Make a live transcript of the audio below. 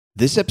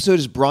This episode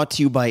is brought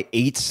to you by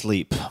 8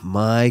 Sleep.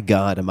 My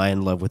God, am I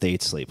in love with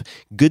 8 Sleep.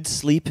 Good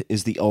sleep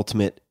is the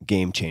ultimate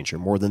game changer.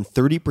 More than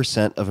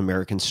 30% of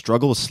Americans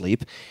struggle with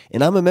sleep,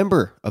 and I'm a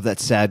member of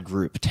that sad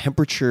group.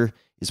 Temperature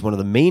is one of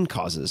the main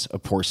causes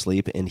of poor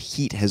sleep, and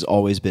heat has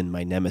always been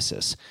my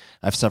nemesis.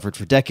 I've suffered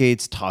for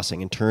decades,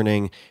 tossing and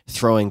turning,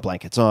 throwing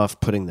blankets off,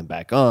 putting them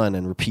back on,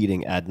 and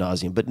repeating ad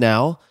nauseum. But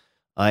now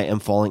I am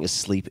falling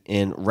asleep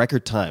in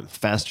record time,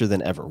 faster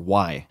than ever.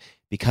 Why?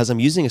 Because I'm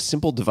using a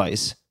simple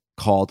device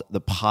called the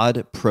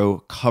Pod Pro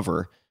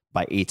Cover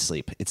by 8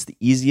 Sleep. It's the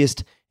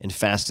easiest and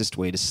fastest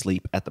way to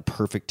sleep at the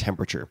perfect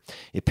temperature.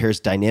 It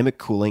pairs dynamic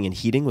cooling and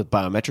heating with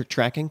biometric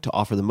tracking to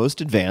offer the most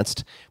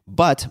advanced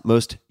but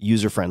most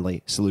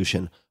user-friendly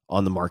solution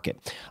on the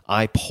market.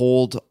 I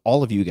polled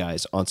all of you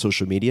guys on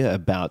social media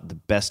about the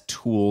best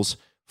tools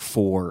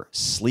for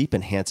sleep,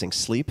 enhancing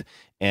sleep,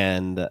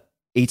 and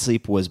 8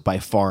 Sleep was by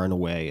far and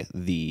away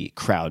the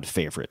crowd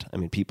favorite. I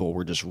mean, people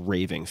were just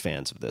raving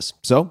fans of this.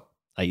 So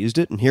I used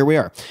it, and here we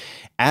are.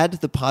 Add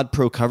the Pod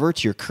Pro cover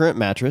to your current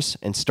mattress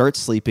and start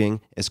sleeping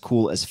as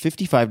cool as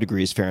 55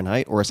 degrees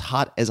Fahrenheit or as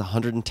hot as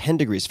 110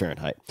 degrees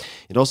Fahrenheit.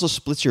 It also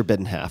splits your bed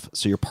in half,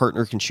 so your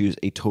partner can choose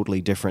a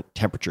totally different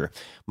temperature.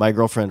 My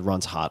girlfriend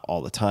runs hot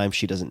all the time.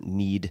 She doesn't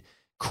need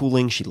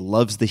cooling. She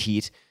loves the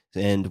heat,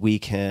 and we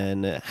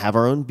can have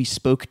our own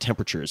bespoke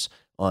temperatures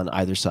on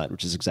either side,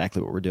 which is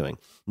exactly what we're doing.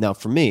 Now,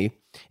 for me,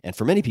 and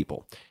for many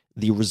people,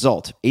 the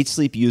result, 8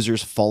 Sleep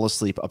users fall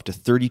asleep up to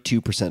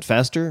 32%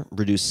 faster,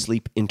 reduce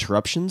sleep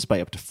interruptions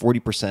by up to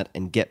 40%,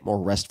 and get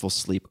more restful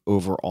sleep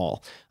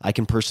overall. I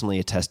can personally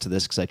attest to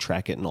this because I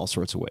track it in all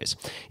sorts of ways.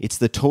 It's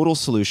the total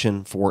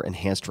solution for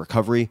enhanced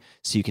recovery,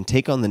 so you can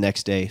take on the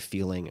next day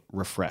feeling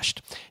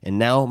refreshed. And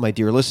now, my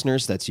dear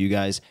listeners, that's you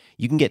guys,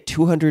 you can get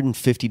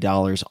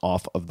 $250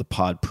 off of the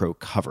Pod Pro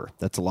cover.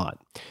 That's a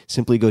lot.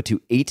 Simply go to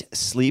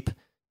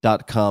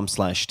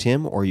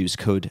 8sleep.com/Tim or use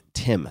code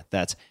TIM.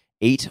 That's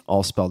 8,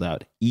 all spelled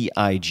out,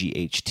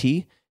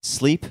 EIGHT,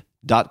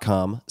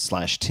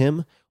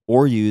 sleep.com/Tim,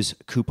 or use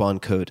coupon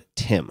code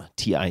TIM,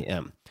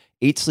 T-I-M.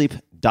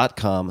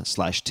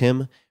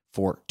 8sleep.com/Tim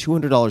for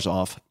 $200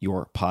 off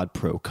your Pod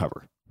Pro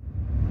cover.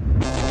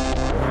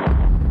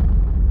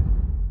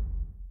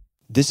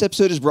 This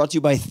episode is brought to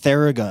you by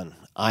Theragun.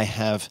 I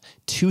have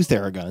 2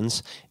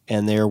 Theraguns,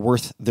 and they're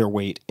worth their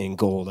weight in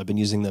gold. I've been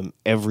using them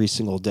every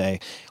single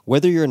day.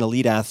 Whether you're an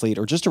elite athlete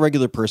or just a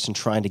regular person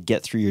trying to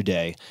get through your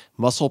day,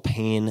 muscle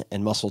pain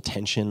and muscle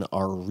tension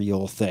are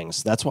real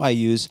things. That's why I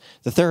use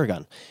the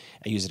Theragun.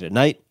 I use it at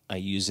night. I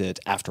use it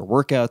after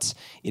workouts.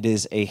 It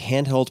is a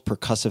handheld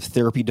percussive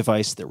therapy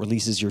device that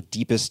releases your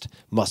deepest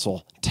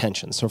muscle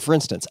tension. So for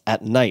instance,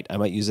 at night, I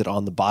might use it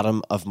on the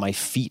bottom of my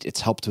feet.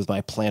 It's helped with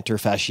my plantar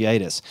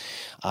fasciitis.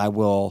 I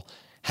will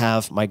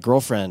have my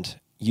girlfriend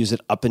use it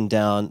up and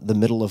down the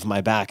middle of my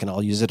back, and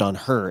I'll use it on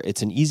her.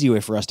 It's an easy way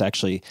for us to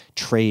actually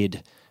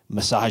trade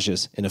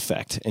massages, in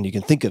effect. And you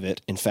can think of it,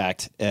 in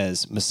fact,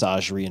 as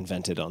massage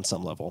reinvented on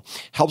some level.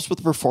 Helps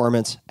with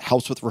performance,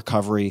 helps with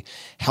recovery,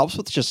 helps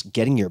with just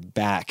getting your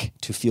back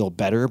to feel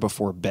better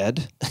before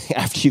bed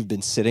after you've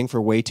been sitting for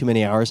way too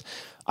many hours.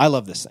 I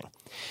love this thing.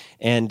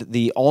 And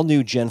the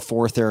all-new Gen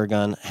 4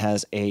 Theragun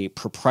has a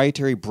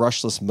proprietary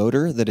brushless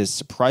motor that is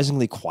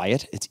surprisingly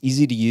quiet. It's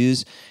easy to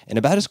use and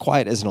about as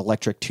quiet as an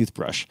electric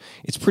toothbrush.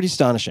 It's pretty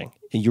astonishing.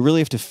 And you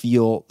really have to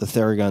feel the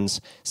Theragun's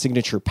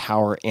signature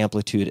power,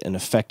 amplitude, and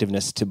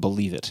effectiveness to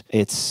believe it.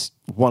 It's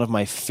one of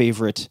my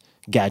favorite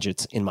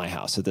gadgets in my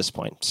house at this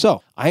point.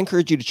 So I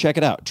encourage you to check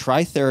it out.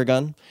 Try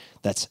Theragun.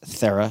 That's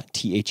Thera,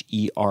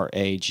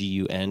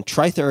 Theragun.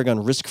 Try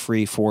Theragun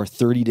risk-free for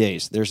 30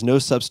 days. There's no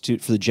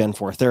substitute for the Gen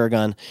 4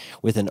 Theragun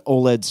with an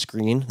OLED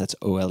screen. That's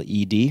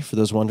OLED, for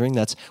those wondering.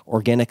 That's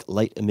organic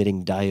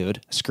light-emitting diode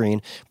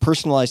screen,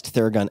 personalized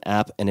Theragun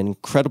app, and an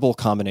incredible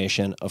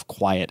combination of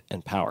quiet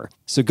and power.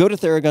 So go to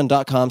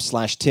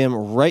Theragun.com/Tim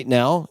right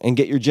now and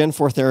get your Gen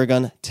 4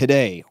 Theragun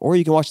today. Or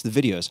you can watch the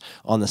videos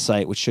on the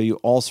site, which show you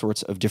all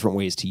sorts of different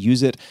ways to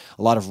use it.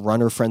 A lot of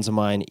runner friends of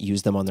mine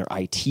use them on their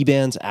IT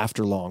bands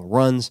after long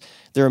runs.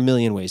 There are a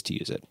million ways to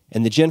use it.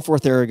 And the Gen 4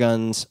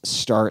 Theraguns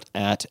start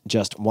at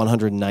just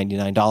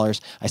 $199.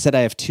 I said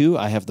I have 2.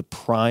 I have the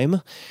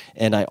Prime,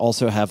 and I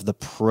also have the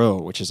Pro,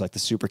 which is like the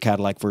super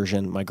Cadillac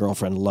version. My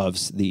girlfriend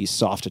loves the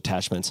soft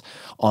attachments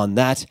on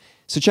that.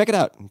 So check it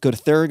out. Go to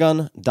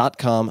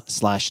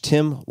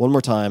Theragun.com/Tim. One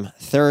more time,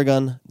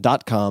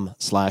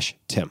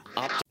 Theragun.com/Tim.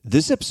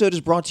 This episode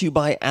is brought to you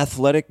by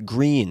Athletic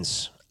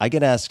Greens. I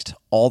get asked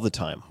all the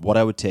time what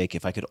I would take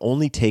if I could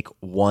only take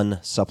one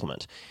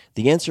supplement.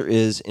 The answer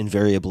is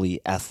invariably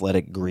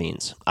Athletic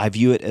Greens. I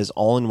view it as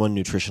all-in-one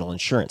nutritional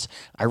insurance.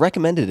 I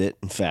recommended it,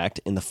 in fact,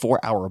 in the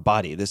 4-Hour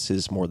Body. This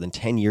is more than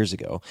 10 years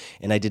ago,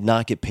 and I did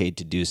not get paid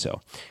to do so.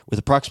 With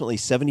approximately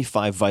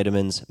 75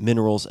 vitamins,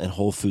 minerals, and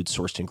whole food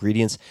sourced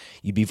ingredients,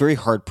 you'd be very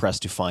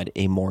hard-pressed to find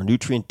a more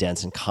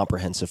nutrient-dense and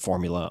comprehensive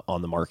formula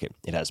on the market.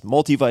 It has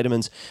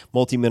multivitamins,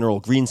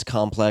 multi-mineral greens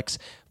complex,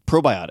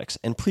 probiotics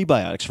and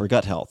prebiotics for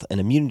gut health, an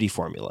immunity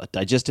formula,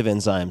 digestive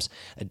enzymes,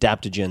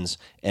 adaptogens,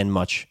 and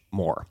much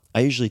more. I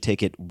usually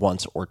take it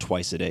once or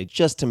twice a day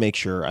just to make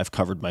sure I've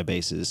covered my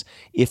bases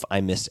if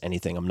I missed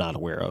anything I'm not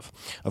aware of.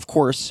 Of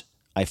course,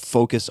 I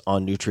focus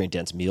on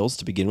nutrient-dense meals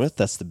to begin with.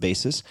 That's the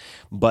basis.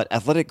 But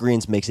Athletic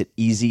Greens makes it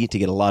easy to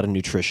get a lot of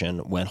nutrition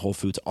when whole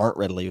foods aren't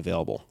readily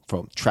available.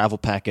 From travel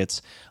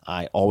packets,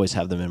 I always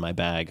have them in my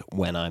bag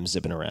when I'm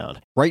zipping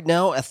around. Right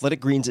now,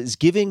 Athletic Greens is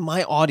giving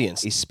my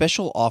audience a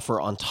special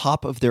offer on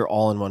top of their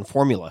all-in-one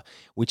formula,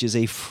 which is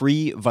a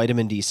free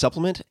vitamin D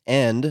supplement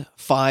and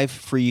 5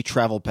 free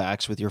travel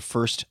packs with your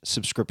first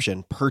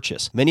subscription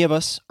purchase. Many of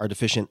us are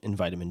deficient in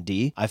vitamin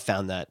D. I've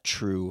found that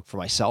true for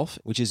myself,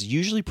 which is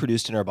usually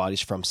produced in our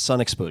bodies from sun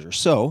exposure.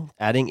 So,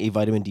 adding a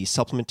vitamin D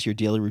supplement to your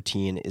daily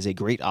routine is a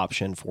great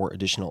option for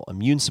additional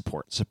immune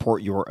support.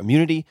 Support your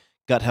immunity,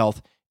 gut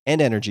health, and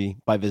energy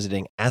by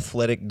visiting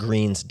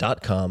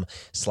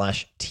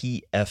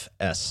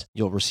athleticgreens.com/TFS.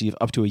 You'll receive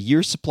up to a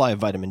year's supply of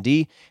vitamin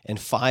D and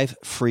 5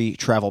 free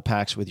travel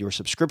packs with your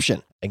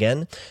subscription.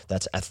 Again,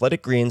 that's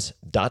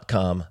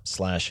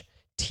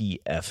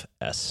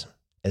athleticgreens.com/TFS,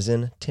 as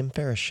in Tim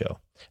Ferriss Show.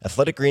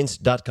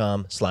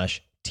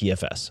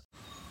 athleticgreens.com/TFS.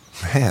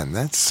 Man,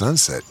 that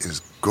sunset is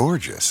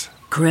gorgeous.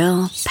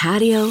 Grill,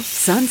 patio,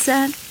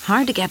 sunset.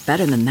 Hard to get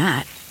better than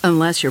that.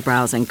 Unless you're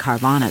browsing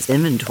Carvana's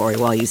inventory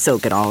while you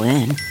soak it all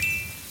in.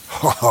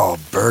 Oh,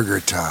 burger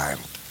time.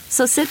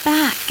 So sit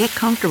back, get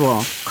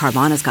comfortable.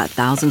 Carvana's got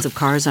thousands of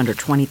cars under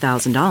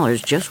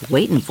 $20,000 just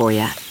waiting for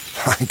you.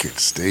 I could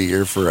stay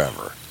here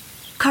forever.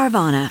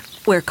 Carvana,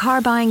 where car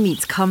buying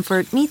meets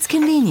comfort meets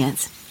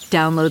convenience.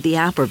 Download the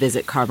app or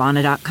visit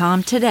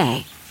Carvana.com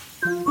today.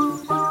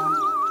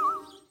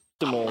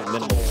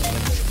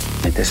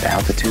 At this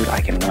altitude, I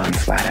can run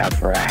flat out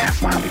for a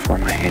half mile before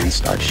my hands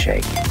start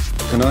shaking.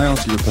 Can I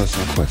answer your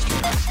personal question?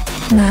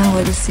 Now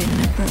would seem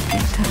an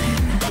appropriate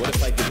time. What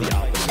if I did the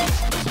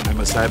opposite? I'm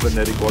a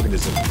cybernetic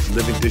organism,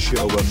 living tissue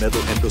over a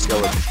metal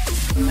endoskeleton.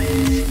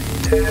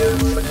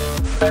 Tim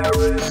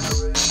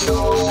Ferriss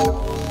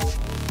Show.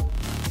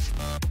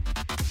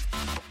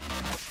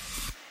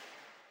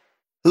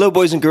 Hello,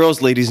 boys and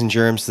girls, ladies and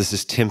germs. This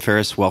is Tim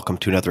Ferriss. Welcome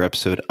to another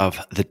episode of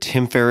The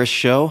Tim Ferriss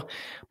Show.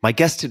 My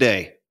guest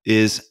today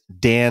is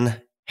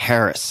Dan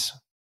Harris.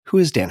 Who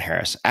is Dan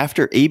Harris?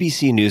 After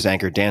ABC News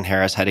anchor Dan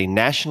Harris had a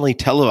nationally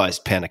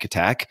televised panic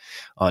attack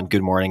on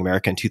Good Morning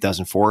America in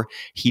 2004,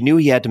 he knew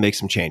he had to make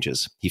some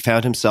changes. He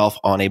found himself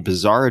on a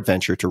bizarre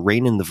adventure to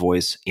rein in the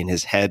voice in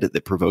his head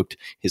that provoked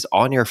his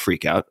on-air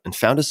freakout and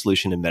found a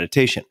solution in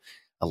meditation.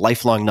 A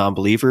lifelong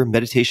non-believer,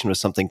 meditation was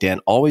something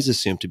Dan always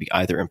assumed to be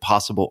either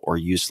impossible or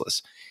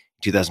useless.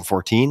 In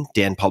 2014,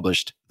 Dan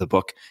published the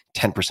book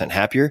 10%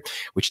 Happier,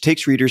 which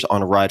takes readers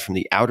on a ride from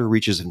the outer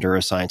reaches of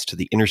neuroscience to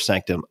the inner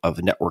sanctum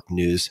of network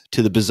news,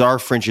 to the bizarre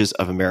fringes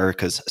of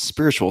America's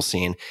spiritual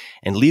scene,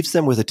 and leaves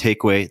them with a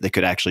takeaway that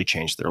could actually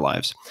change their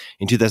lives.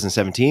 In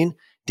 2017,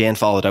 Dan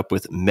followed up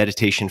with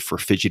Meditation for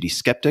Fidgety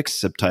Skeptics,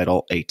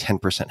 subtitle A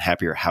 10%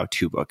 Happier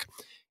How-To Book.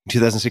 In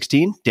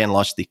 2016, Dan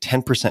launched the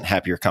 10%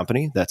 Happier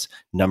Company, that's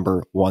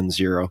number 10,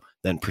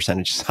 then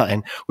percentage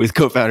sign, with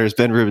co-founders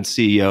Ben Rubin,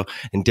 CEO,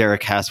 and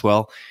Derek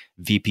Haswell,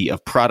 VP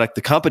of Product.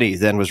 The company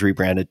then was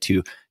rebranded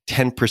to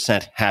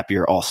 10%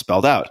 Happier, all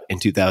spelled out, in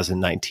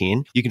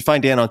 2019. You can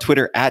find Dan on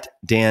Twitter at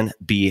Dan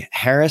B.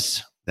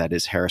 Harris, that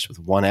is Harris with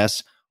one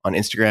S, on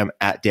Instagram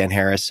at Dan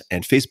Harris,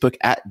 and Facebook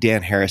at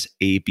Dan Harris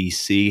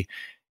ABC.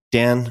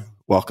 Dan,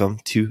 welcome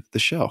to the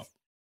show.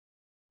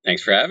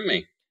 Thanks for having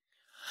me.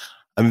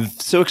 I'm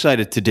so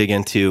excited to dig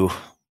into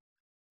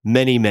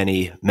many,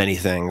 many, many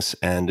things,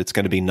 and it's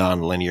going to be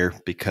non-linear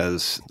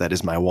because that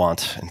is my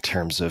want in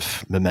terms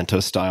of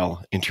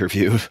memento-style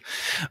interview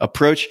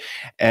approach.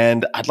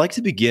 And I'd like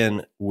to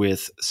begin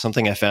with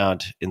something I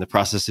found in the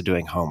process of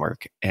doing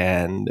homework,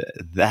 and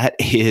that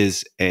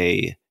is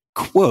a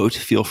quote.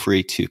 Feel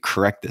free to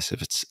correct this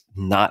if it's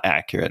not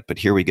accurate, but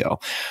here we go.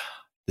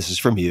 This is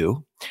from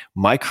you.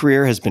 My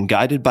career has been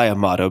guided by a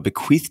motto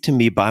bequeathed to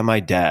me by my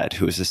dad,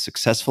 who is a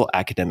successful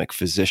academic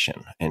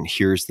physician. And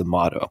here's the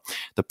motto.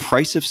 The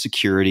price of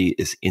security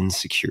is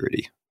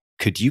insecurity.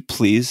 Could you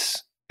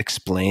please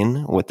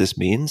explain what this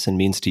means and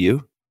means to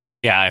you?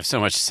 Yeah, I have so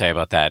much to say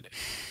about that.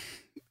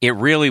 It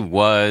really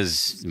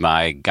was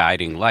my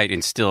guiding light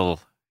and still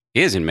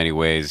is in many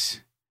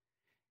ways.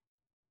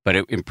 But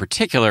in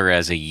particular,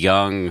 as a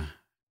young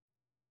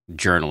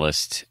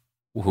journalist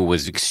who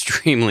was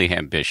extremely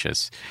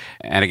ambitious.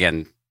 And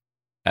again,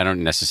 I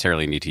don't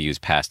necessarily need to use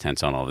past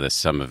tense on all of this.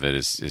 Some of it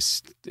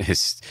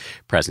is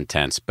present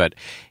tense. But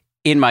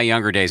in my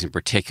younger days in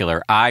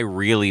particular, I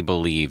really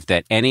believed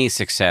that any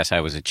success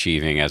I was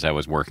achieving as I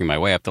was working my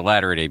way up the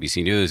ladder at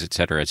ABC News, et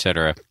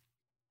cetera,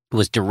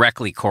 was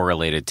directly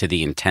correlated to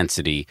the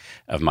intensity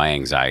of my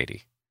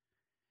anxiety.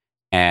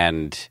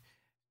 And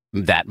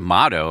that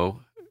motto,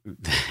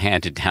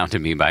 handed down to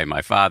me by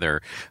my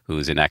father,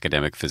 who's an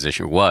academic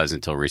physician, was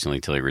until recently,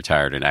 until he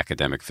retired, an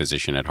academic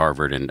physician at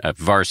Harvard and a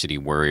varsity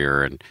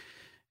warrior and,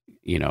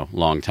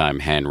 longtime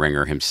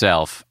hand-wringer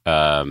himself,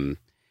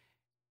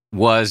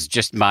 was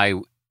just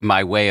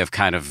my way of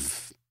kind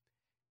of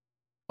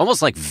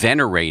almost like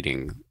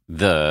venerating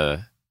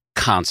the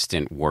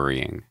constant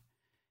worrying.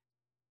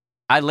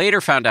 I later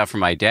found out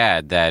from my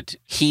dad that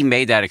he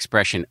made that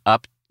expression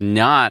up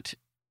not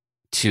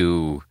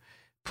to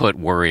put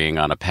worrying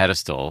on a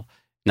pedestal,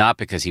 not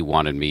because he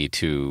wanted me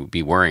to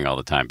be worrying all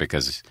the time,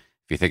 because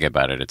if you think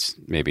about it, it's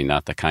maybe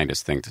not the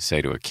kindest thing to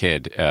say to a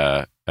kid.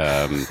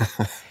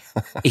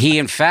 He,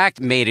 in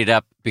fact, made it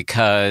up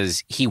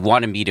because he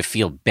wanted me to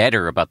feel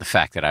better about the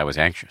fact that I was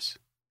anxious.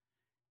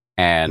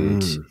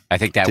 And I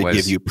think that was...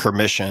 to give you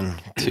permission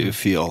to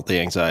feel the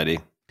anxiety.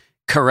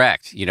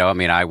 Correct.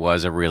 I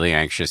was a really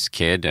anxious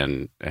kid,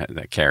 and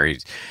that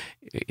carried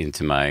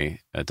into my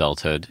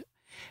adulthood.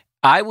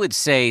 I would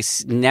say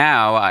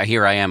now,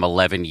 here I am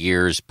 11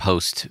 years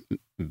post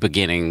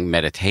beginning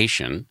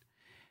meditation,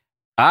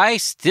 I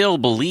still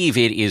believe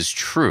it is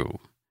true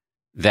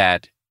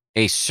that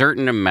a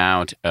certain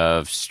amount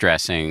of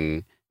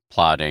stressing,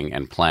 plotting,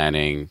 and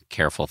planning,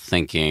 careful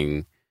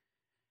thinking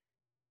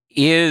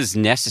is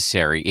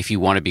necessary if you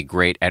want to be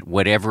great at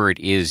whatever it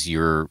is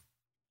you've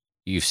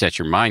set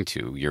your mind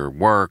to, your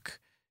work,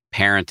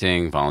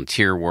 parenting,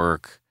 volunteer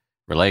work,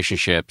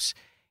 relationships.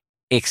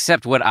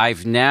 Except what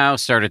I've now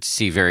started to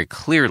see very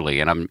clearly,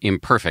 and I'm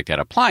imperfect at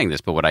applying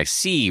this, but what I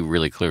see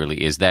really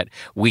clearly is that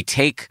we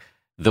take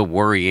the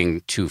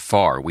worrying too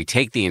far. We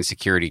take the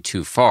insecurity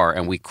too far,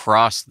 and we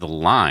cross the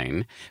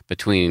line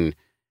between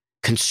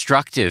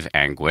constructive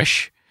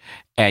anguish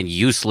and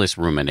useless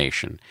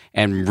rumination.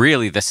 And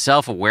really, the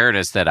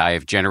self-awareness that I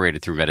have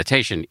generated through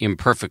meditation,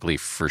 imperfectly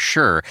for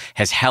sure,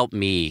 has helped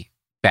me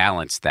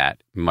balance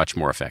that much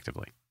more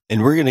effectively.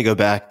 And we're going to go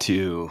back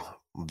to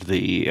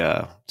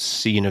the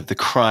scene of the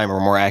crime, or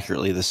more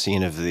accurately, the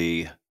scene of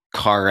the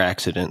car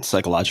accident,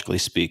 psychologically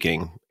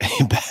speaking,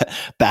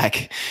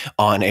 back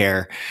on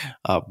air.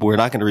 We're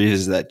not going to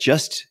revisit that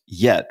just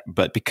yet,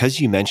 but because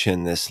you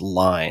mentioned this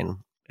line,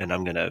 and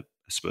I'm going to,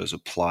 I suppose,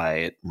 apply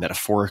it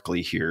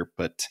metaphorically here,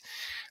 but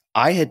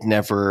I had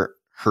never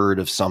heard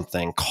of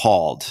something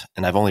called,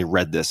 and I've only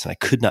read this and I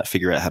could not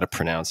figure out how to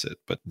pronounce it,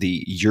 but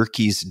the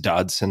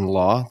Yerkes-Dodson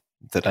law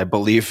that I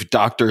believe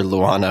Dr.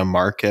 Luana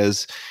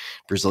Marquez,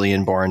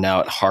 Brazilian-born, now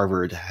at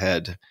Harvard,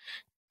 had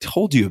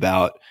told you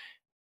about.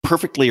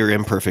 Perfectly or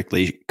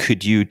imperfectly,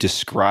 could you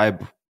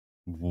describe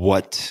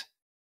what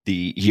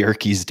the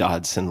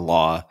Yerkes-Dodson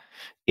law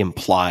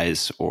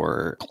implies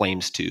or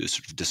claims to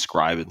sort of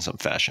describe in some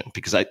fashion?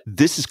 Because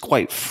this is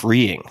quite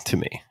freeing to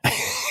me.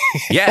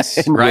 Yes,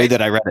 in the right. way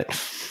that I read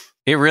it.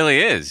 It really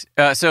is.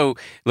 So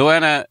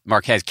Luana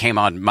Marquez came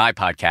on my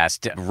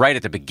podcast right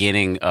at the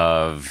beginning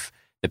of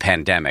the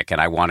pandemic,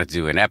 and I wanted to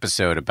do an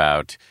episode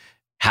about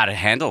how to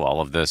handle all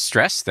of the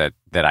stress that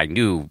I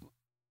knew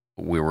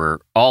we were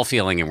all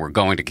feeling and we're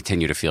going to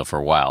continue to feel for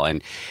a while.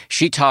 And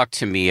she talked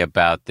to me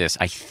about this.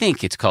 I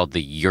think it's called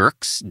the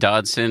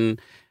Yerkes-Dodson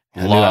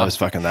law. I knew I was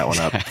fucking that one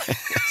up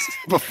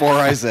before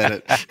I said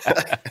it.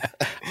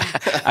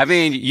 I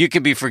mean, you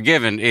can be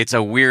forgiven. It's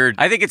a weird,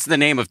 I think it's the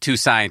name of two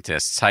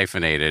scientists,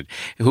 hyphenated,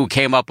 who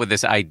came up with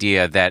this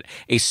idea that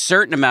a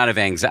certain amount of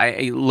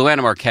anxiety,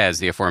 Luana Marquez,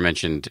 the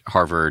aforementioned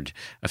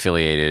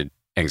Harvard-affiliated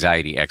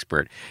anxiety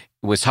expert,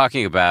 was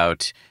talking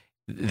about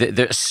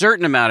the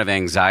certain amount of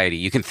anxiety.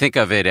 You can think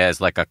of it as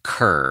like a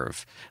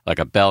curve, like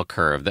a bell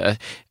curve. A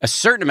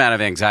certain amount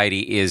of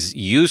anxiety is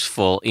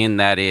useful in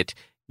that it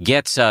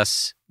gets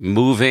us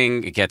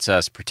moving, it gets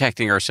us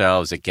protecting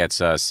ourselves, it gets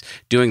us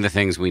doing the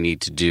things we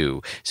need to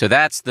do. So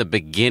that's the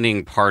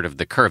beginning part of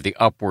the curve, the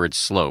upward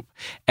slope.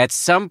 At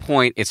some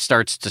point, it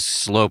starts to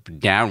slope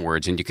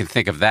downwards, and you can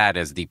think of that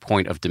as the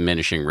point of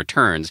diminishing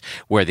returns,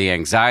 where the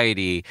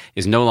anxiety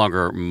is no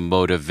longer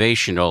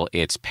motivational,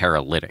 it's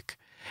paralytic.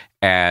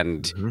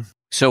 And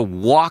so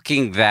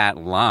walking that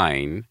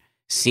line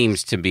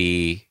seems to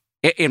be,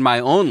 in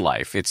my own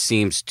life, it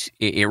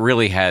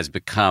really has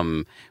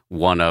become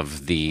one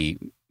of the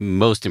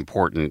most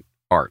important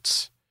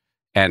arts.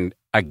 And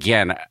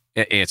again,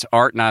 it's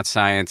art, not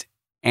science.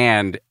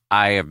 And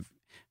I am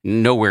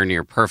nowhere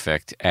near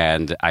perfect.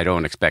 And I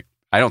don't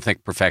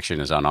think perfection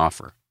is on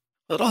offer.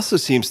 It also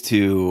seems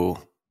to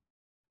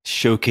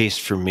showcase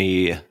for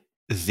me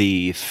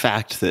the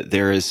fact that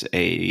there is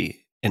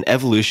an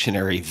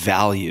evolutionary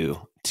value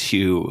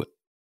to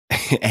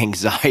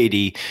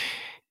anxiety,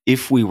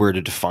 if we were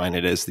to define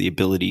it as the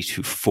ability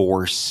to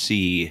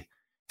foresee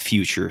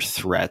future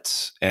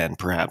threats and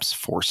perhaps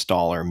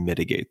forestall or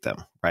mitigate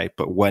them, right?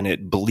 But when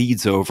it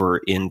bleeds over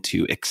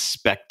into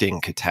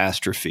expecting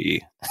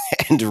catastrophe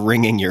and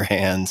wringing your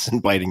hands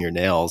and biting your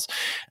nails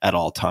at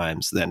all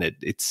times, then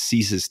it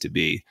ceases to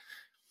be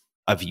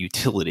of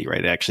utility,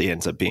 right? It actually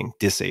ends up being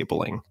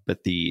disabling.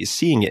 But the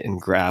seeing it in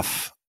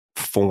graph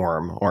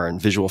form or in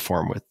visual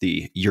form with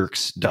the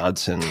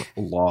Yerkes-Dodson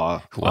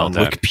law on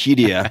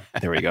Wikipedia.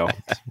 There we go.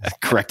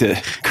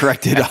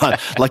 Corrected on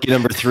lucky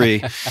number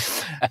 3.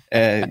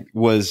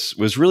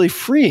 Was really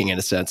freeing in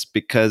a sense,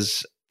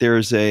 because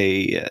there's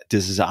a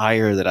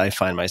desire that I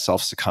find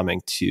myself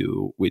succumbing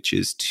to, which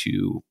is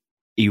to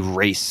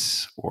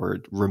erase or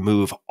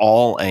remove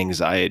all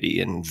anxiety,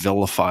 and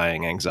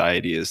vilifying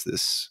anxiety as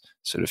this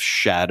sort of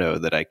shadow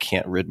that I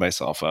can't rid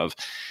myself of.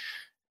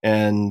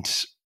 And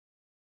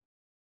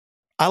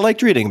I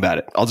liked reading about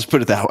it. I'll just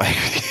put it that way.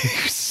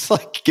 It's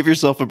like, give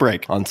yourself a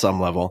break on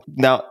some level.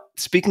 Now,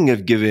 speaking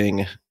of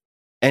giving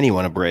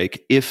anyone a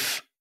break,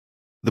 if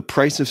the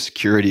price of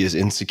security is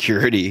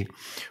insecurity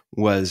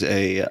was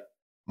a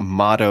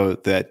motto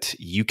that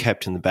you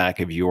kept in the back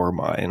of your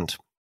mind,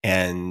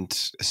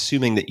 and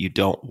assuming that you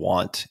don't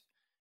want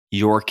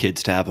your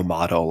kids to have a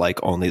motto like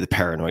only the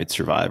paranoid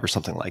survive or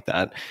something like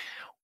that,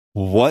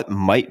 what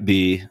might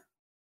be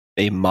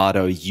a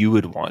motto you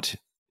would want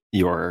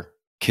your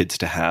kids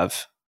to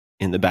have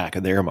in the back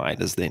of their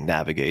mind as they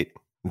navigate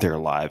their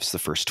lives the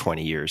first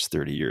 20 years,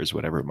 30 years,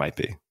 whatever it might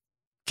be?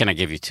 Can I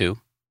give you two?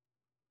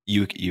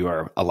 You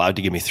are allowed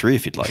to give me three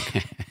if you'd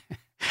like.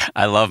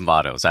 I love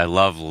mottos. I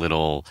love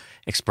little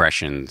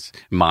expressions,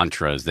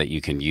 mantras that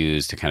you can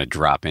use to kind of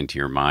drop into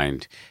your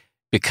mind,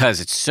 because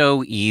it's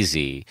so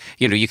easy.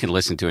 You know, you can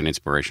listen to an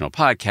inspirational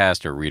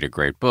podcast or read a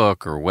great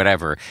book or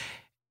whatever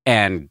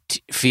and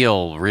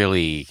feel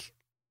really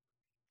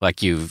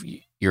like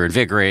you're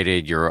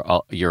invigorated,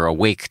 you're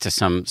awake to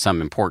some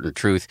important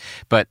truth,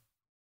 but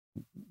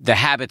the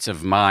habits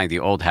of mind, the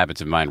old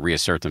habits of mind,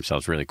 reassert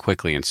themselves really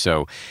quickly. And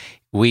so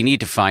we need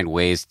to find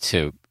ways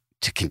to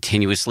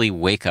continuously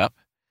wake up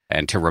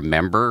and to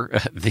remember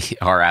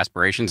our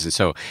aspirations. And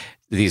so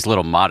these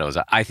little mottos,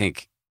 I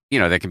think, you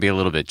know, they can be a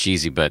little bit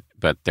cheesy, but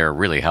they're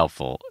really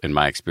helpful in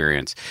my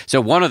experience.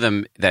 So one of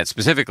them that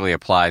specifically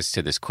applies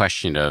to this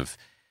question of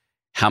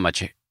how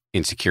much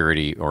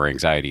insecurity or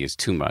anxiety is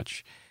too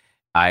much.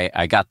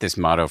 I got this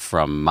motto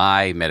from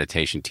my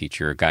meditation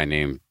teacher, a guy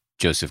named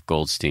Joseph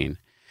Goldstein.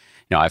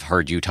 You know, I've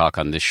heard you talk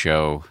on this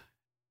show,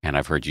 and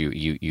I've heard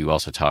you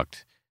also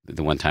talked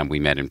the one time we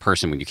met in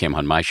person when you came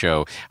on my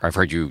show. I've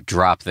heard you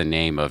drop the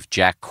name of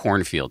Jack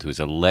Kornfield, who's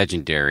a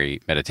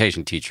legendary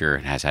meditation teacher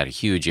and has had a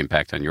huge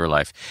impact on your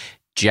life.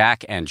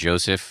 Jack and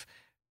Joseph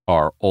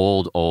are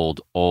old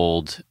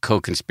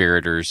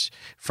co-conspirators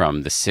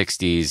from the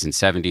 60s and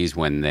 70s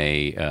when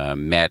they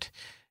met.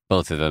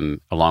 Both of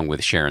them, along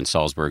with Sharon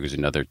Salzberg, who's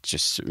another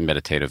just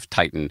meditative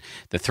titan.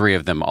 The three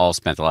of them all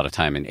spent a lot of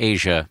time in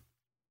Asia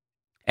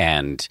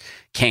and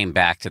came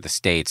back to the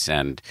States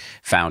and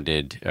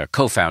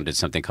co-founded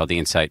something called the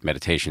Insight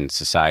Meditation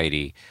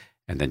Society.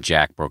 And then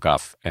Jack broke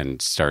off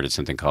and started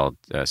something called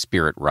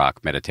Spirit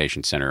Rock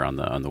Meditation Center on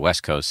the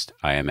West Coast.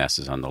 IMS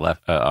is on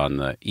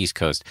the East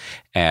Coast.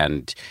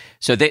 And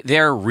so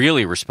they're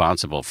really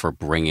responsible for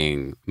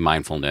bringing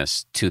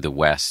mindfulness to the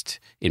West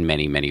in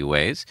many, many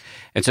ways.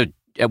 And so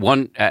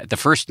the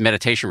first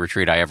meditation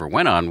retreat I ever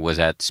went on was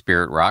at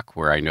Spirit Rock,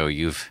 where I know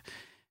you've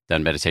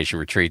done meditation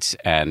retreats,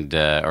 and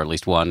or at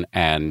least one,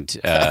 and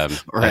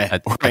or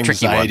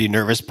anxiety,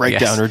 nervous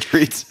breakdown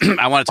retreats.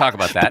 I want to talk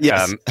about that.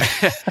 Yes.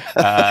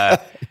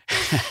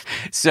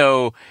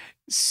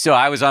 So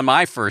I was on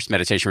my first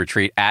meditation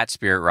retreat at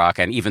Spirit Rock,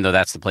 and even though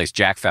that's the place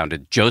Jack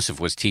founded, Joseph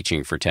was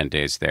teaching for 10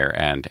 days there,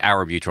 and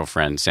our mutual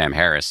friend Sam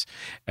Harris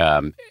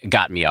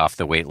got me off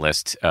the wait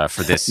list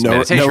for this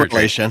meditation retreat. No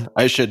relation,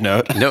 I should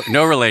note.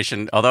 No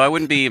relation, although I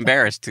wouldn't be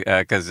embarrassed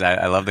because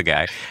I love the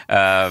guy.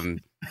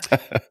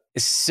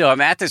 So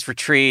I'm at this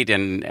retreat,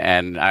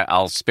 and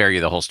I'll spare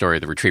you the whole story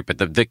of the retreat, but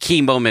the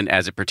key moment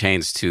as it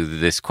pertains to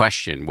this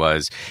question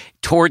was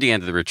toward the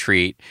end of the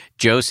retreat,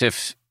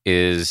 Joseph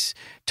is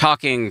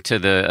talking to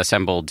the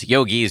assembled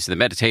yogis, the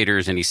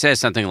meditators, and he says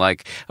something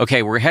like,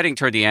 okay, we're heading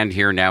toward the end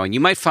here now, and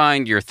you might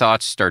find your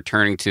thoughts start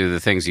turning to the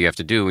things you have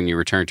to do when you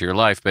return to your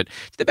life, but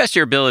to the best of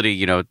your ability,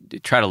 you know,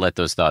 try to let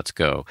those thoughts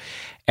go.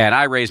 And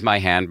I raised my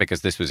hand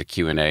because this was a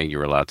Q&A. You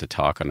were allowed to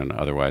talk on an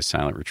otherwise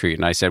silent retreat.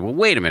 And I said, well,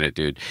 wait a minute,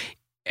 dude.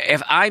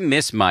 If I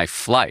miss my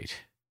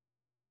flight,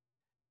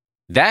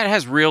 that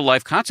has real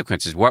life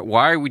consequences.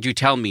 Why would you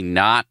tell me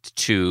not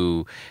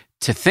to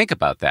think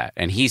about that?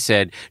 And he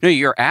said, no,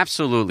 you're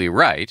absolutely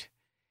right.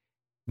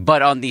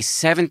 But on the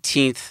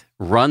 17th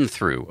run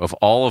through of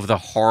all of the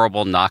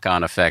horrible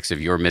knock-on effects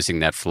of your missing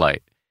that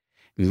flight,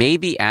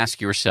 maybe ask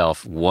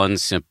yourself one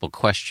simple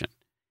question.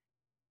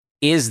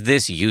 Is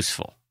this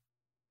useful?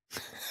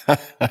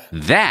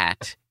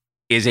 That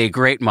is a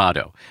great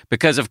motto,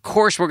 because of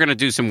course we're going to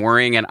do some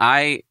worrying. And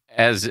I,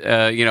 as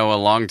a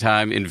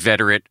longtime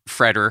inveterate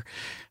fretter,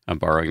 I'm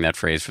borrowing that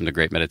phrase from the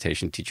great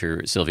meditation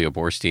teacher Sylvia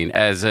Boorstein,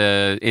 as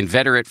an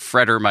inveterate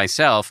fretter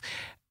myself,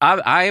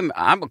 I'm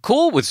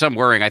cool with some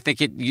worrying. I think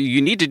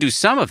you need to do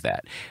some of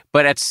that.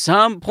 But at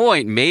some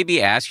point,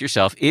 maybe ask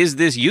yourself, is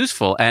this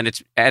useful? And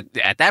it's at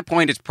that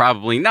point, it's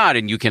probably not.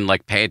 And you can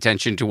pay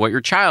attention to what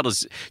your child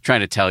is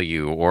trying to tell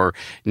you, or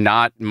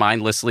not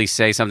mindlessly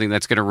say something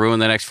that's going to ruin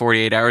the next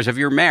 48 hours of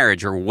your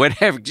marriage or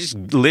whatever. Just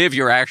live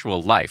your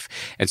actual life.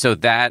 And so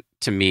that,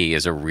 to me,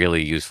 is a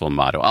really useful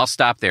motto. I'll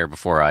stop there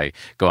before I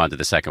go on to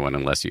the second one,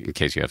 in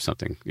case you have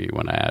something you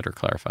want to add or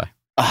clarify.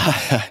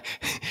 I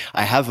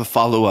have a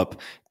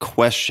follow-up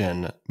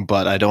question,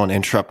 but I don't want to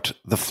interrupt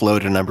the flow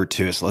to number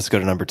two. So let's go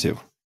to number two.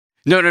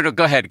 No,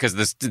 go ahead, because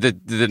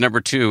the number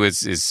two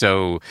is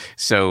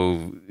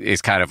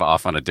kind of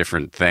off on a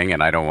different thing,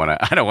 and I don't want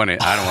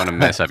to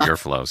mess up your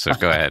flow. So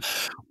go ahead.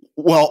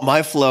 Well,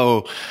 my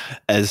flow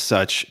as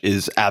such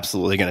is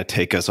absolutely going to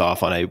take us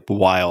off on a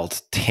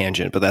wild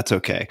tangent, but that's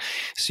okay.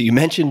 So you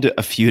mentioned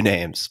a few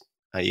names.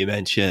 You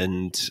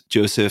mentioned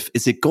Joseph.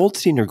 Is it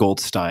Goldstein or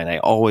Goldstein? I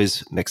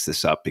always mix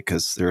this up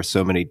because there are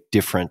so many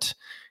different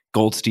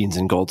Goldsteins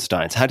and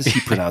Goldsteins. How does he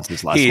pronounce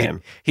his last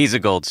name? He's a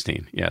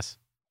Goldstein, yes.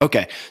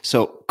 Okay,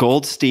 so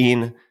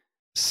Goldstein,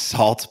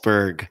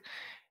 Salzburg,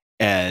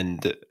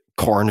 and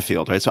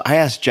Cornfield, right? So I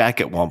asked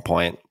Jack at one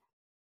point,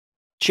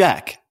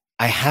 Jack,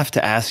 I have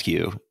to ask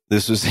you,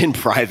 this was in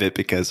private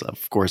because,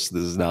 of course,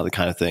 this is not the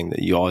kind of thing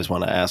that you always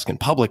want to ask in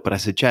public. But I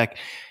said, Jack,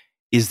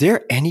 is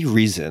there any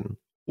reason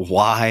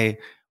why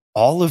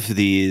all of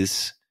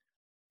these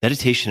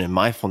meditation and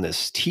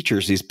mindfulness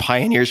teachers, these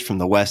pioneers from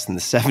the West in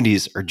the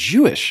 70s, are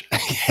Jewish?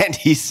 And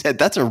he said,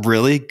 that's a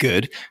really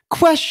good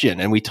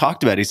question. And we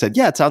talked about it. He said,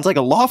 yeah, it sounds like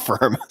a law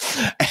firm.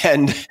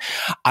 And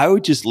I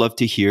would just love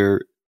to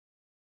hear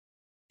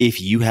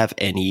if you have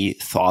any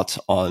thoughts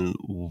on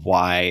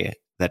why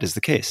that is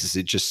the case. Is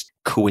it just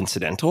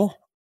coincidental?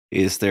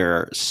 Is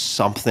there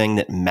something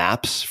that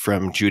maps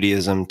from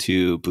Judaism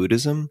to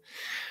Buddhism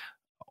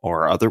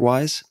or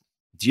otherwise?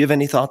 Do you have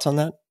any thoughts on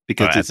that?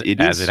 Because it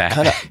is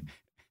kind of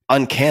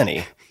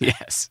uncanny.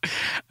 Yes.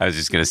 I was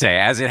just going to say,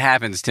 as it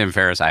happens, Tim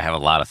Ferriss, I have a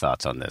lot of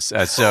thoughts on this.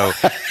 So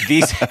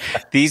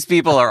these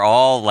people are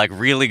all like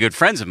really good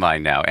friends of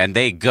mine now. And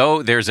they go,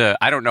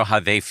 I don't know how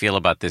they feel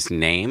about this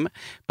name,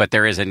 but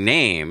there is a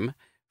name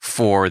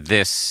for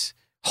this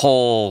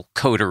whole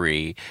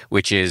coterie,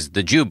 which is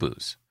the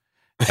Jubus,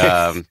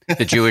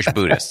 the Jewish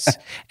Buddhists.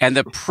 And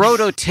the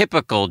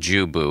prototypical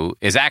Jubu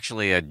is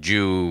actually a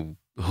Jew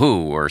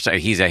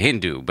he's a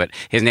Hindu, but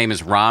his name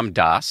is Ram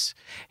Dass.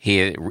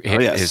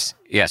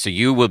 So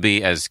you will be,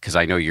 because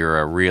I know you're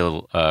a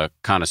real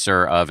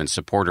connoisseur of and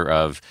supporter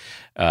of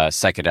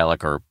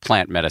psychedelic or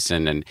plant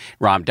medicine. And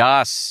Ram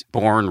Dass,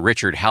 born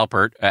Richard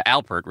Alpert,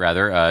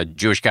 a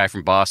Jewish guy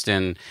from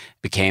Boston,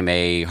 became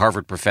a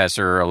Harvard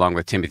professor along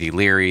with Timothy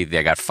Leary.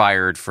 They got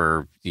fired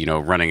for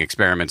running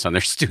experiments on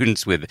their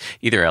students with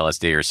either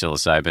LSD or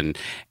psilocybin.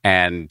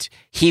 And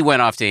he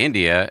went off to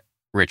India,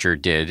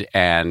 Richard did,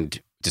 and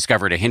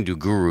discovered a Hindu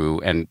guru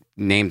and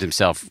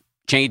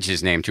changed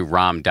his name to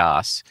Ram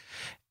Dass,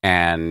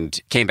 and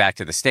came back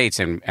to the States.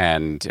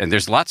 And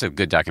there's lots of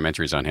good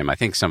documentaries on him. I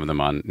think some of them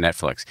on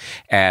Netflix,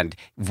 and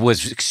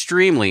was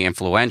extremely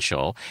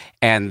influential.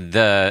 And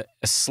the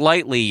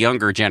slightly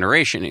younger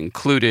generation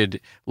included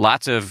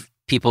lots of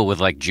people with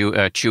like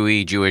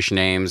chewy Jewish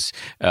names,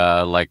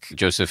 like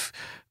Joseph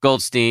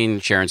Goldstein,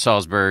 Sharon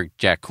Salzberg,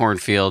 Jack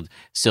Kornfield,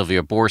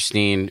 Sylvia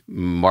Boorstein,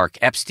 Mark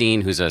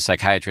Epstein, who's a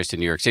psychiatrist in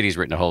New York City. He's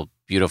written a whole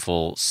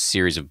beautiful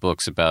series of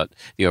books about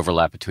the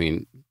overlap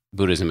between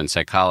Buddhism and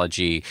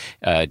psychology.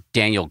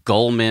 Daniel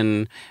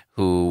Goleman,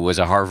 who was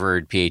a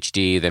Harvard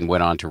PhD, then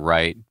went on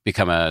to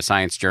become a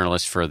science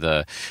journalist for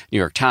the New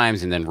York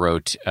Times, and then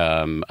wrote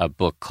a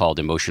book called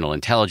Emotional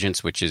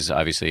Intelligence, which is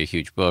obviously a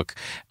huge book.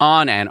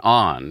 On and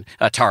on.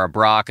 Tara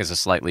Brach is a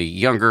slightly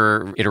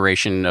younger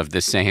iteration of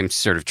the same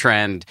sort of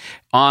trend.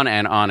 On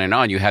and on and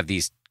on. You have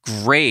these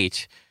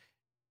great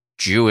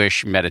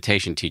Jewish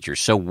meditation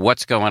teachers. So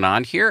what's going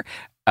on here?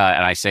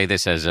 And I say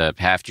this as a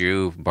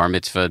half-Jew, bar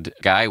mitzvahed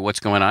guy. What's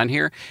going on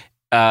here?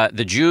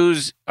 The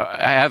Jews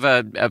have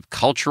a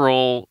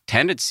cultural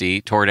tendency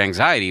toward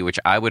anxiety, which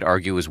I would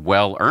argue is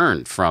well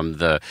earned from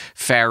the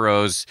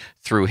pharaohs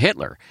through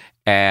Hitler.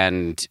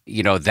 And,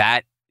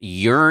 that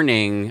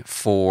yearning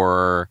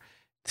for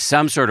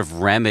some sort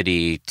of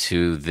remedy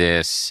to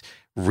this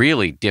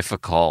really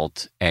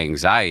difficult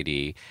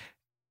anxiety,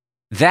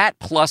 that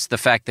plus the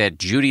fact that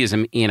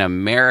Judaism in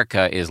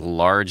America is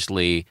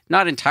largely,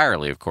 not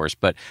entirely, of course,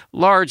 but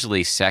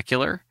largely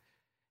secular,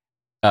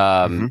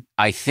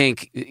 I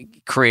think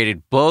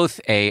created both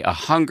a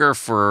hunger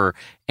for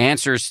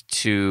answers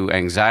to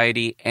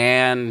anxiety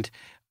and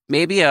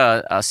maybe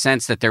a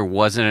sense that there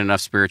wasn't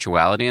enough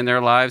spirituality in their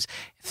lives.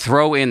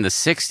 Throw in the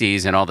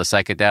 60s and all the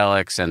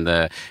psychedelics and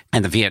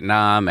the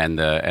Vietnam and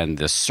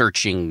the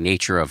searching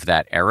nature of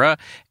that era,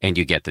 and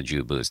you get the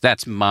Jew blues.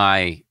 That's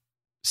my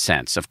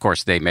sense. Of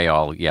course, they may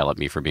all yell at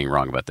me for being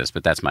wrong about this,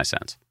 but that's my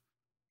sense.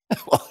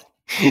 Well,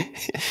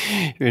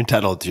 you're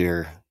entitled to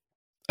your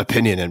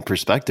opinion and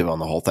perspective on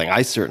the whole thing.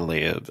 I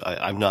certainly,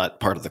 I'm not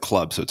part of the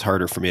club, so it's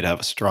harder for me to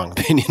have a strong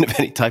opinion of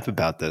any type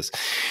about this.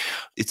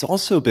 It's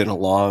also been a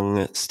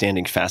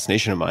long-standing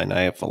fascination of mine.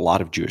 I have a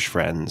lot of Jewish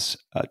friends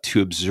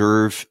to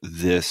observe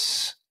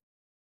this,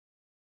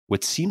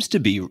 what seems to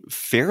be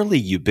fairly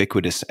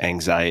ubiquitous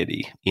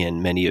anxiety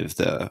in many of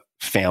the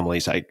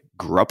families I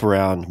grew up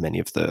around, many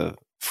of the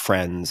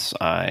friends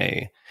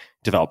I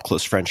developed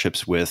close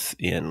friendships with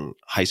in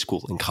high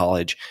school and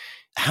college.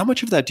 How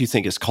much of that do you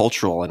think is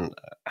cultural, and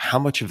how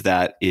much of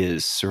that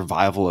is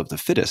survival of the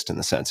fittest, in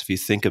the sense, if you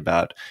think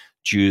about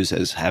Jews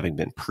as having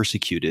been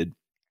persecuted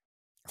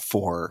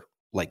for,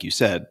 like you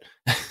said,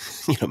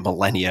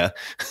 millennia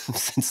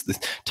since the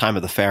time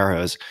of the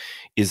pharaohs,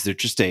 is there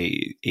just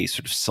a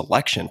sort of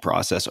selection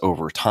process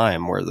over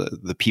time where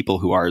the people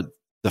who are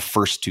the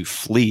first to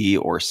flee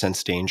or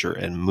sense danger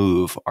and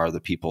move are the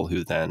people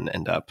who then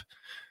end up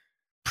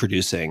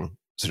producing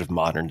sort of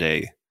modern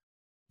day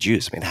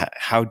Jews. I mean,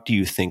 how do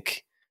you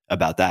think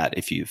about that,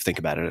 if you think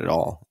about it at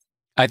all?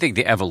 I think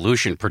the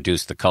evolution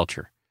produced the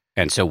culture.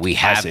 And so we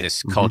have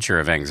this culture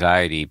of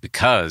anxiety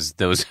because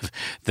those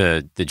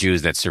the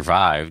Jews that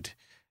survived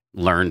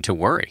learned to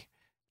worry.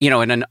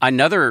 And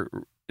another,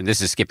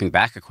 this is skipping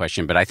back a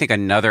question, but I think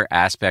another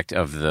aspect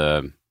of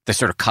the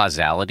sort of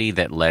causality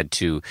that led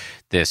to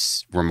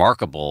this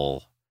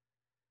remarkable,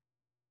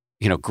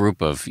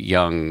 group of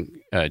young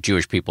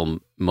Jewish people,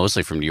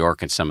 mostly from New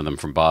York and some of them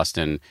from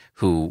Boston,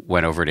 who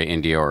went over to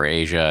India or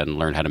Asia and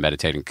learned how to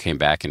meditate and came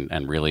back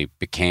and really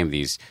became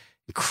these.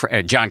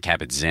 John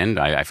Kabat-Zinn,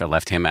 I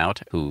left him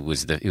out, who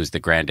was the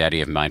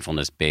granddaddy of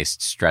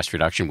mindfulness-based stress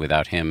reduction.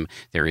 Without him,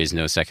 there is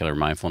no secular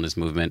mindfulness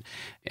movement.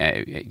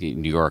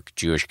 New York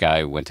Jewish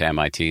guy, went to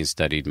MIT and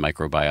studied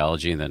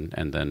microbiology,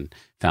 and then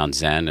found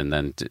Zen, and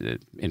then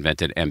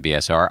invented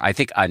MBSR. I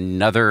think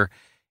another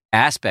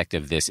aspect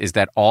of this is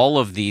that all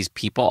of these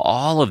people,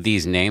 all of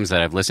these names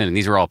that I've listened, and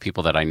these are all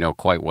people that I know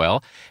quite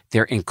well,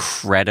 they're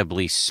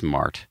incredibly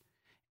smart.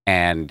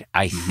 And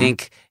I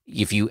think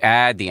if you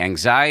add the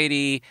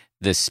anxiety,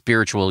 the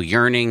spiritual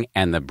yearning,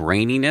 and the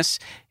braininess,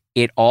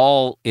 it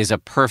all is a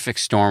perfect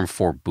storm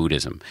for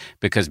Buddhism,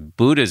 because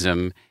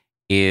Buddhism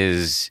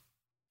is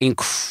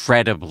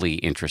incredibly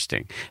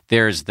interesting.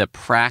 There's the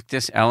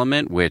practice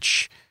element,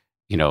 which,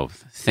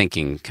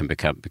 thinking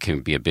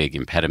can be a big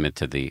impediment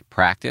to the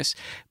practice,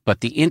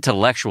 but the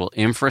intellectual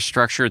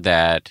infrastructure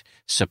that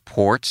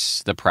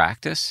supports the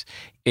practice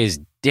is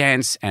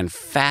dense and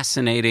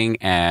fascinating,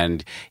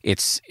 and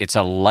it's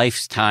a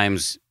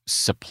lifetime's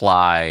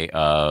supply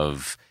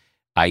of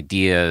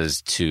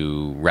ideas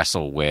to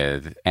wrestle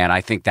with. And I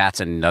think that's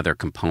another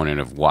component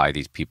of why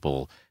these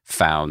people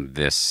found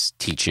this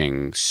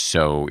teaching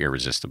so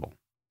irresistible.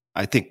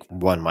 I think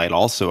one might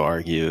also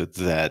argue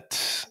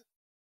that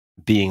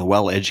being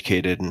well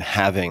educated and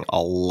having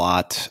a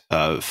lot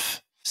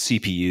of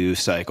CPU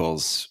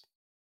cycles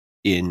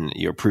in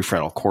your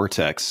prefrontal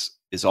cortex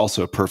is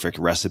also a perfect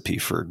recipe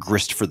for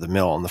grist for the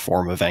mill in the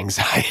form of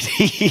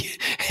anxiety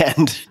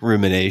and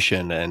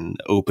rumination and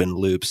open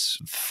loops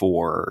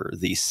for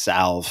the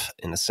salve,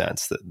 in a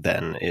sense, that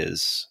then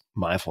is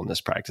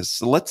mindfulness practice.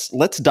 So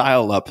let's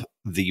dial up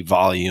the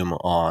volume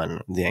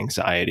on the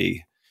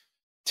anxiety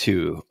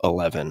to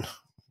 11,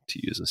 to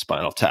use a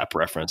Spinal Tap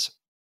reference.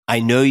 I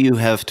know you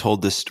have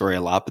told this story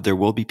a lot, but there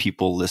will be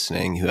people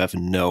listening who have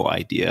no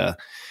idea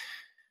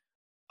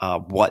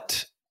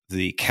what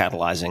the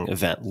catalyzing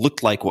event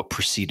looked like, what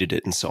preceded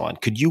it, and so on.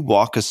 Could you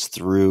walk us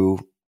through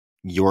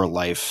your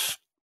life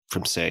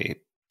from, say,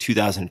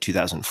 2000 to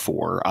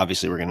 2004?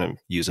 Obviously, we're going to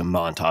use a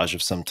montage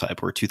of some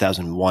type, or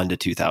 2001 to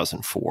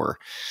 2004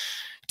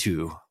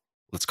 to,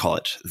 let's call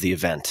it the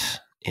event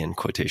in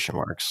quotation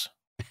marks.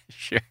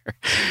 Sure.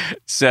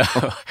 So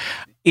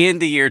in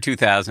the year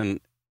 2000,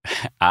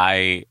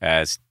 I,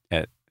 as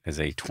a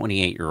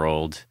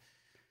 28-year-old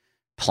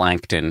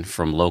plankton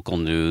from local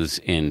news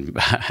in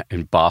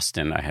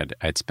Boston,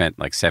 I'd spent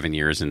like 7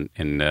 years in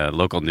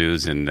local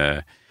news in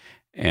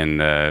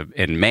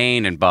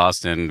Maine and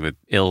Boston with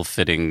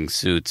ill-fitting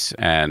suits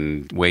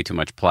and way too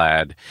much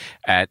plaid.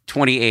 At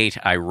 28,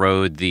 I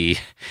rode the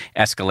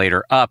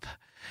escalator up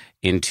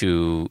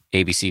into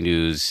ABC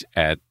News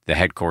at the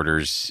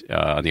headquarters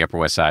on the Upper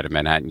West Side of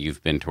Manhattan.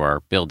 You've been to our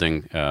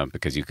building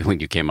because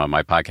when you came on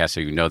my podcast, so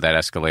you know that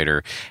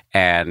escalator.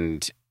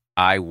 And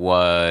I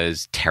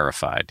was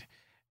terrified.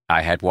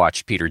 I had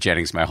watched Peter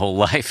Jennings my whole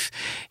life.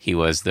 He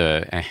was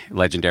the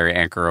legendary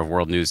anchor of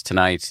World News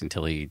Tonight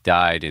until he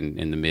died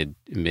in the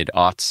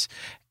mid-aughts.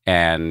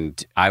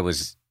 And I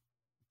was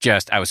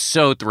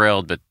so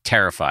thrilled but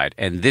terrified.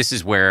 And this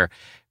is where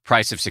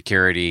price of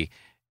security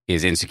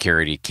is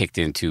insecurity kicked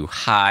into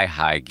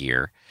high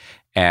gear.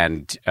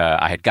 And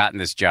I had gotten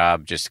this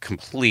job, just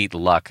complete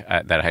luck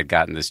that I had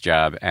gotten this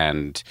job.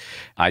 And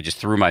I just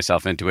threw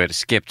myself into it,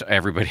 skipped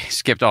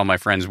all my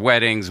friends'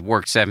 weddings,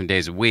 worked 7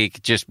 days a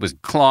week, just was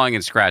clawing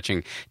and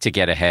scratching to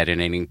get ahead in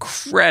an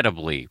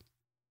incredibly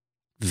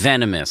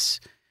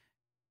venomous,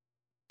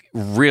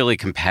 really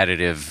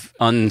competitive,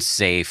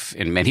 unsafe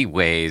in many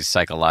ways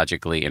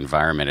psychologically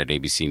environment at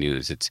ABC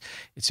News.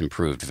 It's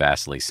improved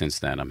vastly since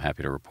then, I'm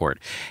happy to report.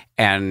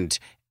 And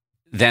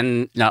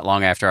then not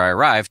long after I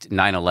arrived,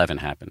 9/11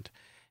 happened.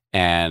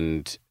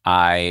 And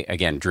I,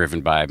 again,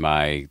 driven by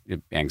my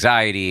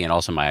anxiety and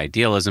also my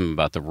idealism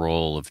about the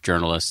role of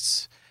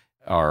journalists,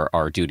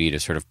 our duty to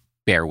sort of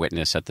bear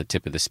witness at the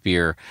tip of the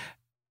spear,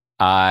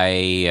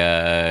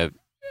 I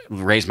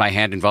raised my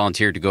hand and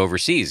volunteered to go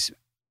overseas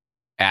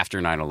after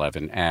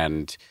 9/11.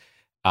 And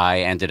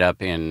I ended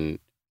up in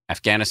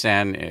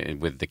Afghanistan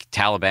with the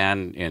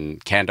Taliban in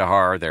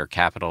Kandahar, their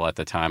capital at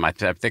the time. I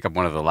think I'm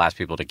one of the last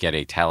people to get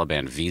a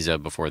Taliban visa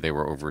before they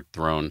were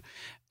overthrown,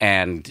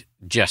 and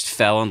just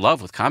fell in love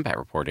with combat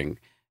reporting.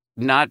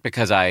 Not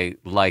because I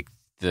liked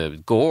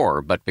the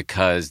gore, but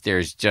because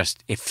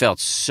it felt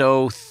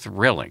so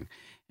thrilling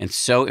and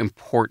so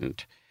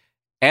important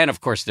And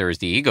of course, there is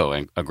the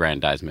ego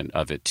aggrandizement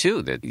of it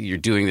too, that you're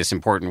doing this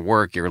important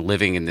work, you're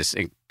living in this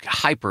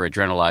hyper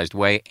adrenalized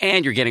way,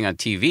 and you're getting on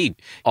TV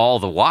all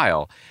the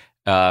while.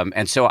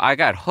 And so I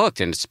got hooked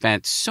and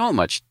spent so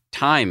much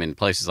time in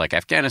places like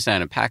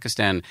Afghanistan and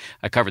Pakistan.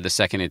 I covered the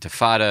Second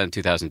Intifada in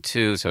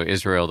 2002, so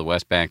Israel, the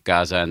West Bank,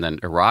 Gaza, and then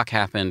Iraq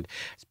happened.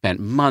 Spent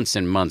months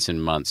and months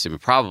and months,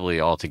 and probably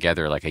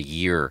altogether like a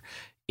year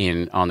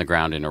on the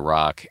ground in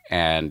Iraq.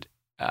 And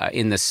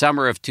in the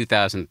summer of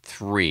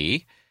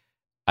 2003,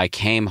 I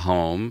came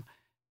home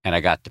and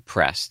I got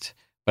depressed.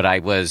 But I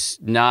was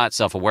not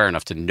self-aware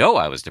enough to know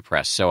I was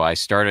depressed, so I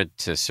started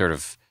to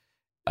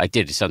I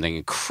did something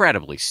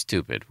incredibly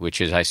stupid,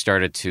 which is I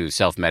started to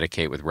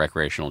self-medicate with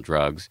recreational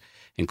drugs,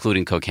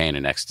 including cocaine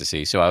and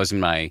ecstasy. So I was in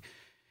my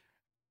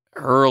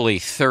early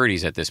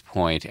 30s at this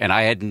point, and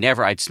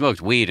I'd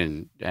smoked weed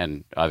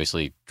and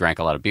obviously drank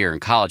a lot of beer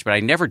in college, but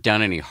I'd never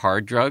done any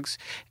hard drugs.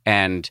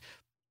 And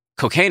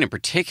cocaine in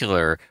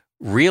particular,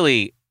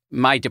 really,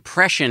 my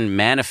depression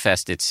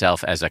manifested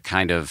itself as a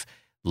kind of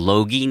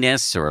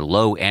loginess or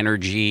low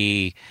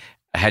energy.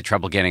 I had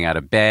trouble getting out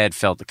of bed,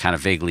 felt kind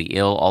of vaguely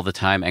ill all the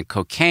time. And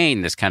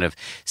cocaine, this kind of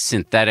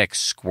synthetic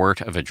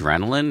squirt of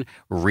adrenaline,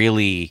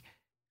 really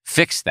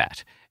fixed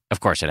that.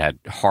 Of course, it had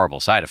horrible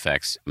side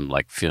effects,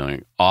 like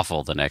feeling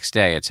awful the next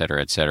day, et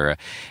cetera, et cetera.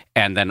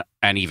 And then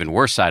an even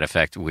worse side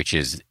effect, which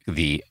is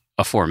the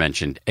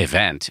aforementioned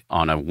event.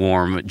 On a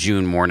warm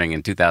June morning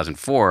in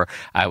 2004,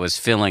 I was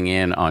filling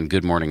in on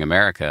Good Morning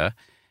America.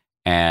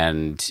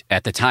 And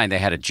at the time, they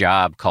had a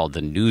job called the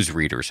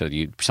newsreader. So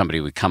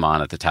somebody would come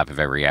on at the top of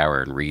every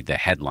hour and read the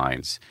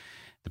headlines.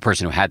 The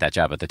person who had that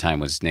job at the time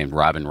was named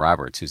Robin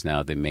Roberts, who's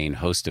now the main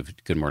host of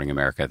Good Morning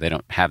America. They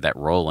don't have that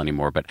role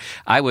anymore. But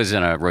I was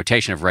in a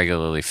rotation of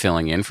regularly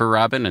filling in for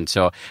Robin. And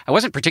so I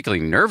wasn't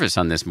particularly nervous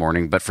on this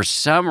morning. But for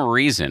some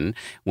reason,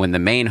 when the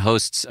main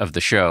hosts of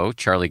the show,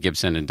 Charlie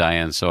Gibson and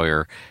Diane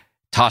Sawyer,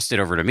 tossed it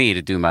over to me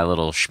to do my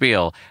little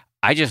spiel,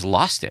 I just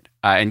lost it,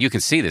 and you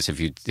can see this if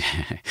you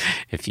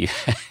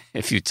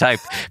type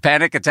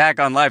 "panic attack"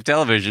 on live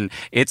television.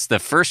 It's the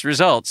first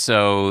result,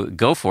 so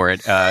go for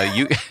it.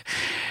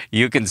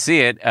 You can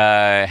see it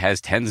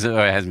has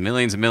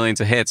millions and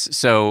millions of hits.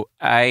 So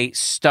I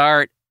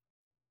start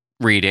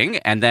reading,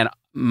 and then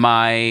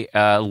my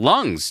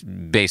lungs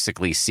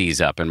basically seize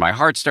up and my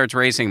heart starts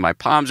racing, my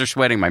palms are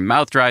sweating, my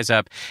mouth dries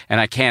up,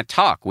 and I can't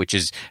talk, which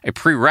is a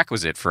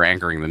prerequisite for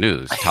anchoring the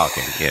news.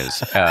 Talking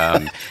is.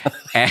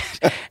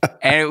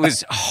 And it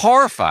was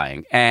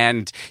horrifying.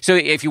 And so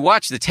if you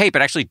watch the tape,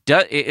 it actually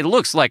does. It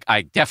looks like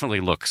I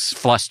definitely look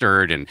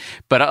flustered,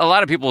 but a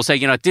lot of people will say,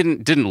 it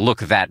didn't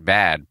look that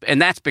bad,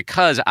 and that's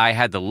because I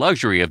had the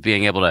luxury of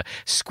being able to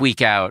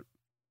squeak out,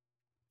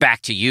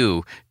 "Back to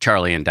you,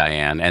 Charlie and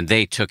Diane," and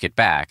they took it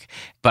back.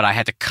 But I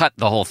had to cut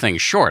the whole thing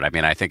short. I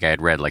mean, I think I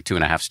had read like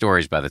 2.5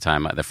 stories by the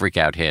time the freak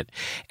out hit.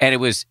 And it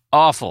was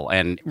awful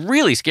and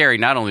really scary,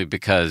 not only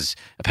because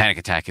a panic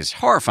attack is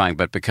horrifying,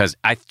 but because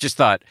I just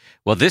thought,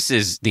 well, this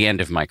is the end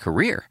of my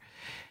career.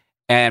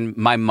 And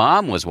my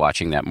mom was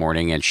watching that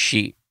morning, and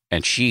she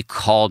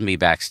called me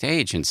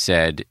backstage and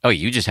said, "Oh,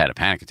 you just had a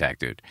panic attack,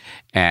 dude."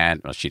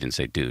 And, well, she didn't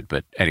say dude,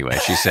 but anyway,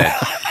 she said,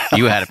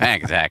 "You had a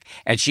panic attack."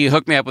 And she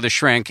hooked me up with a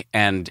shrink,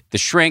 and the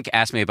shrink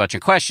asked me a bunch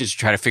of questions to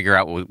try to figure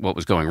out what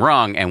was going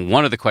wrong. And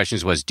one of the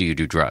questions was, "Do you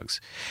do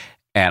drugs?"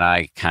 And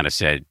I kind of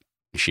said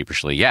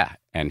sheepishly, "Yeah."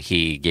 And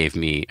he gave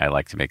me, I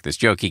like to make this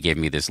joke, he gave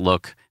me this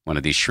look, one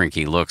of these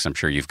shrinky looks. I'm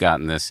sure you've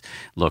gotten this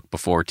look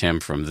before, Tim,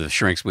 from the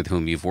shrinks with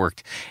whom you've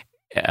worked.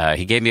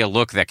 He gave me a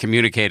look that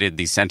communicated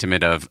the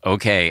sentiment of,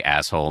 "Okay,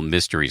 asshole,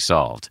 mystery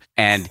solved."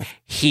 And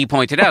he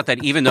pointed out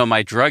that even though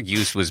my drug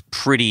use was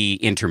pretty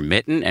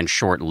intermittent and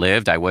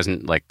short-lived, I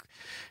wasn't like,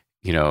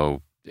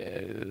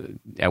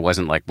 I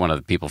wasn't like one of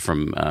the people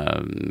from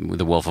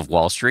The Wolf of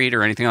Wall Street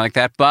or anything like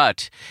that,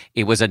 but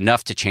it was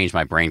enough to change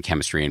my brain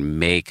chemistry and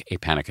make a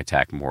panic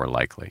attack more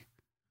likely.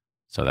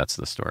 So that's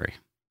the story.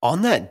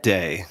 On that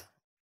day,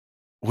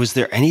 was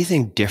there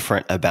anything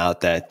different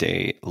about that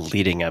day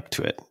leading up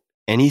to it?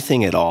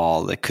 Anything at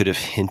all that could have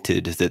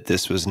hinted that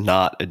this was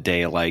not a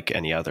day like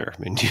any other?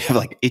 I mean, do you have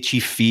like itchy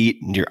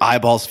feet and your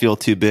eyeballs feel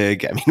too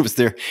big? I mean,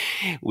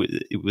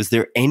 was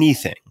there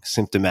anything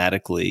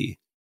symptomatically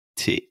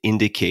to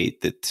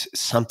indicate that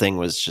something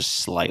was just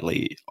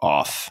slightly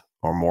off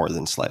or more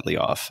than slightly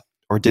off?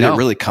 Or did it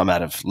really come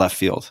out of left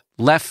field?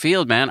 Left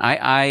field, man.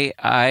 I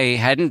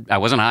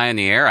wasn't high in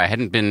the air. I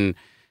hadn't been,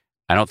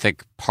 I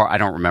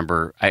don't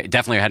remember. I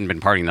definitely hadn't been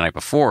partying the night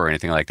before or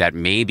anything like that.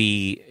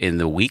 Maybe in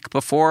the week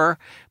before,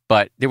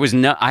 but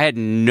I had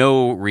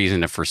no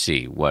reason to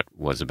foresee what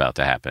was about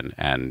to happen,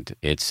 and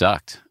it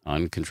sucked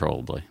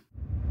uncontrollably.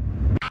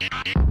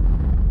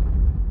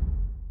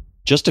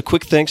 Just a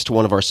quick thanks to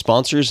one of our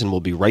sponsors, and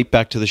we'll be right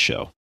back to the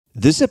show.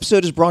 This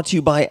episode is brought to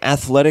you by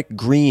Athletic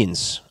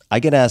Greens. I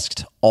get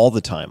asked all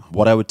the time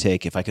what I would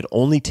take if I could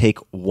only take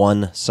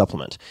one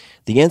supplement.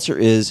 The answer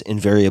is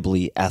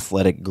invariably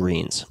Athletic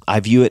Greens. I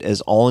view it as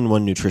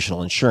all-in-one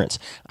nutritional insurance.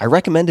 I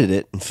recommended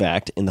it, in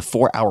fact, in the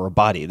 4-Hour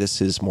Body.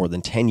 This is more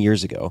than 10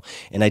 years ago,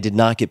 and I did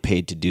not get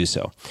paid to do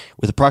so.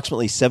 With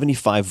approximately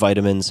 75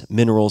 vitamins,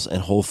 minerals,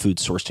 and whole food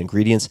sourced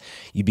ingredients,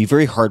 you'd be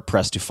very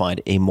hard-pressed to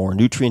find a more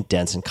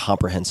nutrient-dense and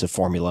comprehensive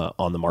formula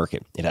on the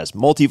market. It has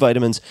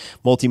multivitamins,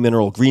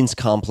 multi-mineral greens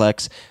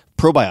complex,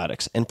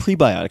 probiotics and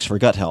prebiotics for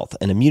gut health,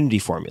 an immunity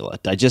formula,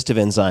 digestive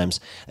enzymes,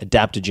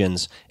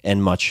 adaptogens,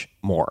 and much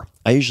more.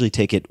 I usually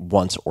take it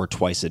once or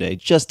twice a day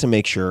just to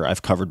make sure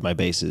I've covered my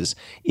bases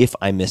if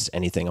I missed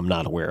anything I'm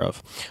not aware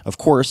of. Of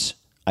course,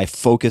 I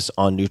focus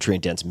on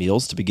nutrient-dense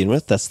meals to begin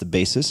with. That's the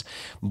basis.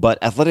 But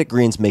Athletic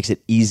Greens makes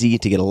it easy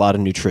to get a lot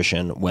of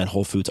nutrition when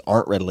whole foods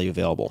aren't readily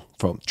available.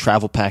 From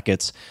travel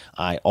packets,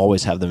 I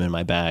always have them in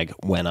my bag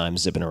when I'm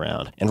zipping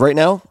around. And right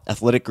now,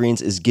 Athletic Greens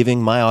is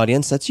giving my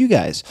audience, that's you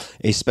guys,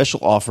 a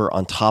special offer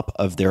on top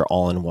of their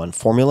all-in-one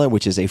formula,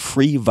 which is a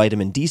free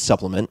vitamin D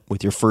supplement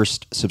with your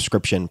first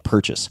subscription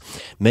purchase.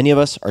 Many of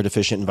us are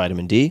deficient in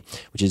vitamin D,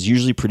 which is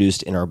usually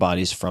produced in our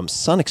bodies from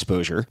sun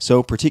exposure.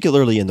 So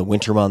particularly in the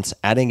winter months,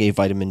 adding a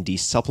vitamin D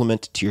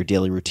supplement to your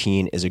daily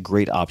routine is a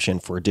great option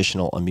for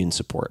additional immune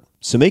support.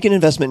 So make an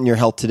investment in your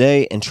health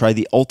today and try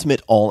the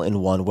ultimate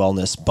all-in-one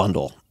wellness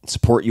bundle.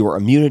 Support your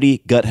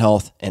immunity, gut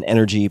health, and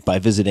energy by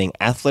visiting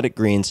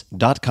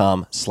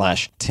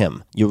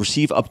athleticgreens.com/Tim. You'll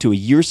receive up to a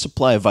year's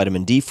supply of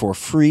vitamin D for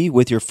free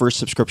with your first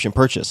subscription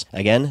purchase.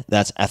 Again,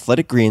 that's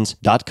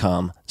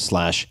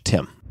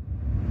athleticgreens.com/Tim.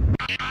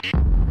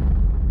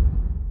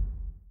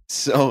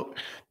 So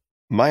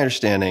my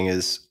understanding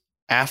is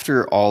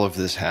after all of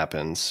this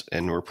happens,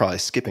 and we're probably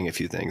skipping a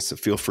few things, so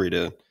feel free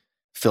to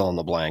fill in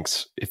the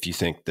blanks if you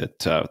think that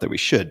that we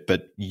should.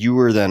 But you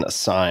were then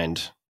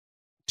assigned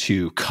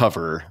to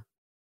cover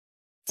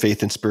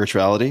faith and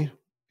spirituality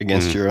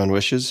against your own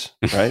wishes,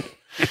 right?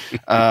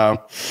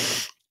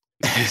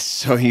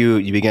 So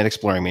you began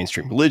exploring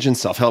mainstream religion,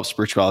 self-help,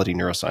 spirituality,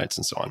 neuroscience,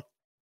 and so on.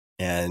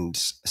 And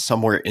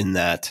somewhere in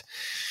that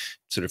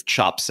sort of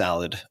chop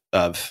salad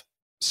of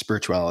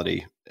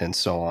spirituality and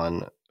so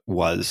on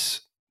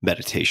was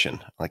meditation,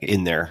 like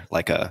in there,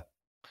 like a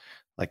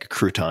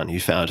crouton. You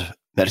found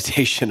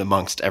meditation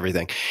amongst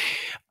everything.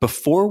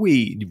 Before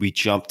we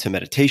jump to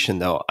meditation,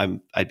 though,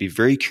 I'd be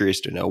very curious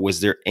to know,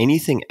 was there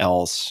anything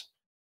else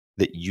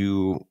that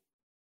you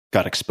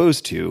got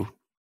exposed to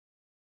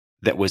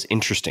that was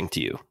interesting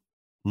to you?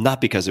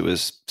 Not because it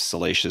was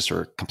salacious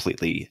or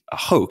completely a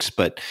hoax,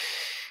 but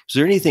is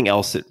there anything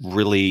else that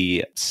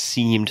really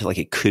seemed like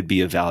it could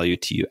be of value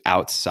to you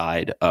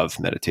outside of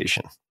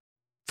meditation?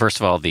 First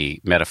of all,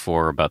 the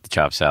metaphor about the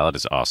chopped salad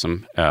is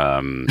awesome.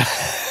 The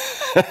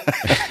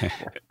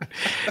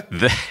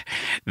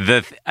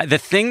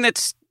thing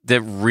that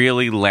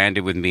really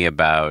landed with me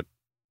about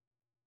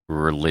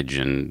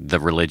religion, the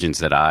religions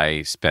that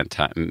I spent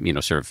time,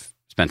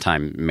 spent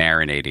time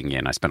marinating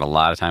in. I spent a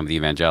lot of time with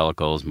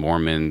evangelicals,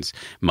 Mormons,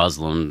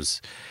 Muslims.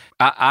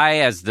 I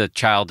as the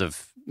child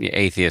of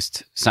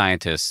atheist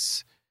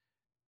scientists,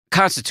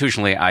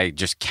 constitutionally, I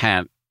just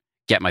can't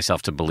get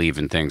myself to believe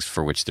in things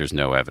for which there's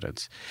no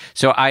evidence.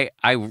 So I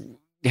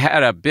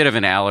had a bit of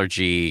an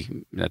allergy,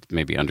 that's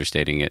maybe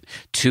understating it,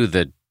 to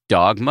the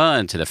dogma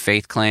and to the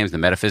faith claims, the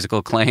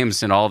metaphysical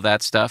claims and all of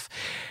that stuff.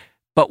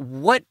 But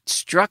what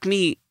struck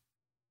me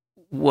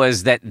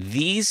was that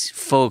these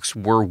folks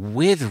were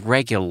with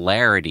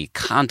regularity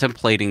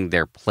contemplating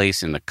their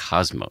place in the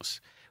cosmos,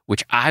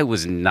 which I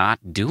was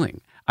not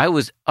doing. I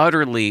was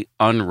utterly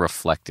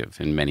unreflective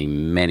in many,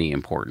 many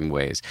important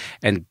ways.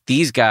 And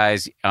these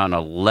guys on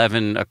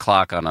 11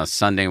 o'clock on a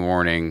Sunday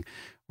morning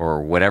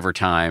or whatever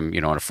time,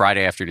 on a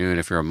Friday afternoon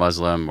if you're a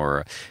Muslim,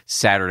 or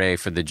Saturday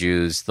for the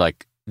Jews,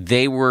 like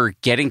they were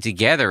getting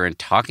together and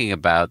talking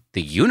about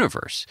the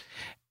universe.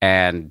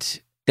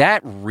 And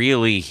that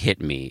really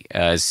hit me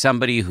as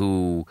somebody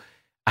who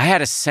I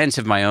had a sense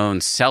of my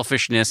own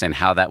selfishness and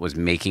how that was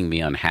making me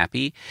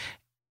unhappy.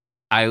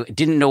 I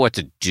didn't know what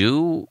to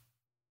do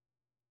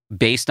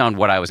based on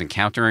what I was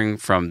encountering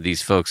from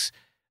these folks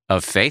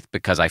of faith,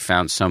 because I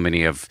found so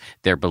many of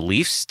their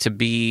beliefs to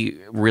be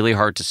really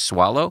hard to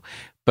swallow.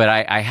 But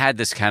I had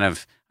this kind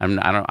of,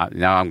 now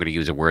I'm going to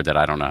use a word that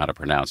I don't know how to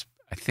pronounce.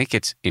 I think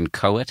it's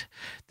inchoate,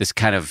 this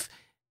kind of,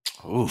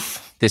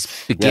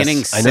 this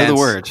beginning sense. I know the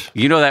word.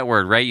 You know that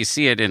word, right? You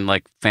see it in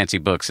like fancy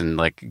books and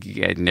like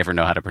I never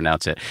know how to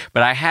pronounce it.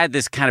 But I had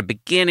this kind of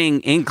beginning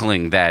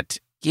inkling that,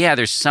 yeah,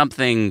 there's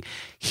something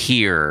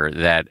here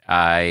that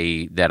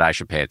I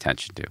should pay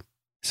attention to.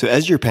 So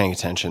as you're paying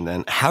attention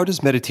then, how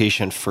does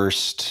meditation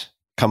first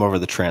come over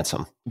the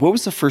transom? What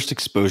was the first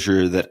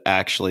exposure that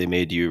actually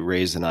made you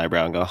raise an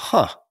eyebrow and go,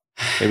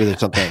 maybe there's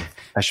something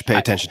I should pay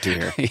attention to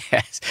here?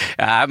 Yes.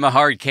 I'm a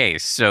hard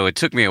case, so it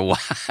took me a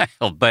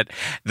while. But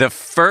the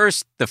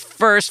first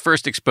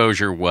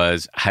exposure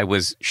was I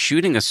was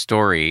shooting a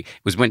story. It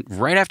was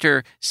right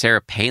after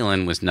Sarah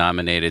Palin was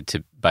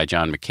nominated by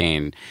John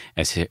McCain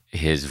as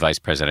his vice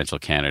presidential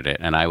candidate.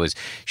 And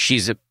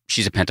she's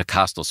she's a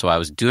Pentecostal. So I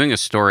was doing a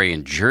story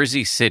in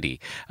Jersey City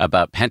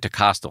about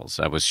Pentecostals.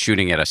 I was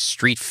shooting at a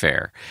street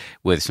fair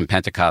with some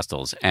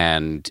Pentecostals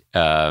and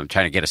trying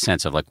to get a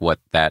sense of like what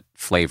that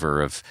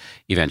flavor of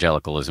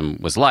evangelicalism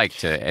was like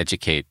to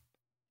educate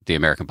the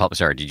American public.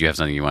 Sorry, did you have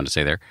something you wanted to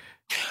say there?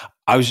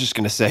 I was just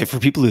going to say, for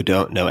people who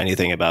don't know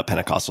anything about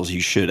Pentecostals, you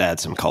should add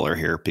some color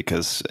here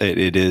because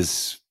it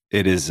is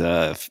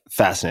a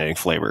fascinating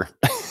flavor.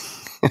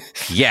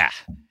 Yeah.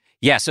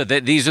 Yeah, so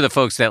these are the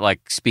folks that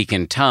like speak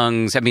in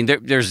tongues. I mean,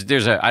 there's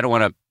a, I don't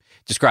want to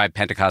describe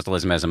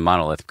Pentecostalism as a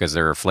monolith because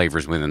there are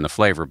flavors within the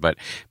flavor, but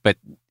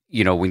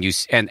you know, when you,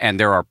 and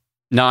there are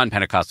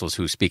non-Pentecostals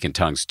who speak in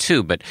tongues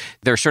too, but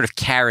they're sort of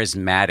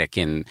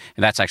charismatic and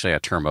that's actually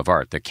a term of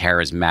art, the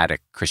charismatic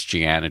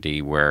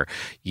Christianity where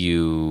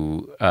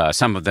you,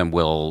 some of them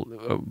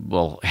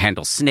will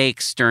handle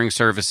snakes during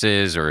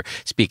services or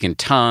speak in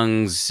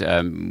tongues,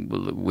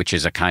 which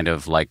is a kind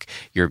of like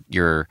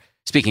you're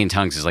speaking in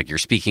tongues is like you're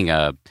speaking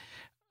a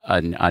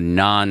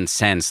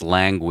nonsense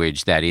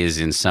language that is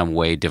in some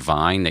way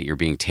divine, that you're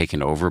being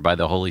taken over by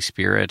the Holy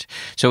Spirit.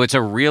 So it's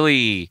a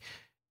really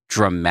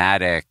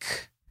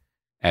dramatic,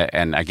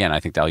 and again, I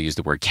think I'll use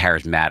the word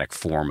charismatic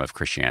form of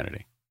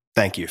Christianity.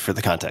 Thank you for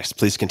the context.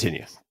 Please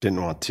continue.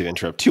 Didn't want to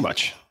interrupt too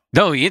much.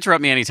 No, you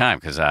interrupt me anytime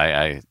because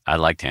I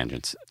like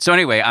tangents. So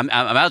anyway, I'm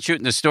out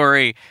shooting the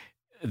story.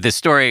 This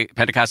story,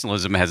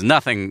 Pentecostalism, has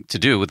nothing to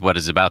do with what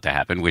is about to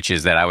happen, which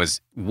is that I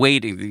was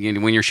waiting. You know,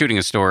 when you're shooting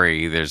a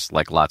story, there's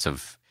like lots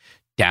of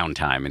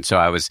downtime. And so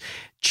I was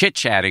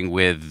chit-chatting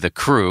with the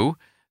crew,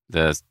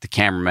 the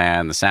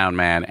cameraman, the sound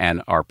man,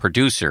 and our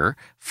producer,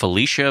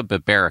 Felicia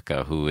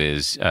Biberica, who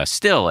is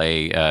still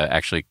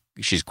actually,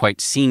 she's quite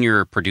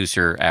senior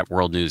producer at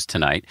World News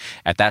Tonight.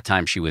 At that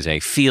time, she was a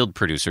field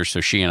producer,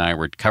 so she and I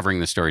were covering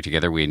the story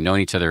together. We had known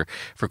each other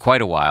for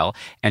quite a while.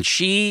 And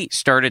she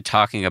started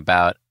talking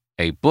about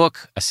a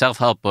book, a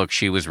self-help book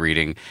she was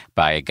reading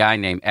by a guy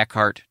named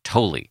Eckhart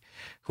Tolle,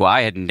 who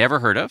I had never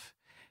heard of.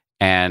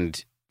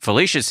 And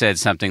Felicia said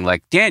something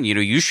like, Dan, you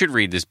know, you should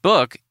read this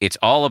book. It's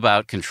all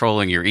about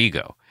controlling your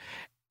ego.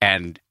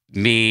 And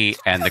me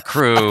and the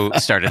crew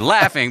started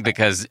laughing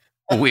because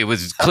it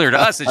was clear to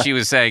us that she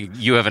was saying,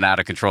 you have an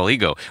out-of-control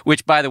ego,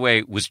 which, by the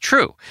way, was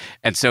true.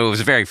 And so it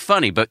was very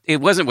funny, but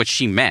it wasn't what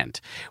she meant.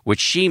 What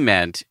she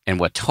meant, and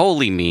what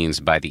Tolle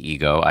means by the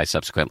ego, I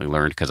subsequently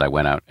learned because I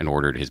went out and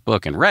ordered his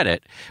book and read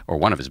it, or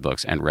one of his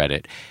books and read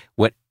it.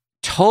 What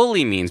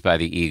Tolle means by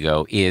the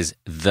ego is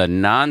the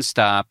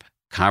nonstop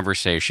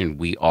conversation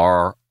we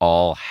are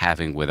all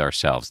having with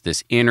ourselves,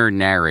 this inner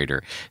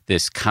narrator,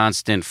 this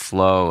constant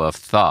flow of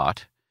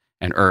thought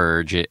and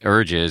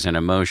urges and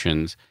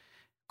emotions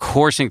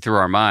coursing through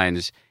our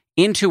minds,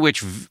 into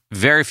which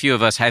very few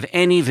of us have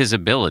any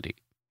visibility.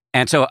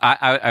 And so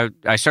I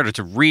started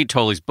to read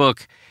Tolle's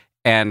book,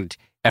 and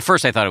at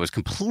first I thought it was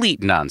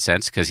complete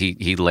nonsense because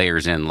he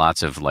layers in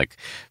lots of like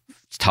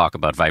talk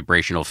about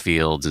vibrational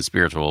fields and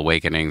spiritual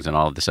awakenings and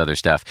all of this other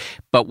stuff.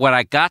 But when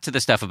I got to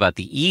the stuff about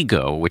the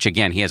ego, which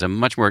again, he has a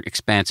much more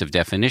expansive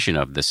definition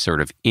of this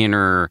sort of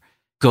inner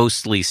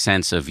ghostly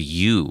sense of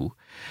you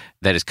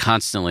that is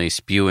constantly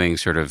spewing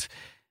sort of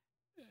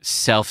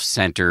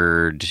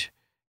self-centered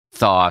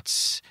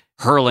thoughts,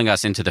 hurling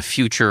us into the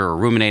future or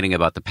ruminating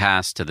about the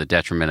past to the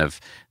detriment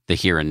of the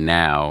here and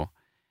now.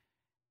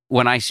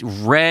 When I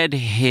read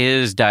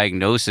his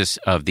diagnosis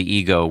of the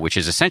ego, which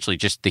is essentially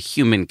just the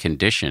human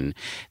condition,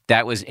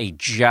 that was a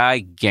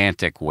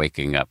gigantic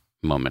waking up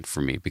moment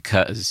for me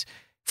because,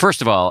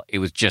 first of all, it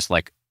was just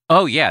like,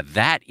 oh yeah,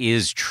 that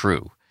is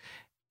true.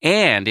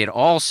 And it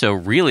also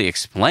really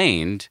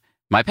explained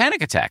my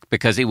panic attack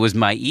because it was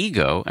my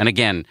ego. And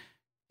again,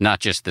 not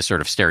just the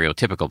sort of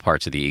stereotypical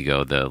parts of the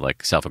ego, the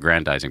like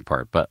self-aggrandizing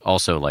part, but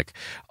also like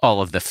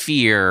all of the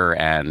fear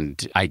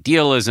and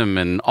idealism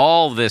and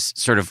all this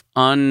sort of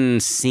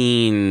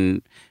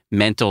unseen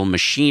mental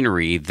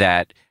machinery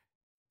that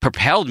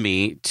propelled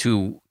me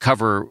to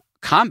cover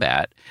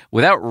combat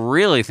without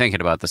really thinking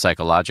about the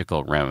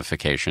psychological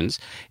ramifications.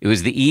 It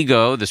was the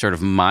ego, the sort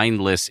of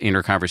mindless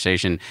inner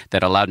conversation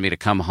that allowed me to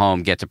come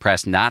home, get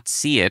depressed, not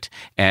see it,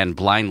 and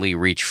blindly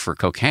reach for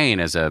cocaine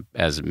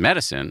as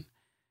medicine.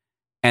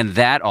 And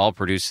that all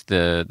produced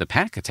the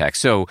panic attack.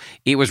 So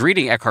it was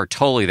reading Eckhart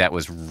Tolle that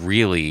was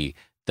really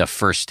the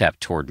first step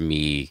toward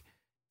me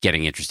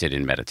getting interested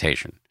in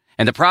meditation.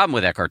 And the problem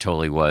with Eckhart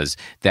Tolle was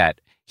that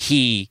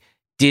he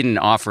didn't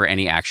offer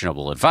any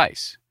actionable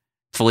advice.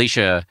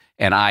 Felicia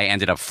and I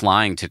ended up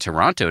flying to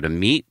Toronto to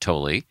meet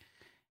Tolle.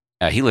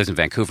 He lives in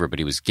Vancouver, but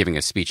he was giving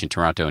a speech in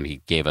Toronto, and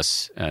he gave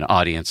us an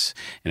audience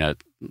in a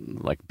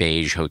like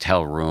beige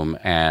hotel room.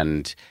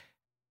 And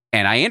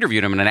I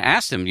interviewed him and I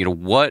asked him, you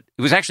know, it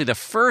was actually the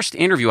first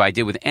interview I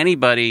did with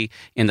anybody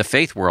in the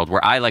faith world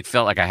where I like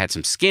felt like I had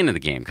some skin in the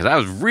game because I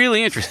was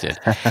really interested.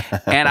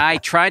 And I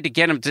tried to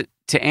get him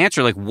to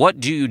answer, like, what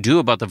do you do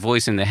about the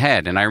voice in the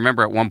head? And I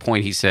remember at one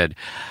point he said,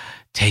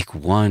 take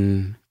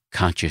one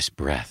conscious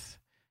breath.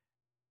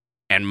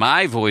 And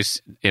my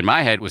voice in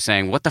my head was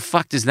saying, what the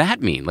fuck does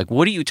that mean? Like,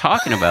 what are you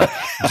talking about?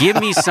 Give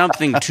me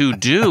something to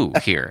do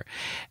here.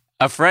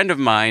 A friend of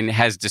mine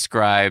has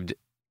described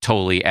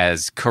Tolle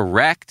as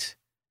correct,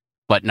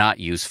 but not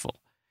useful.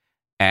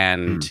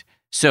 And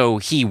so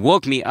he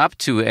woke me up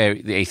to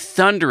a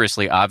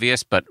thunderously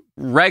obvious, but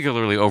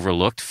regularly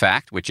overlooked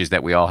fact, which is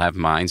that we all have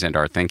minds and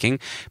are thinking,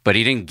 but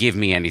he didn't give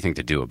me anything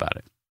to do about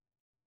it.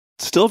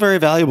 Still very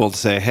valuable to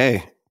say,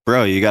 hey,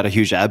 bro, you got a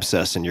huge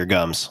abscess in your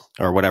gums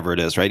or whatever it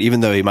is, right?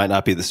 Even though he might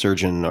not be the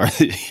surgeon or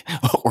the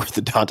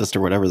orthodontist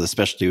or whatever the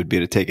specialty would be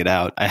to take it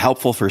out. A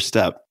helpful first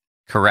step.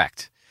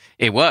 Correct.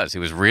 It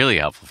was really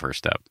a helpful first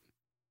step.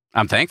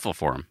 I'm thankful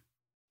for him.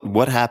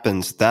 What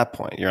happens at that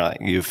point? You're like,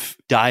 you've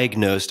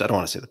diagnosed, I don't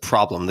want to say the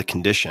problem, the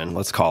condition,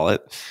 let's call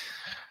it.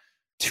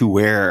 To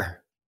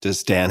where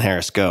does Dan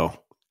Harris go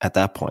at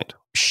that point?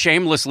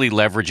 Shamelessly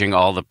leveraging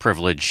all the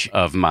privilege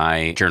of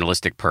my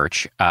journalistic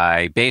perch,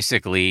 I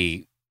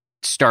basically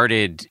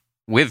started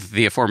with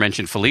the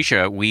aforementioned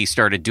Felicia. We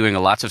started doing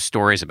lots of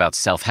stories about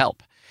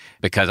self-help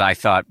because I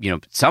thought,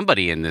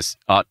 somebody in this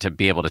ought to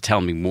be able to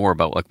tell me more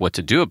about like what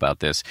to do about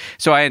this.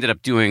 So I ended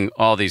up doing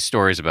all these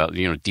stories about,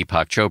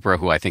 Deepak Chopra,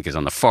 who I think is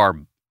on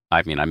the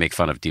I make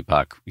fun of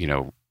Deepak,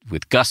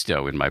 with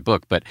gusto in my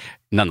book, but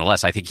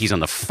nonetheless, I think he's on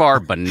the far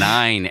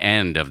benign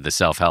end of the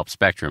self-help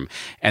spectrum.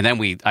 And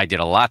then I did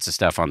lots of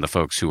stuff on the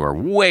folks who are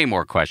way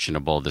more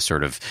questionable, the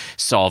sort of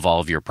solve all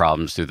of your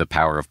problems through the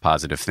power of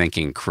positive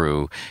thinking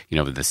crew,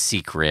 The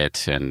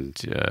Secret.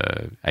 And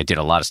I did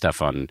a lot of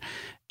stuff on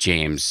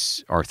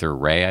James Arthur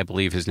Ray, I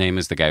believe his name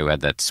is, the guy who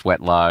had that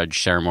sweat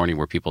lodge ceremony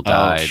where people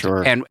died. Oh,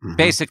 sure. And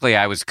basically,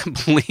 I was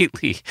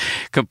completely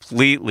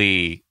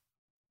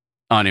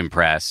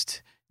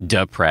unimpressed,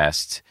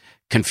 depressed,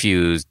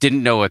 confused,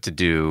 didn't know what to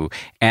do.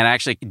 And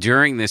actually,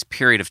 during this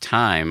period of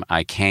time,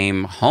 I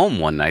came home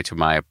one night to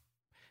my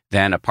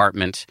then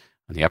apartment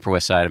on the Upper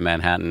West Side of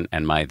Manhattan,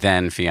 and my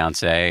then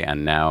fiance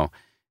and now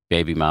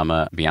baby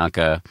mama,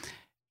 Bianca,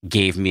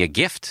 gave me a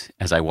gift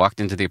as I walked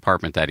into the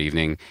apartment that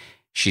evening.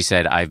 She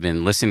said, I've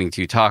been listening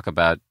to you talk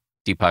about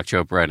Deepak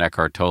Chopra and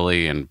Eckhart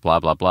Tolle and blah,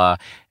 blah, blah,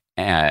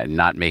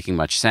 not making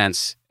much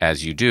sense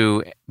as you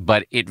do,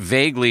 but it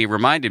vaguely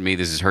reminded me,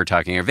 this is her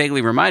talking, it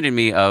vaguely reminded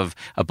me of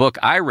a book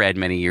I read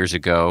many years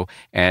ago,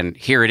 and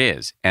here it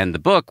is. And the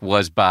book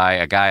was by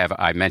a guy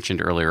I mentioned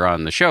earlier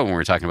on the show when we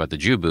were talking about the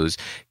Jew booze,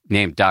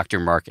 named Dr.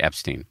 Mark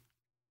Epstein.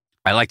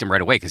 I liked him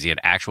right away because he had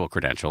actual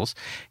credentials.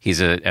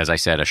 He's, as I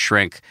said, a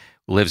shrink,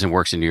 lives and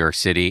works in New York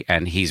City,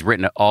 and he's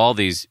written all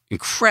these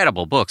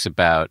incredible books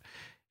about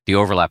the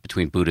overlap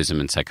between Buddhism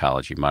and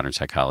psychology, modern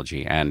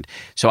psychology. And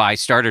so I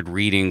started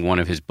reading one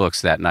of his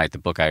books that night. The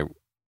book I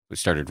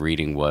started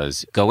reading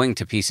was Going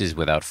to Pieces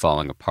Without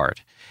Falling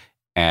Apart.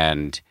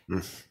 And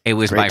it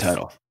was great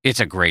title.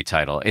 It's a great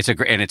title. It's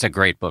a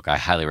great book. I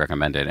highly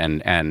recommend it.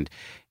 And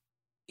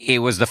it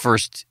was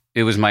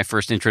my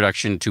first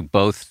introduction to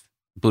both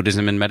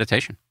Buddhism and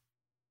meditation.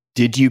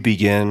 Did you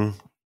begin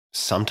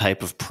some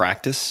type of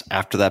practice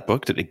after that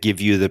book? Did it give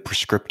you the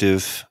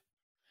prescriptive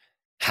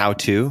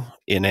how-to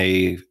in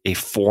a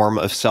form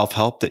of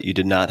self-help that you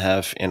did not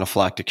have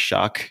anaphylactic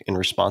shock in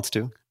response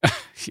to?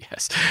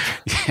 Yes.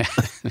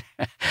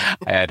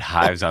 I had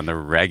hives on the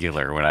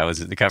regular when I was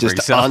covering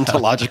just self-help.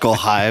 Ontological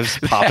hives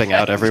popping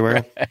out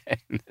everywhere. Right.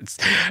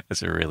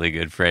 That's a really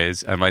good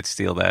phrase. I might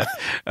steal that.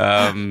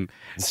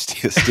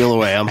 Steal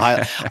away.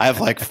 I have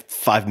like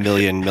 5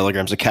 million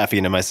milligrams of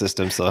caffeine in my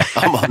system, so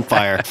I'm on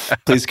fire.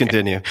 Please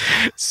continue.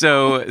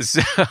 So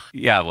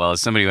yeah. Well,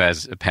 as somebody who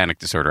has a panic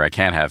disorder, I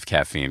can't have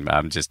caffeine.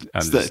 It's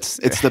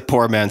the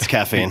poor man's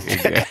caffeine.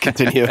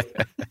 Continue.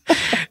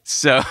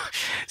 So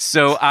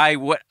I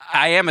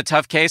am a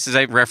tough case, as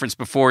I referenced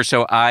before.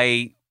 So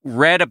I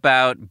read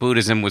about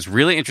Buddhism, was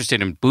really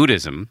interested in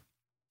Buddhism,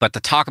 but to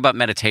talk about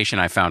meditation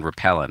I found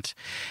repellent.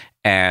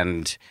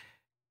 And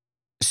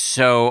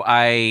so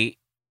I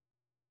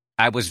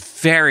was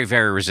very,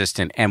 very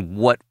resistant. And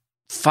what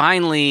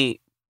finally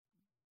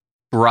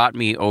brought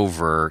me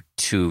over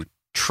to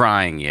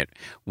trying it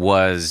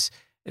was,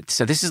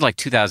 so this is like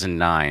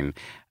 2009.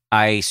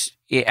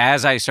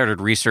 As I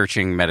started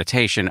researching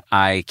meditation,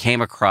 I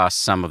came across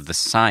some of the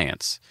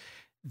science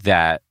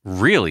that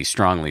really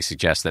strongly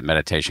suggests that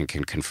meditation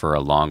can confer a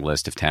long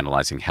list of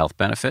tantalizing health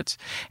benefits.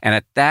 And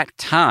at that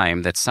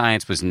time, that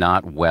science was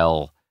not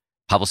well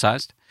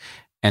publicized.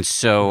 And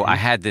so I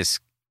had this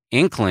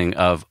inkling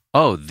of,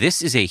 oh,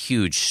 this is a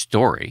huge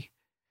story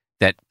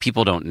that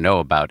people don't know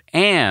about.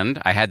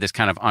 And I had this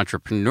kind of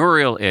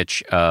entrepreneurial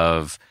itch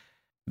of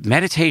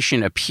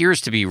meditation appears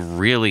to be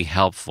really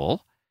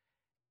helpful.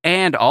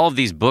 And all of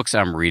these books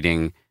I'm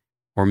reading,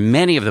 or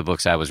many of the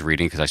books I was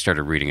reading, because I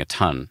started reading a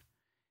ton,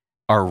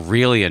 are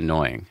really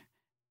annoying.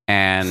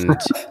 And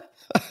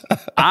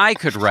I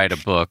could write a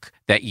book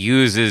that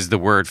uses the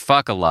word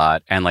fuck a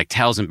lot and like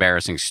tells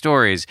embarrassing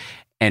stories,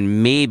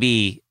 and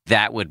maybe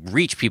that would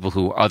reach people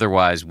who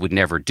otherwise would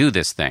never do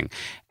this thing.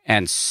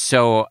 And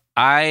so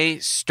I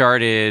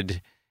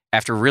started,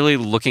 after really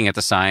looking at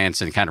the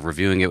science and kind of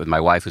reviewing it with my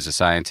wife, who's a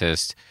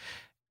scientist,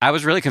 I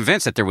was really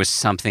convinced that there was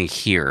something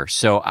here.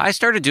 So I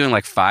started doing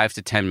like 5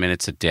 to 10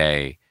 minutes a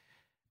day,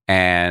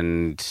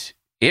 and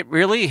it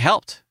really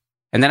helped.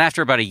 And then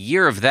after about a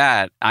year of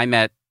that, I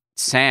met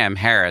Sam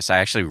Harris. I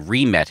actually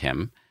re-met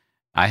him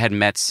I had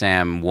met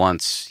Sam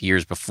once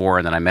years before,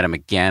 and then I met him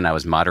again. I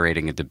was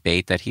moderating a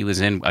debate that he was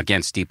in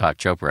against Deepak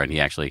Chopra, and he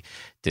actually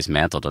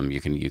dismantled him.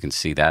 You can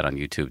see that on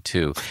YouTube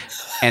too.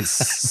 And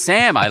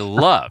Sam, I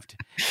loved,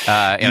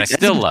 and I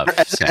still love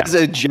Sam. As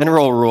a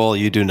general rule,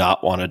 you do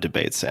not want to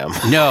debate Sam.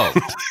 No,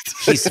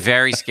 he's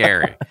very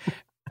scary.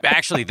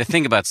 Actually, the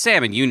thing about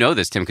Sam, and you know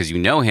this, Tim, because you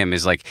know him,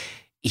 is like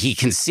he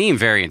can seem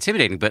very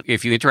intimidating, but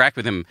if you interact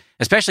with him,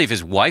 especially if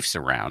his wife's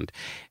around,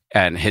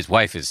 and his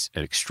wife is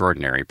an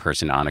extraordinary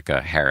person,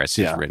 Annika Harris,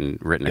 who's written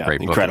a great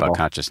book about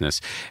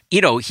consciousness.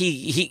 You know,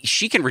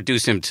 she can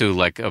reduce him to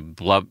like a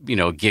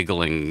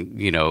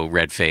giggling,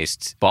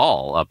 red-faced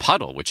ball, a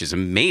puddle, which is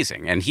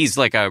amazing. And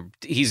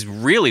he's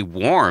really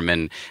warm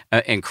and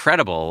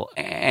incredible.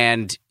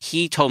 And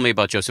he told me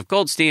about Joseph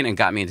Goldstein and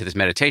got me into this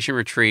meditation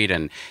retreat,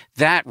 and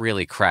that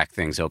really cracked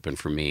things open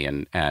for me.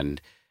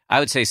 And I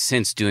would say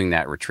since doing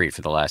that retreat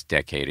for the last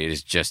decade, it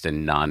is just a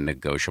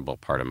non-negotiable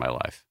part of my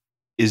life.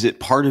 Is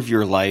it part of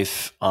your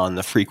life on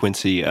the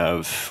frequency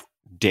of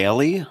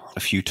daily,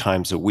 a few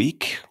times a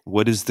week?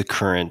 What is the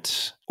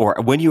current, or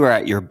when you are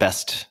at your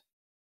best,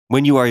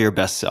 when you are your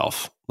best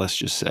self, let's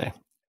just say,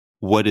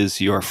 what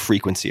is your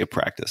frequency of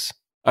practice?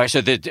 All right, so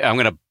I'm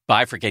going to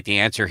bifurcate the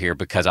answer here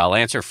because I'll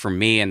answer for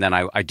me, and then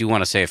I do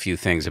want to say a few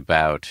things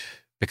about,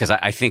 because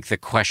I think the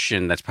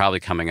question that's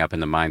probably coming up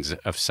in the minds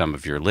of some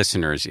of your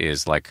listeners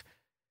is like,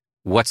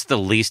 what's the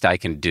least I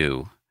can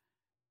do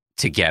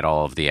to get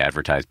all of the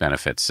advertised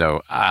benefits?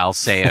 So I'll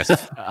say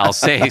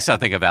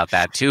something about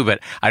that too, but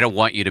I don't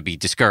want you to be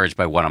discouraged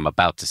by what I'm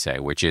about to say,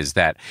 which is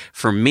that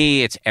for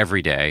me, it's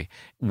every day.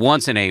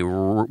 Once in a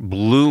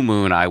blue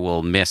moon, I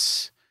will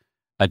miss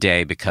a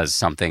day because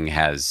something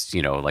has,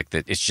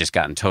 it's just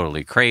gotten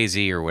totally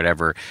crazy or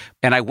whatever.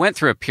 And I went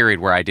through a period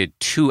where I did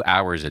 2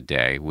 hours a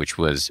day, which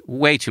was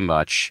way too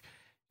much.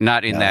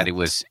 Not in that it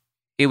was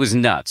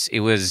nuts.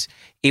 It was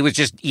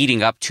just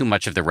eating up too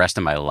much of the rest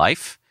of my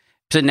life.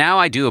 So now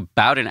I do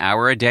about an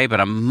hour a day,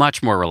 but I'm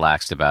much more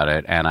relaxed about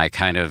it. And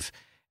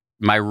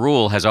my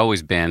rule has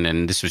always been,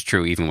 and this was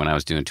true even when I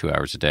was doing 2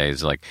 hours a day,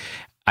 is like,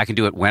 I can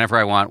do it whenever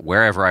I want,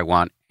 wherever I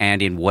want,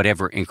 and in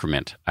whatever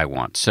increment I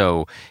want.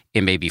 So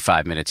it may be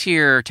 5 minutes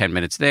here, 10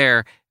 minutes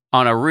there.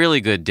 On a really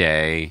good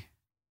day,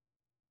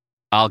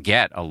 I'll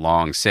get a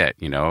long sit,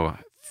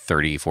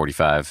 30,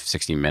 45,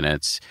 60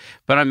 minutes.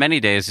 But on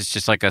many days, it's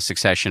just like a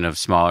succession of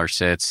smaller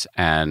sits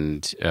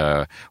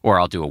or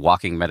I'll do a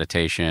walking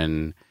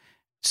meditation.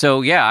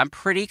 So yeah, I'm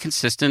pretty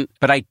consistent,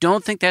 but I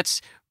don't think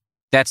that's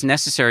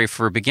necessary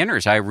for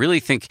beginners. I really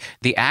think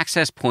the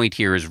access point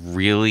here is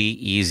really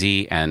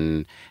easy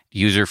and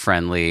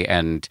user-friendly.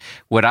 And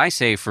what I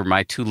say for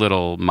my two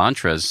little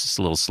mantras,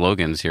 little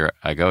slogans, here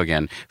I go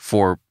again,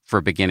 for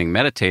beginning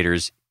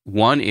meditators,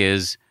 one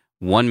is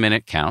 1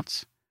 minute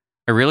counts.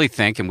 I really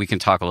think, and we can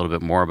talk a little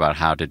bit more about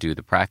how to do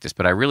the practice,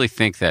 but I really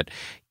think that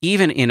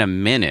even in a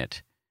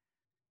minute,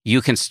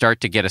 you can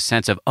start to get a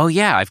sense of, oh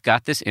yeah, I've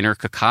got this inner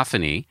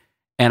cacophony,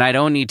 and I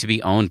don't need to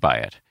be owned by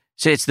it.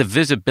 So it's the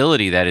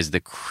visibility that is the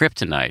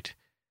kryptonite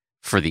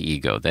for the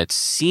ego, that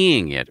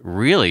seeing it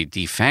really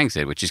defangs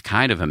it, which is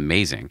kind of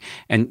amazing.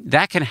 And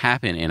that can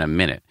happen in a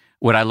minute.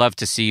 Would I love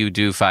to see you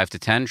do 5 to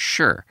 10?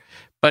 Sure.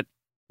 But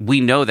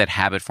we know that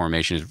habit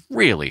formation is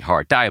really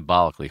hard,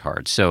 diabolically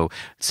hard. So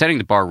setting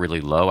the bar really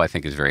low, I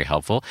think, is very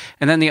helpful.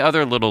 And then the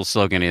other little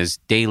slogan is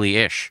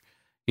daily-ish.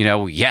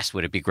 Yes,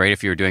 would it be great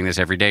if you were doing this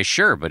every day?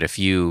 Sure. But if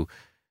you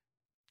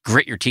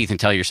grit your teeth and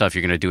tell yourself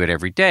you're going to do it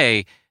every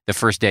day, the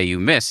first day you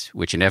miss,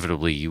 which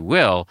inevitably you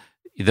will,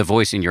 the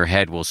voice in your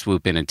head will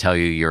swoop in and tell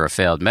you you're a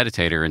failed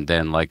meditator, and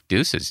then like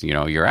deuces,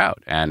 you're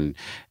out. And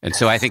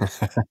so I think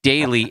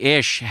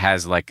daily-ish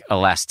has like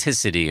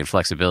elasticity and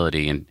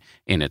flexibility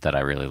in it that I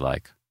really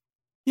like.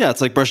 Yeah,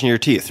 it's like brushing your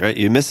teeth, right?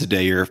 You miss a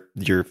day,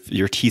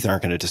 your teeth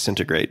aren't going to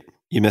disintegrate.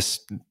 You miss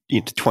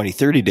 20,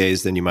 30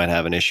 days, then you might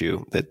have an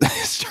issue that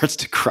starts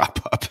to crop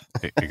up.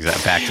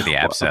 Exactly. Back to the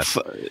abscess.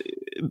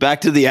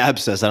 Back to the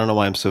abscess. I don't know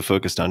why I'm so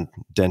focused on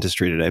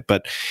dentistry today,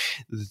 but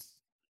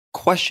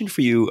question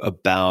for you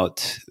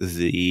about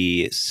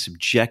the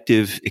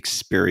subjective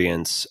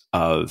experience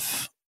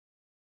of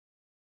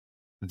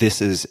this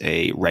is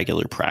a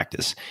regular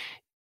practice.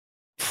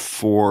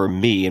 For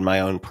me, in my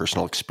own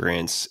personal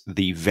experience,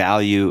 the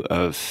value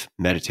of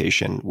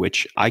meditation,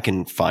 which I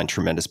can find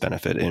tremendous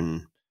benefit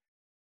in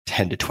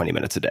 10 to 20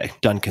 minutes a day,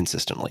 done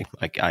consistently.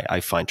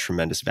 I find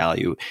tremendous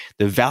value.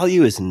 The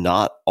value is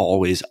not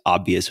always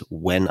obvious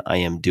when I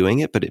am doing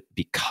it, but it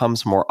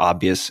becomes more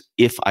obvious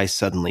if I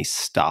suddenly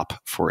stop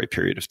for a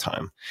period of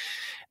time.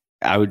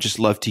 I would just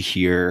love to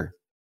hear,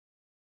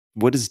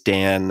 what does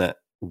Dan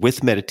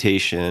with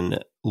meditation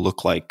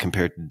look like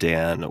compared to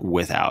Dan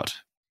without?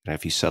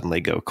 If you suddenly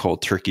go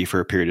cold turkey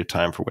for a period of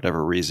time for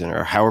whatever reason,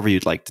 or however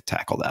you'd like to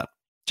tackle that,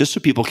 just so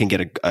people can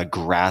get a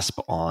grasp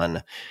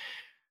on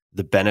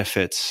the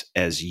benefits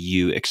as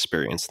you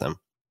experience them.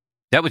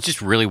 That was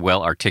just really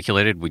well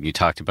articulated when you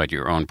talked about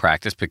your own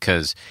practice,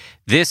 because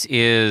this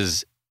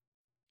is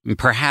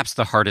perhaps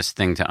the hardest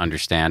thing to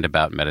understand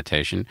about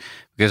meditation,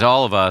 because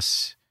all of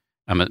us,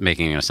 I'm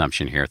making an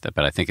assumption here,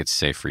 but I think it's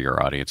safe for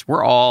your audience,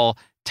 we're all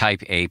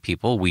type A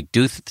people, we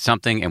do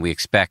something and we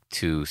expect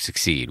to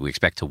succeed. We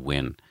expect to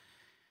win.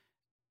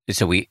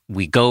 So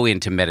we go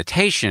into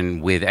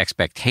meditation with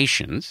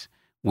expectations,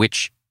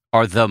 which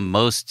are the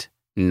most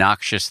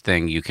noxious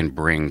thing you can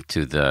bring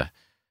to the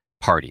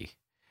party.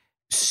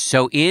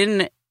 So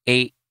in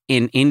an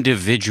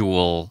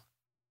individual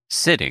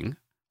sitting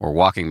or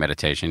walking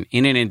meditation,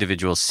 in an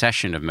individual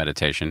session of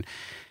meditation,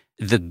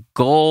 the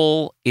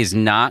goal is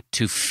not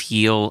to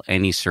feel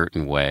any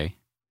certain way.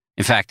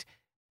 In fact,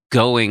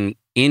 going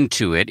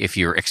into it, if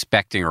you're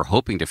expecting or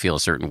hoping to feel a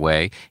certain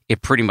way,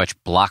 it pretty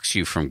much blocks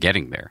you from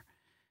getting there.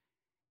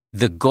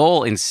 The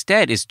goal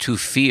instead is to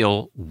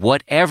feel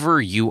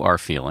whatever you are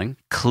feeling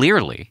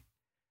clearly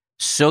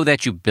so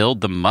that you build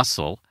the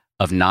muscle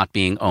of not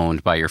being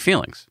owned by your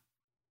feelings.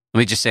 Let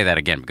me just say that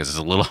again because it's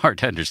a little hard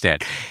to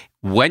understand.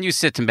 When you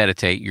sit to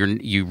meditate,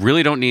 you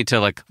really don't need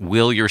to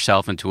will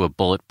yourself into a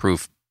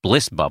bulletproof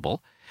bliss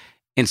bubble.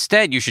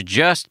 Instead, you should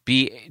just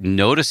be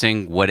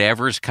noticing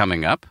whatever's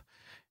coming up.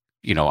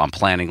 I'm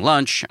planning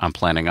lunch. I'm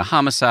planning a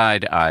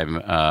homicide.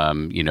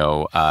 I'm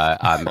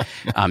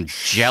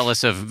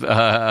jealous of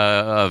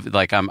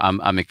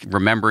I'm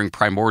remembering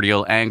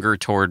primordial anger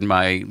toward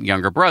my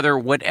younger brother.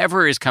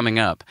 Whatever is coming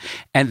up,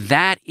 and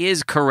that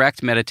is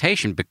correct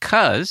meditation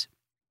because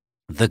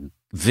the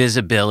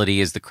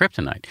visibility is the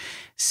kryptonite.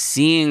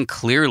 Seeing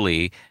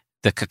clearly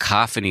the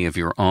cacophony of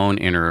your own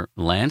inner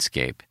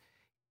landscape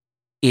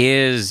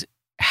is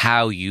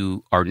how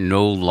you are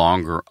no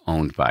longer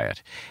owned by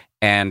it,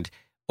 and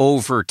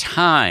over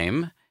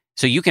time,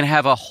 so you can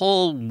have a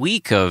whole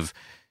week of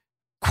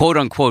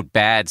quote-unquote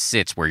bad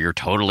sits where you're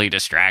totally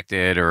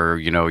distracted or,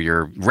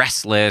 you're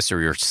restless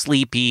or you're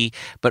sleepy.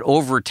 But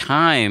over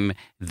time,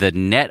 the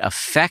net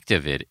effect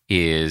of it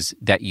is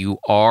that you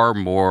are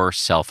more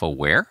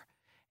self-aware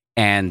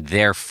and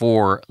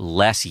therefore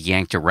less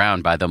yanked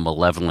around by the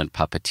malevolent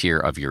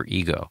puppeteer of your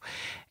ego.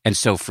 And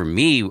so for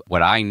me,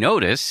 what I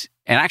notice,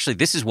 and actually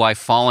this is why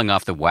falling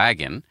off the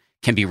wagon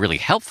can be really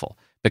helpful,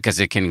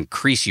 because it can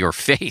increase your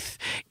faith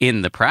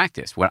in the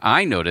practice. What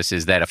I notice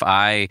is that if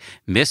I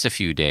miss a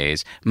few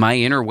days, my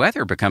inner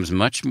weather becomes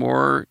much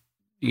more,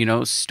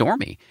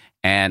 stormy.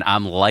 And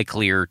I'm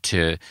likelier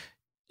to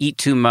eat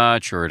too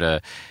much or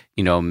to,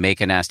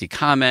 make a nasty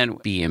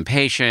comment, be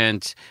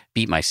impatient,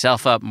 beat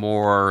myself up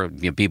more,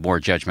 be more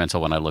judgmental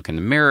when I look in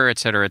the mirror, et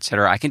cetera, et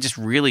cetera. I can just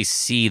really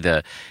see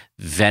the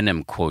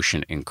venom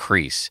quotient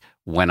increase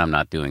when I'm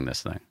not doing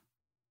this thing.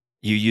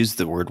 You used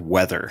the word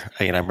weather.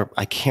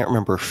 I can't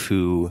remember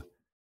who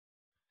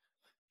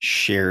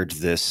shared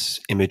this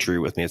imagery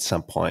with me at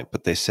some point,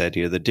 but they said,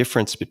 the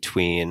difference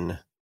between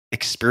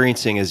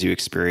experiencing as you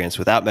experience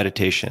without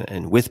meditation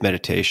and with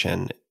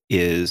meditation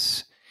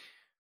is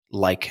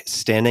like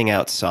standing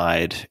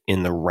outside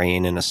in the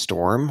rain in a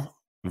storm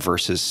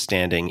versus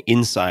standing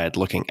inside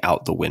looking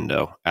out the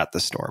window at the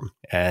storm.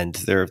 And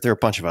there are a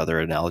bunch of other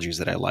analogies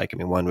that I like.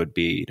 One would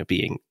be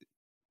being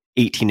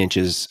 18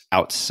 inches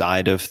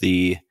outside of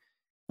the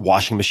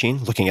washing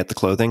machine, looking at the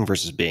clothing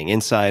versus being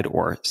inside,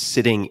 or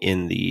sitting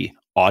in the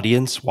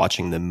audience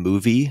watching the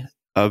movie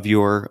of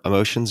your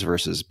emotions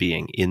versus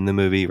being in the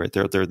movie, right?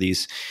 There are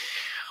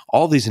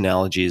all these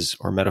analogies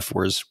or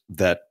metaphors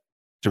that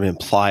sort of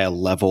imply a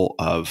level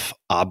of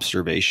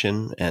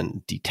observation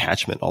and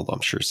detachment, although I'm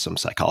sure some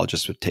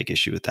psychologists would take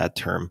issue with that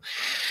term.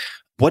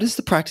 What does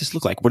the practice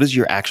look like? What does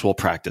your actual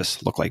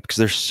practice look like? Because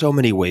there's so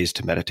many ways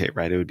to meditate,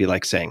 right? It would be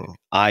like saying,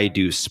 I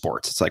do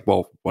sports. It's like,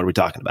 well, what are we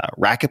talking about?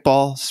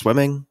 Racquetball,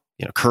 swimming,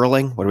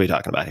 curling? What are we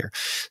talking about here?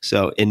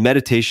 So in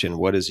meditation,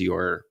 what is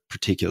your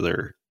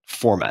particular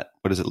format?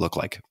 What does it look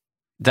like?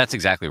 That's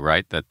exactly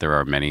right, that there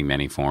are many,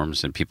 many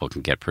forms, and people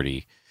can get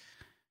pretty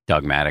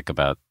dogmatic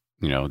about,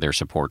 their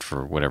support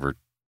for whatever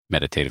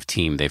meditative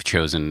team they've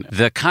chosen.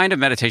 The kind of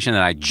meditation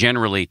that I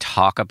generally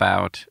talk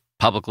about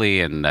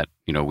publicly and that,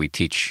 we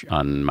teach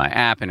on my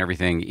app and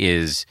everything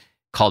is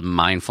called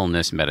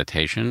mindfulness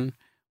meditation,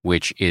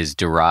 which is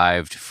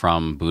derived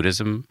from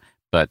Buddhism.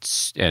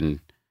 And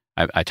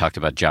I talked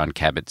about John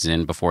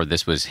Kabat-Zinn before.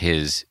 This was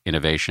his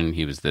innovation.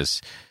 He was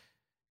this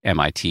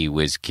MIT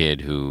whiz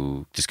kid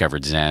who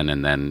discovered Zen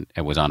and then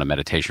was on a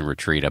meditation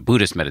retreat, a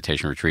Buddhist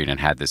meditation retreat, and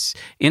had this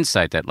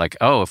insight that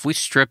if we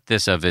strip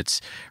this of its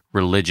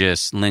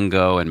religious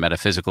lingo and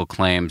metaphysical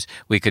claims,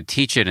 we could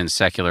teach it in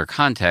secular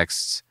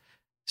contexts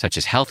such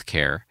as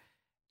healthcare,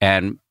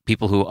 and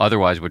people who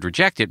otherwise would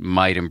reject it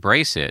might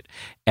embrace it.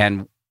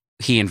 And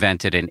he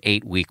invented an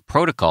 8-week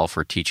protocol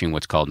for teaching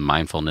what's called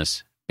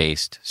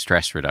mindfulness-based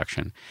stress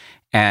reduction.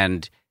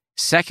 And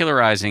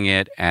secularizing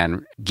it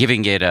and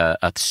giving it a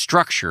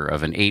structure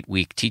of an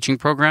 8-week teaching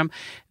program,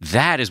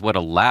 that is what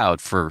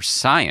allowed for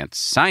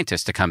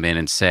scientists to come in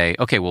and say,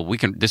 okay, well,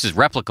 this is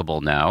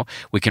replicable now.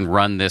 We can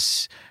run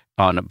this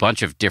on a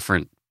bunch of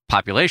different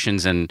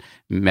populations and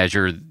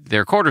measure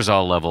their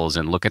cortisol levels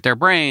and look at their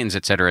brains,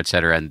 et cetera, et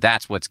cetera. And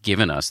that's what's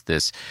given us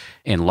this,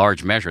 in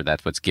large measure,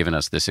 that's what's given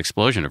us this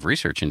explosion of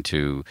research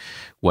into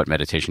what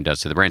meditation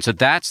does to the brain. So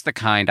that's the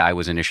kind I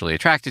was initially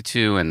attracted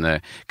to and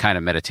the kind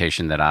of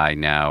meditation that I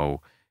now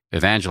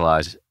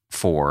evangelize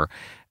for.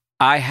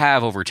 I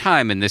have over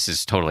time, and this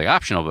is totally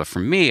optional, but for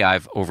me,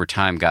 I've over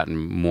time gotten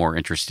more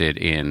interested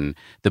in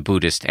the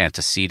Buddhist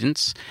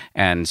antecedents.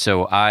 And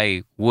so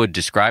I would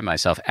describe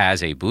myself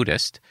as a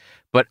Buddhist,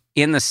 but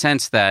in the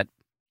sense that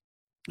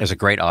there's a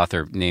great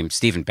author named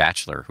Stephen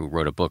Batchelor who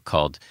wrote a book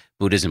called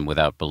Buddhism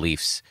Without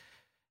Beliefs.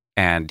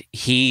 And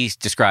he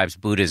describes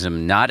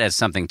Buddhism not as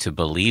something to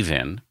believe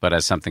in, but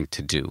as something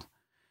to do.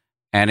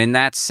 And in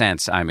that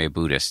sense, I'm a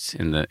Buddhist.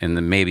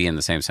 Maybe in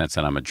the same sense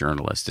that I'm a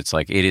journalist. It's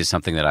like it is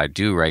something that I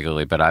do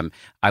regularly, but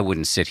I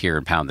wouldn't sit here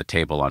and pound the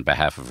table on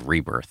behalf of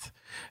rebirth.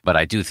 But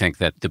I do think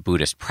that the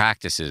Buddhist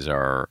practices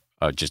are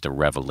just a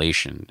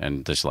revelation,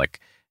 and there's like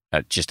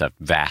just a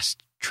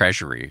vast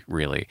treasury,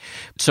 really.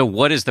 So,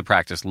 what does the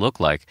practice look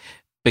like?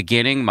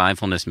 Beginning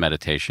mindfulness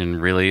meditation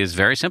really is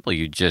very simple.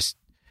 You just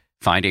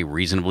find a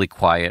reasonably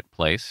quiet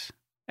place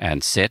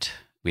and sit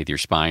with your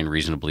spine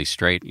reasonably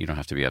straight. You don't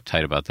have to be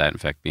uptight about that. In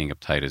fact, being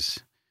uptight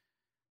is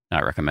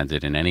not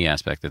recommended in any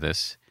aspect of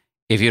this.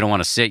 If you don't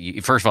want to sit,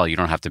 first of all, you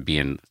don't have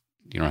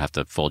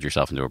to fold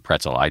yourself into a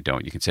pretzel. I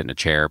don't. You can sit in a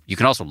chair. You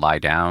can also lie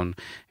down.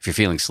 If you're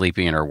feeling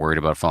sleepy and are worried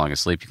about falling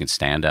asleep, you can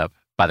stand up.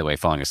 By the way,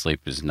 falling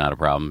asleep is not a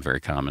problem,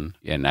 very common,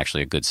 and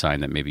actually a good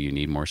sign that maybe you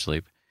need more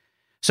sleep.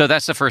 So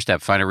that's the first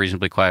step. Find a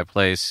reasonably quiet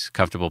place,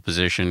 comfortable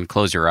position,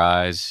 close your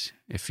eyes.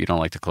 If you don't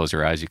like to close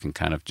your eyes, you can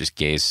kind of just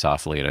gaze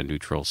softly at a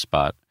neutral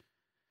spot.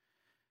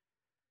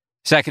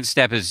 Second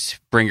step is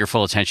bring your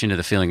full attention to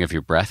the feeling of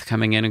your breath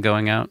coming in and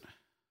going out.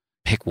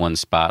 Pick one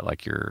spot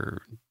like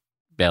your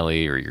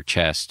belly or your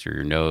chest or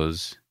your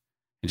nose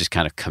and just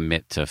kind of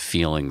commit to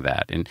feeling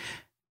that. And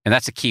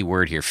that's a key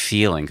word here,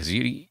 feeling, because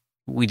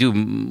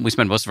we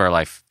spend most of our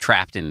life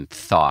trapped in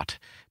thought.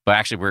 But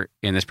actually, we're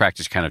in this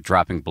practice kind of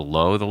dropping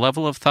below the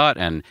level of thought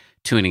and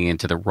tuning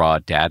into the raw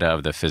data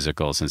of the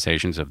physical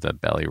sensations of the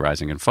belly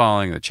rising and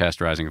falling, the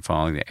chest rising and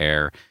falling, the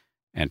air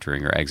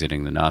entering or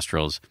exiting the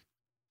nostrils.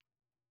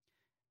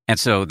 And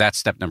so that's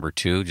step number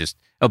 2.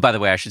 By the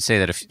way, I should say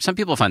that if some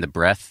people find the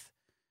breath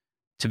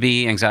to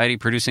be anxiety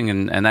producing,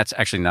 and that's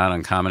actually not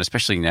uncommon,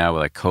 especially now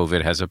like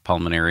COVID has a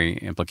pulmonary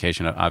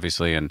implication,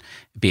 obviously, and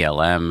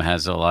BLM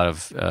has a lot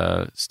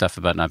of stuff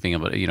about not being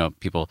able to,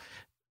 people,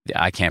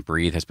 I can't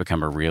breathe has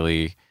become a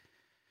really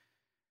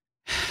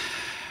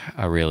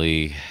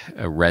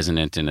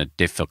resonant in a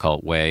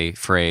difficult way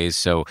phrase.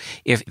 So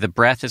if the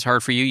breath is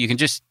hard for you, you can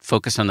just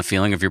focus on the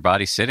feeling of your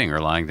body sitting or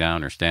lying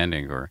down or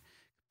standing, or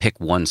pick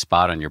one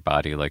spot on your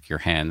body, like your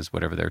hands,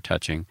 whatever they're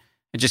touching,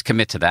 and just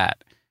commit to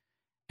that.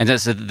 And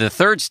the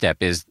third step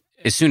is,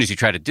 as soon as you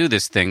try to do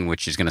this thing,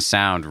 which is going to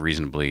sound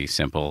reasonably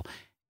simple,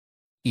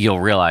 you'll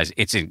realize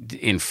it's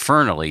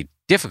infernally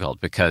difficult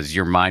because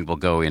your mind will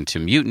go into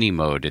mutiny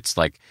mode. It's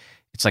like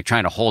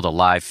trying to hold a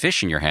live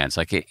fish in your hands.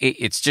 Like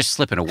it's just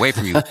slipping away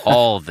from you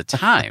all the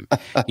time.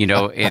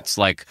 It's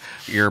like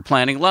you're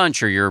planning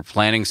lunch or you're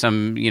planning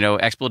some,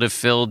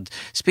 expletive-filled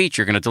speech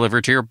you're going to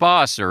deliver to your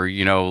boss, or,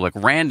 like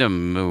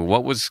random,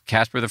 what was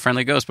Casper the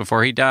Friendly Ghost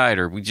before he died?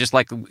 Or we just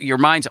your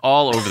mind's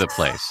all over the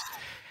place.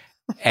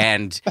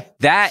 And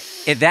that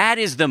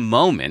is the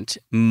moment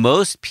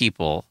most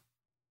people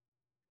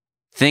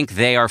think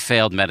they are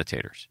failed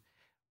meditators.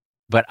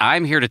 But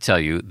I'm here to tell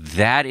you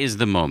that is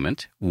the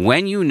moment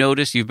when you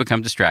notice you've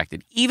become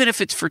distracted, even if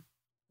it's for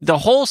the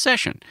whole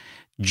session.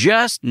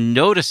 Just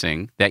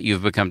noticing that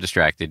you've become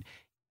distracted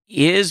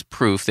is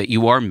proof that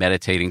you are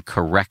meditating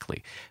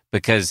correctly.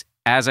 Because,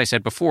 as I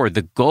said before,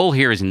 the goal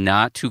here is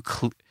not to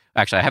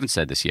actually, I haven't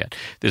said this yet.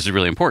 This is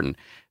really important.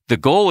 The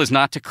goal is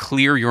not to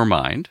clear your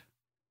mind,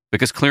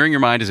 because clearing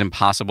your mind is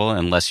impossible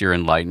unless you're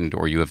enlightened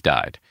or you have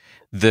died.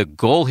 The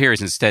goal here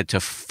is instead to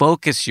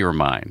focus your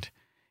mind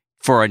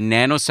for a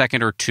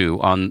nanosecond or two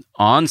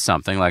on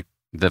something like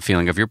the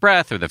feeling of your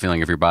breath or the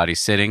feeling of your body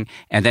sitting,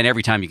 and then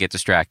every time you get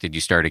distracted, you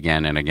start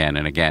again and again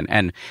and again.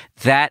 And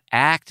that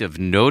act of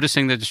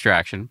noticing the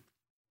distraction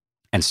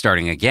and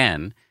starting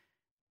again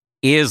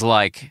is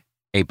like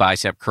a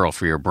bicep curl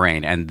for your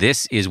brain. And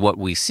this is what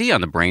we see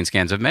on the brain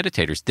scans of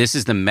meditators. This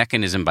is the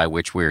mechanism by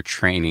which we're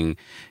training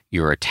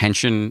your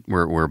attention.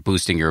 We're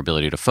boosting your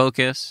ability to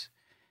focus.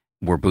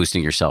 We're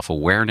boosting your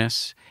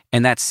self-awareness.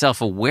 And that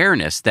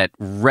self-awareness, that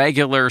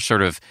regular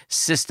sort of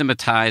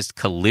systematized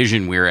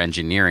collision we're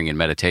engineering in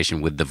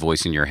meditation with the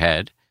voice in your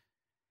head,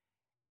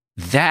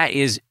 that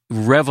is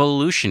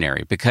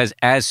revolutionary, because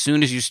as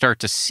soon as you start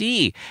to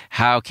see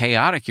how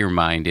chaotic your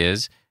mind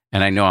is,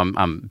 and I know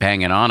I'm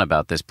banging on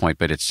about this point,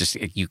 but it's just,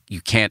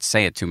 you can't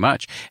say it too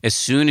much. As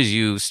soon as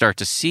you start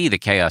to see the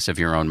chaos of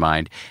your own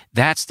mind,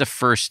 that's the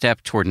first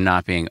step toward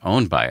not being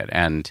owned by it.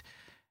 And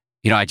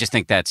I just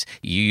think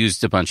you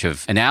used a bunch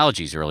of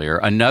analogies earlier.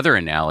 Another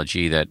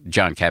analogy that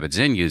John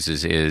Kabat-Zinn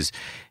uses is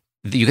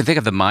you can think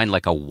of the mind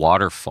like a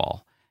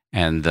waterfall,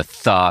 and the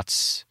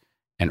thoughts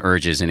and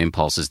urges and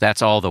impulses,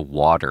 that's all the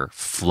water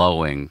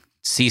flowing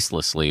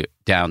ceaselessly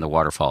down the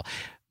waterfall.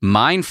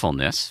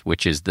 Mindfulness,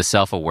 which is the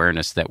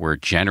self-awareness that we're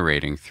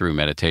generating through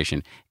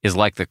meditation, is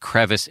like the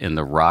crevice in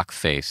the rock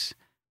face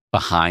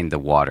behind the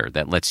water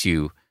that lets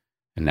you,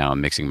 and now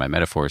I'm mixing my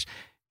metaphors,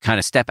 kind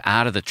of step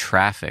out of the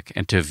traffic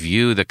and to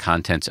view the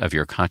contents of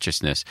your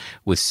consciousness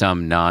with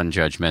some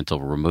non-judgmental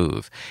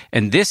remove.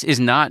 And this is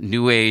not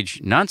New Age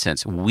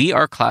nonsense. We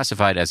are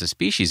classified as a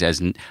species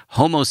as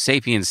Homo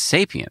sapiens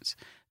sapiens,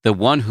 the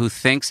one who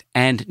thinks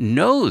and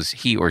knows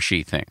he or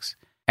she thinks.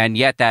 And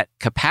yet that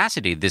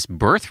capacity, this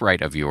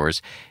birthright of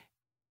yours,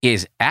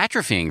 is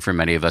atrophying for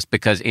many of us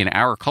because in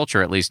our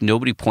culture, at least,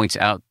 nobody points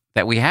out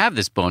that we have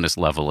this bonus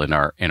level in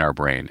our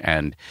brain.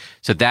 And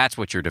so that's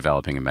what you're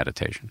developing in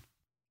meditation.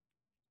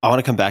 I want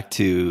to come back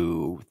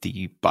to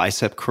the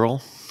bicep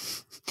curl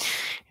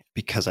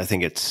because I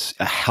think it's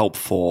a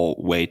helpful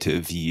way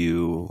to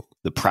view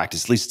the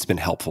practice. At least it's been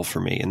helpful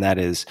for me. And that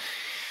is,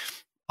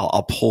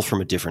 I'll pull from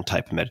a different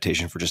type of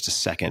meditation for just a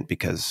second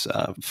because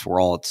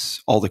for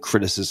all the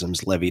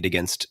criticisms levied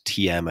against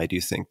TM, I do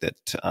think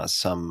that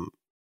some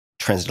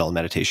transcendental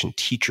meditation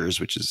teachers,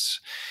 which is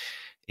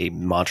a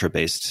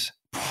mantra-based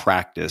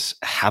practice,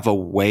 have a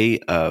way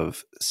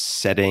of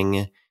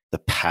setting the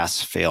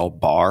pass-fail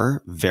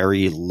bar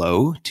very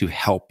low to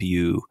help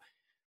you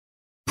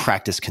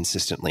practice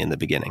consistently in the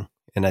beginning.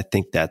 And I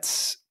think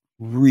that's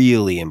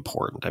really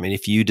important. I mean,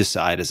 if you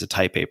decide as a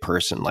type A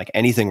person, like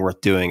anything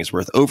worth doing is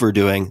worth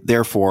overdoing,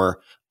 therefore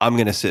I'm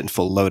going to sit in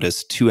full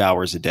lotus 2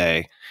 hours a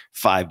day,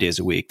 5 days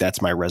a week.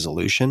 That's my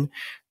resolution.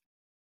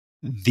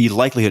 The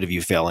likelihood of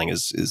you failing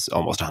is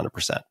almost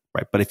 100%,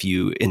 right? But if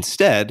you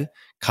instead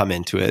come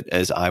into it,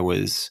 as I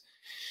was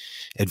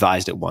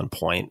advised at one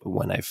point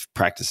when I've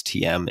practiced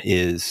TM,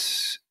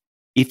 is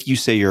if you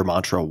say your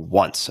mantra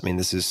once, I mean,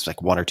 this is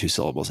like 1 or 2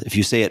 syllables. If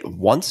you say it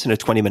once in a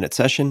 20-minute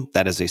session,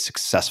 that is a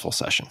successful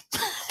session,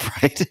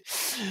 right?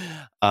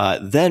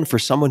 Then for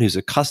someone who's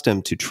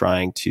accustomed to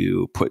trying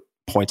to put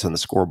points on the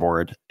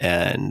scoreboard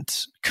and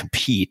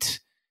compete,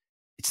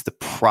 it's the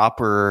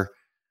proper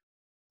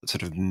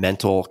sort of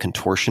mental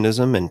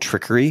contortionism and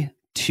trickery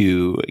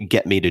to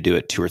get me to do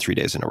it 2 or 3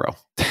 days in a row.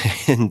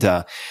 And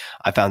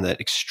I found that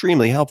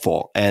extremely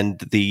helpful.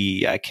 And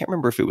I can't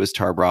remember if it was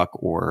Tarbrock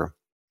or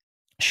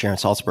Sharon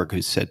Salzberg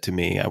who said to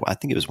me, I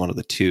think it was one of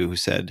the two, who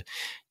said,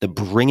 the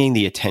bringing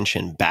the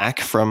attention back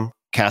from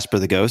Casper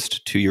the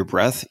Ghost to your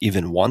breath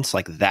even once,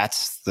 like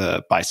that's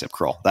the bicep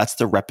curl. That's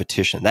the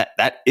repetition.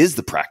 That is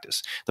the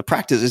practice. The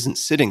practice isn't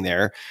sitting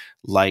there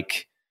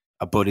like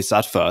a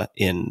bodhisattva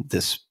in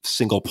this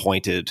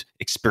single-pointed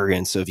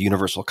experience of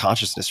universal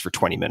consciousness for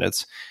 20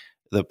 minutes.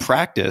 The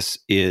practice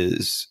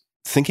is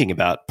thinking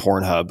about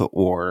Pornhub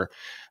or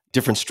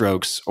Different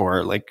Strokes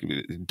or like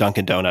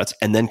Dunkin' Donuts,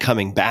 and then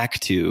coming back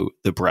to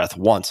the breath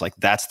once. Like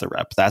that's the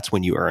rep. That's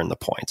when you earn the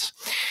points,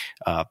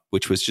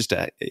 which was just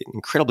an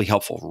incredibly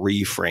helpful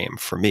reframe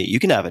for me. You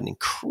can have an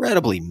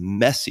incredibly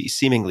messy,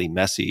 seemingly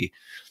messy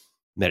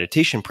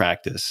meditation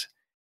practice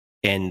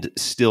and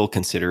still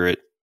consider it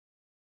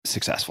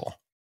successful,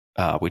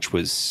 which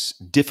was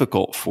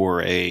difficult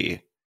for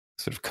a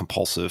sort of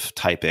compulsive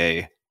type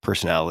A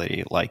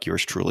personality like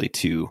yours truly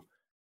to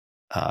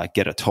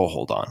get a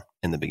toehold on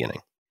in the beginning.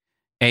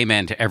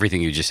 Amen to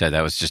everything you just said.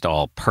 That was just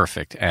all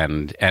perfect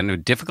and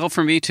difficult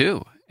for me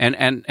too.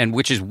 And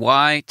which is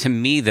why, to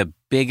me, the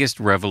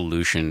biggest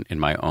revolution in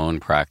my own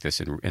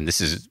practice, and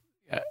this is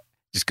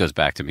just goes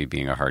back to me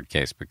being a hard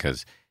case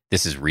because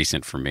this is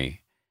recent for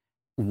me.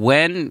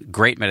 When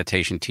great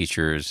meditation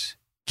teachers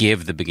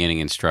give the beginning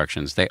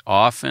instructions, they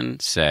often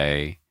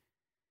say,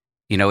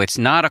 it's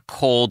not a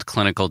cold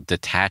clinical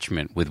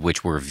detachment with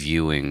which we're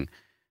viewing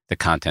the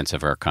contents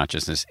of our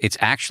consciousness. It's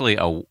actually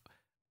they'll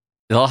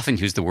often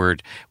use the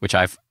word, which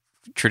I've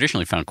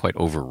traditionally found quite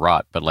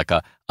overwrought, but like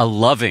a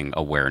loving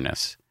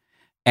awareness.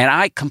 And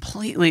I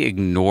completely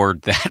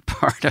ignored that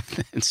part of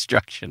the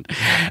instruction.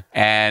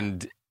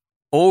 And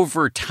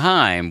over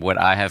time, what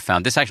I have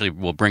found, this actually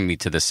will bring me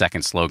to the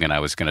second slogan I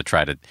was going to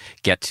try to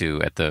get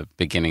to at the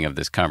beginning of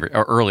this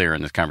or earlier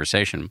in this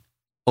conversation.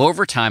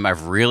 Over time,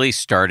 I've really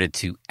started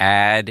to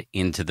add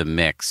into the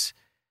mix,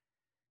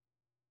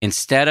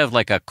 instead of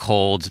like a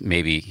cold,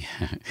 maybe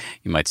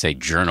you might say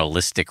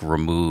journalistic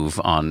remove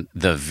on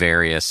the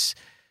various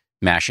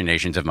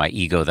machinations of my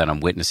ego that I'm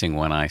witnessing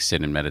when I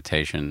sit in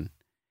meditation,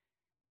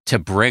 to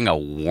bring a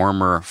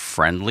warmer,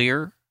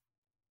 friendlier,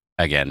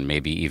 again,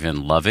 maybe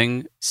even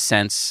loving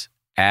sense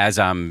as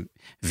I'm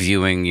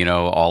viewing,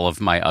 all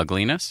of my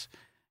ugliness.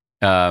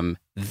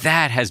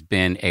 That has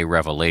been a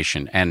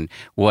revelation. And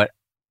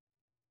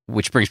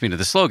which brings me to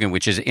the slogan,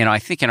 which is, I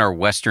think in our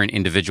Western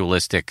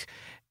individualistic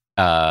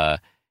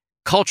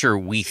culture,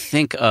 we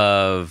think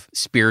of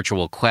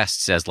spiritual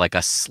quests as like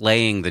a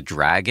slaying the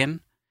dragon,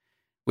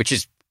 which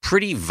is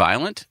pretty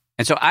violent.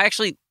 And so I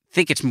actually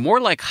think it's more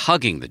like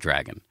hugging the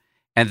dragon.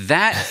 And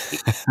that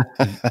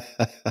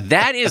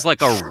is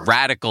like a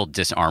radical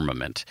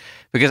disarmament,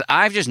 because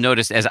I've just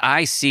noticed as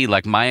I see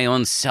like my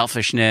own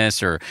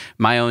selfishness or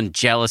my own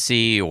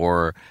jealousy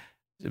or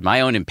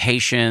my own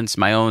impatience,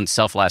 my own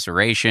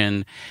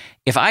self-laceration,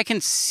 if I can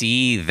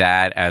see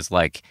that as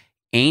like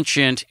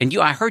ancient, and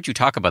I heard you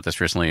talk about this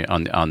recently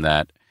on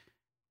that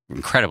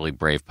incredibly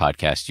brave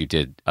podcast you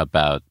did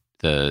about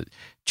the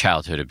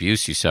childhood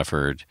abuse you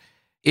suffered.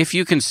 If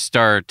you can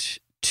start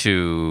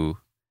to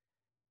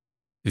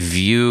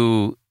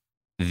view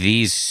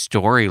these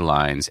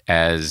storylines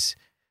as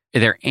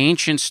they're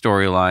ancient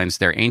storylines,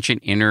 they're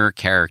ancient inner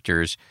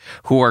characters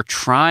who are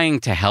trying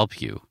to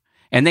help you.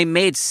 And they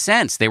made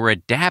sense. They were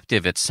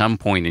adaptive at some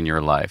point in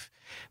your life,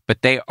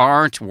 but they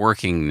aren't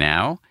working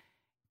now.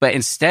 But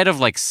instead of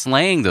like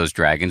slaying those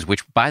dragons,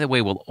 which by the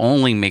way will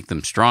only make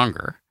them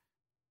stronger,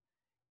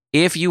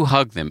 if you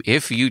hug them,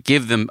 if you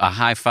give them a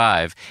high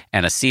five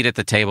and a seat at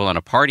the table and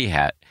a party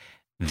hat,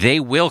 they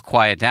will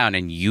quiet down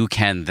and you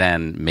can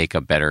then make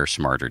a better,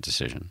 smarter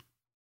decision.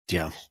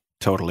 Yeah,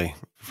 totally.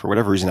 For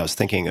whatever reason, I was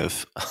thinking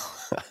of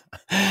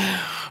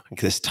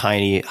this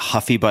tiny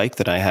Huffy bike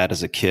that I had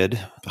as a kid.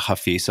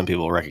 Huffy, some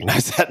people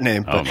recognize that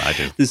name. Oh, I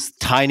do. This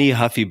tiny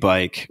Huffy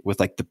bike with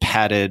like the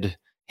padded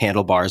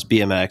handlebars,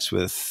 BMX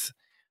with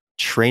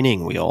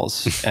training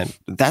wheels. And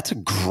that's a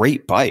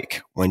great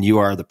bike when you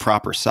are the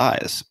proper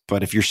size.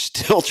 But if you're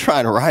still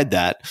trying to ride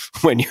that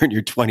when you're in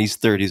your 20s,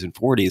 30s, and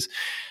 40s,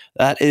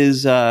 that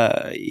is,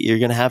 you're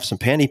going to have some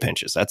panty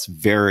pinches. That's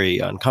very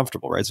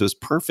uncomfortable, right? So it's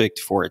perfect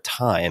for a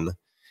time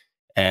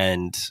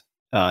and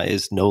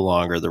is no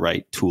longer the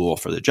right tool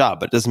for the job.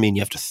 But it doesn't mean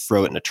you have to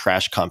throw it in a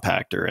trash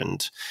compactor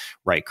and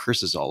write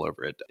curses all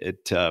over it.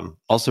 It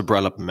also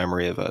brought up a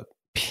memory of a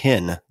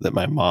pin that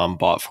my mom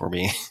bought for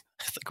me.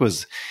 I think it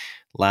was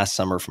last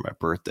summer for my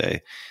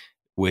birthday,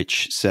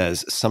 which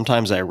says,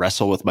 "Sometimes I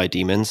wrestle with my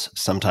demons.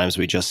 Sometimes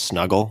we just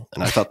snuggle."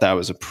 And I thought that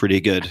was a pretty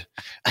good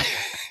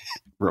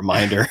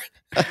reminder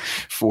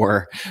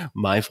for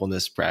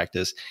mindfulness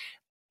practice.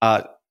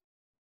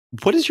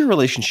 What is your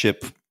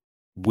relationship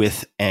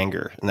with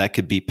anger? And that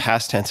could be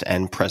past tense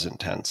and present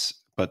tense.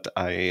 But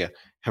I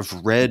have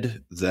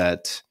read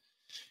that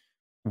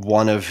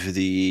one of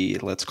the,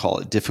 let's call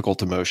it,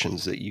 difficult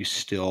emotions that you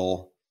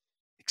still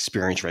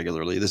experience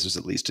regularly, this was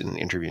at least in an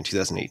interview in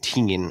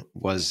 2018,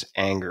 was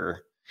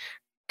anger.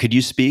 Could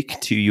you speak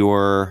to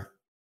your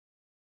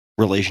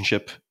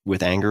relationship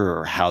with anger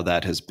or how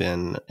that has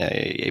been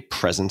a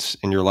presence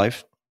in your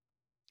life?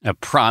 A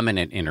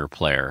prominent inner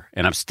player,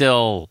 and I'm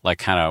still like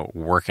kind of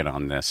working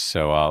on this.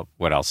 So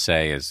what I'll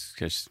say is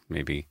just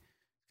maybe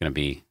going to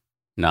be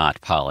not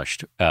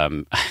polished.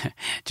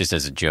 Just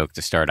as a joke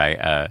to start,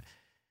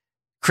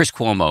 Chris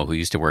Cuomo, who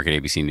used to work at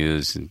ABC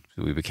News, and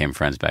we became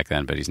friends back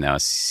then, but he's now a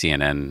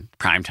CNN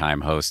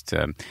primetime host.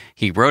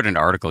 He wrote an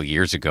article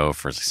years ago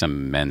for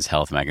some Men's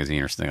Health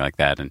magazine or something like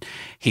that, and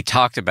he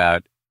talked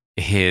about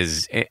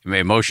his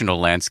emotional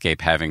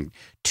landscape having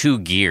two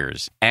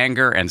gears: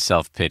 anger and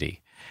self-pity.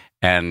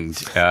 And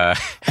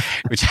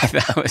which I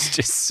thought was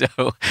just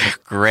so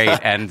great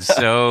and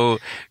so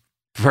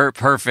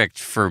perfect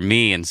for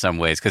me in some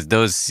ways, because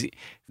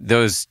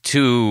those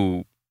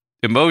two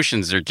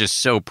emotions are just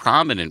so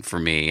prominent for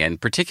me, and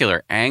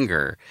particular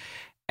anger.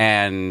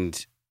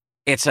 And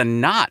it's a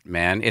knot,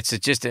 man. It's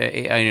just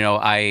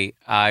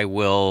I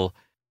will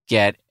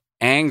get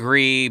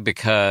angry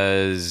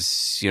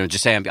because,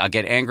 just say I'll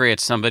get angry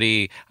at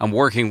somebody I'm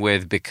working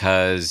with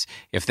because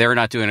if they're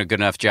not doing a good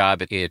enough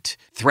job, it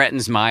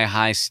threatens my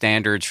high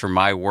standards for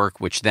my work,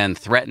 which then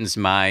threatens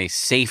my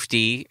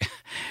safety.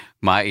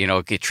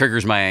 It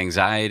triggers my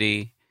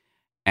anxiety,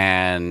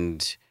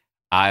 and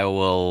I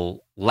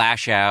will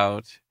lash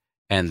out,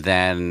 and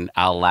then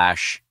I'll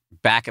lash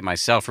back at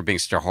myself for being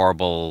such a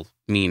horrible,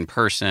 mean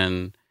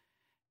person.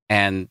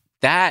 And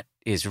that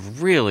is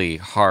really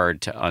hard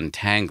to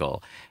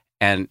untangle.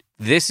 And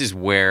this is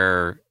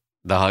where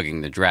the hugging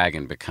the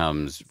dragon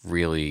becomes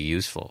really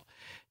useful.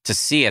 To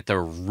see at the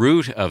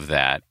root of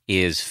that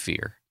is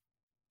fear,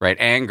 right?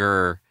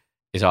 Anger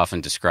is often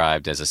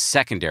described as a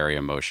secondary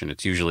emotion.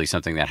 It's usually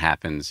something that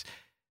happens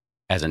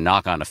as a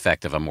knock-on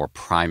effect of a more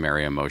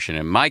primary emotion.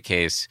 In my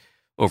case,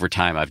 over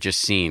time, I've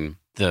just seen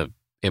the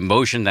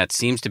emotion that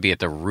seems to be at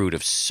the root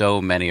of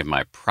so many of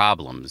my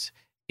problems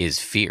is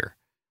fear,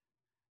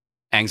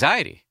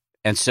 anxiety.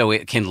 And so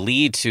it can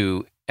lead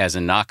to, as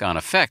a knock-on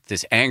effect,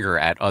 this anger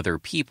at other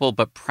people,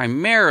 but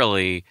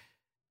primarily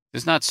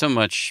there's not so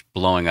much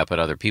blowing up at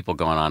other people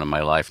going on in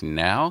my life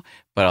now,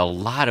 but a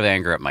lot of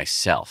anger at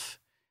myself.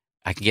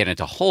 I can get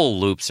into whole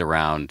loops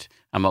around,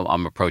 I'm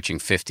approaching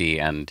 50,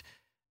 and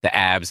the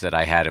abs that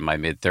I had in my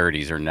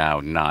mid-30s are now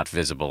not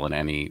visible in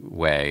any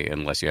way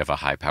unless you have a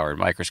high-powered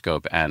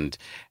microscope. And,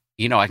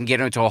 I can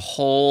get into a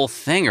whole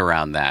thing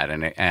around that.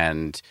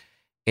 And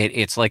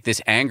it's like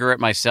this anger at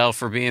myself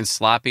for being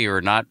sloppy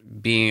or not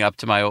being up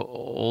to my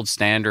old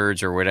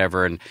standards or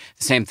whatever. And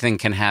the same thing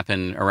can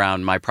happen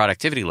around my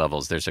productivity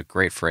levels. There's a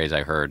great phrase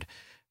I heard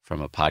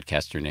from a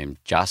podcaster named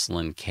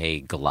Jocelyn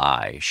K.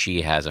 Glei.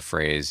 She has a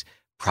phrase,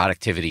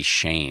 productivity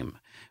shame,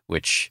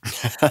 which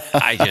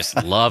I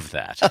just love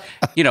that.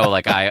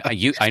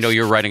 I know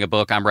you're writing a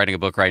book. I'm writing a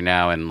book right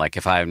now. And like,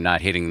 if I'm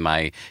not hitting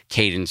my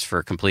cadence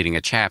for completing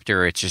a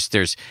chapter, it's just,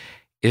 there's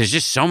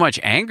just so much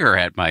anger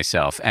at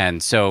myself.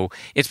 And so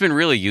it's been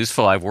really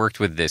useful. I've worked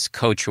with this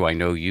coach who I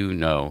know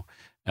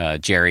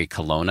Jerry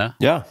Colonna.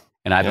 Yeah.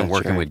 And I've been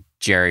working with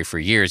Jerry for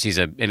years. He's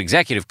an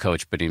executive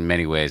coach, but in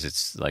many ways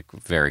it's like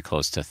very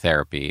close to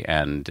therapy.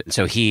 And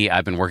so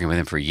I've been working with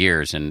him for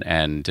years.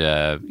 And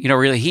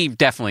really he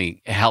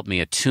definitely helped me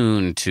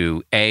attune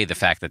to the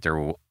fact that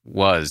there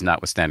was,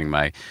 notwithstanding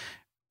my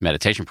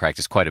meditation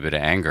practice, quite a bit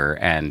of anger,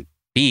 and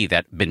B,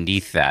 that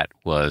beneath that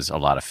was a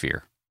lot of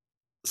fear.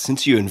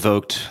 Since you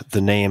invoked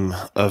the name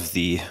of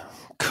the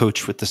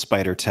coach with the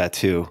spider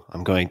tattoo,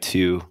 I'm going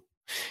to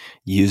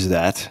use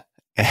that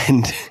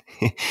and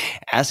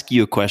ask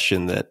you a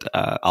question that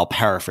I'll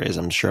paraphrase.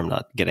 I'm sure I'm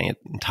not getting it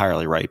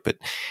entirely right, but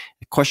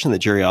the question that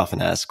Jerry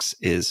often asks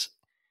is,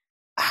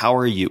 how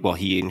are you? Well,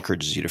 he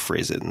encourages you to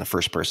phrase it in the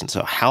first person.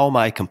 So, how am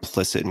I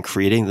complicit in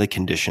creating the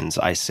conditions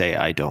I say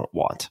I don't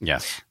want?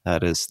 Yes.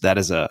 That is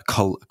a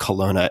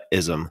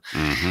Kelowna-ism.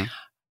 Mm-hmm.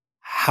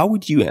 How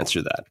would you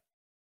answer that?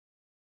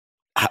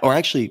 Or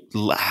actually,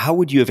 how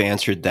would you have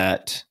answered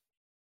that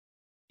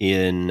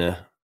in,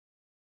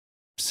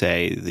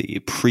 say, the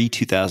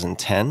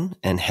pre-2010?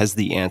 And has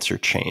the answer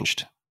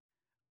changed?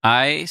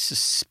 I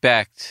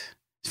suspect,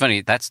 it's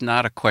funny, that's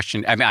not a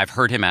question. I mean, I've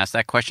heard him ask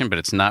that question, but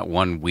it's not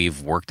one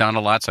we've worked on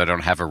a lot, so I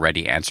don't have a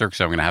ready answer,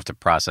 so I'm going to have to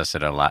process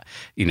it a lot,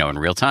 in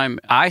real time.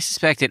 I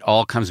suspect it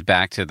all comes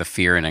back to the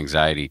fear and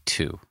anxiety,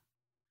 too.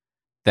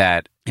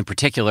 That, in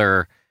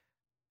particular,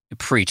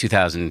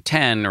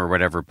 pre-2010 or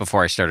whatever,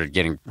 before I started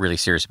getting really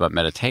serious about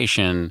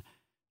meditation,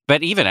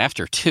 but even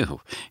after, too,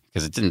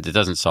 because it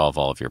doesn't solve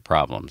all of your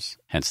problems,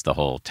 hence the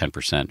whole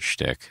 10%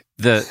 shtick.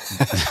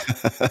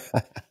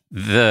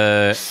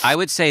 I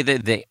would say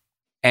that the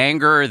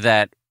anger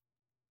that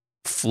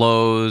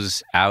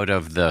flows out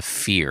of the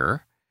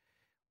fear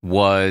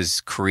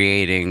was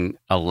creating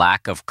a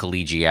lack of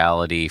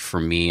collegiality for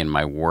me in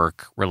my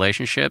work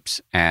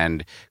relationships,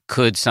 and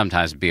could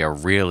sometimes be a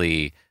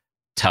really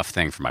tough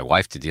thing for my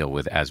wife to deal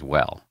with as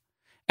well.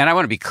 And I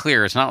want to be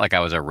clear, it's not like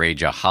I was a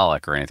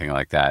rageaholic or anything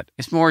like that.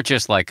 It's more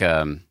just like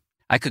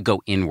I could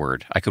go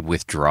inward, I could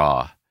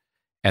withdraw,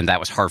 and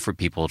that is hard for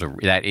people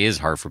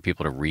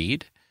to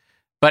read.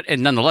 But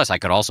nonetheless, I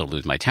could also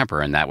lose my temper,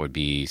 and that would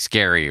be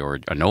scary or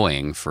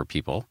annoying for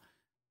people.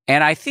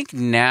 And I think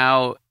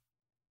now,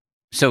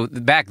 so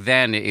back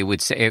then, it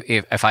would say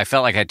if I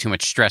felt like I had too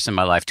much stress in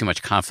my life, too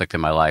much conflict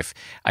in my life,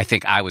 I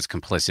think I was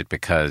complicit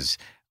because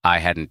I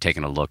hadn't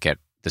taken a look at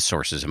the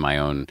sources of my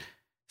own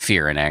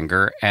fear and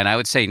anger. And I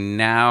would say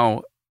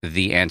now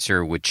the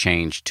answer would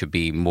change to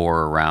be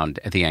more around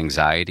the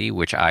anxiety,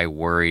 which I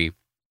worry.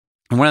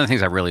 And one of the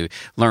things I really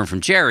learned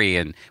from Jerry,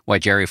 and why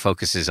Jerry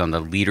focuses on the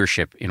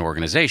leadership in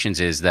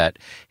organizations, is that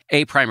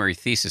a primary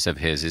thesis of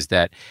his is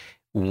that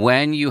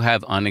when you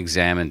have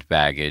unexamined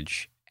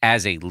baggage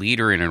as a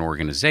leader in an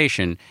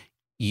organization,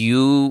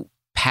 you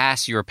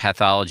pass your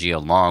pathology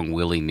along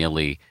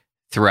willy-nilly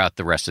throughout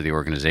the rest of the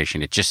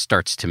organization. It just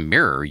starts to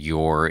mirror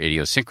your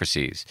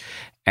idiosyncrasies.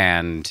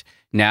 And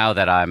now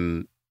that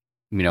I'm,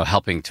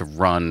 helping to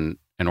run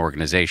an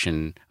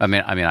organization, I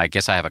mean, I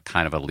guess I have a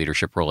kind of a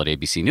leadership role at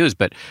ABC News,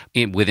 but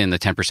within the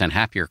 10%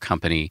 Happier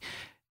company,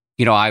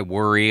 I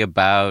worry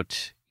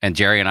about, and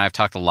Jerry and I have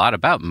talked a lot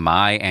about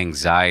my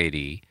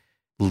anxiety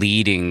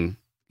bleeding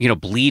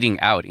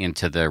out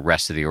into the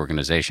rest of the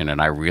organization,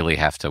 and I really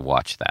have to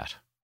watch that.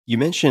 You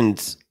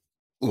mentioned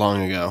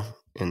long ago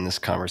in this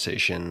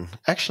conversation,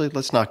 actually,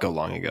 let's not go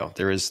long ago.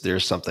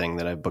 There's something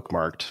that I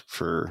bookmarked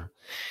for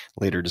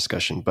later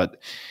discussion,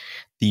 but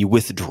the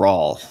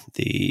withdrawal,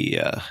 the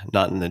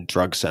not in the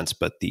drug sense,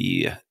 but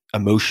the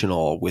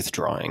emotional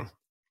withdrawing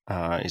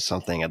is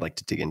something I'd like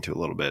to dig into a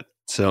little bit.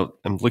 So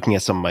I'm looking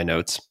at some of my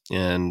notes,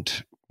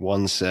 and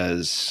one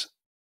says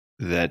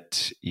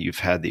that you've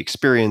had the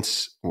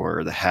experience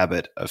or the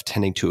habit of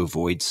tending to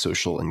avoid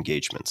social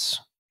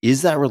engagements.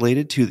 Is that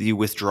related to the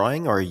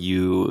withdrawing, or are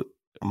you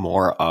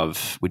more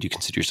of, would you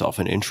consider yourself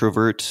an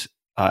introvert?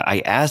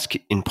 I ask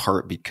in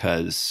part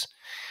because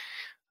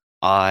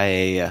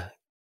I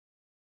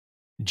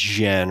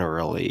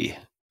generally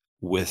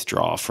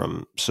withdraw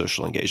from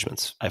social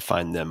engagements. I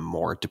find them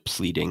more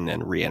depleting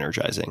than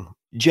re-energizing,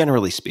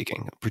 generally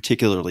speaking,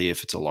 particularly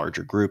if it's a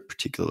larger group,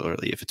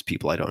 particularly if it's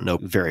people I don't know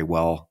very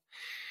well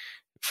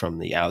from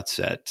the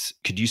outset.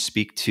 Could you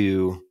speak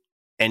to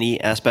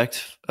any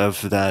aspect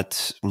of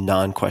that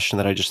non-question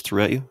that I just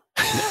threw at you?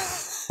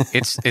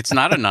 It's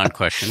not a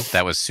non-question.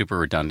 That was super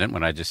redundant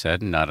when I just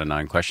said not a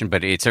non-question,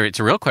 but it's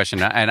a real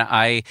question. And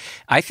I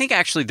think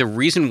actually the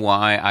reason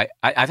why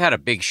I've had a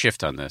big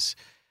shift on this.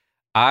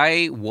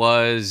 I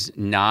was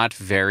not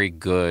very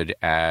good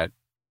at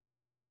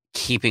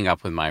keeping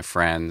up with my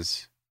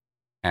friends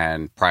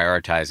and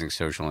prioritizing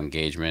social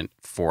engagement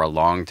for a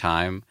long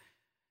time.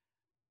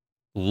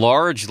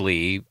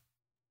 Largely,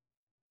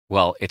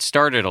 well, it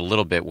started a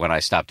little bit when I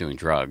stopped doing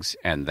drugs,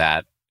 and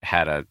that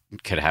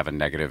could have a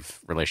negative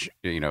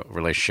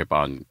relationship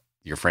on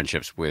your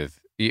friendships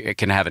with. It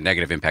can have a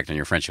negative impact on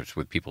your friendships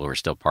with people who are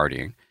still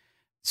partying.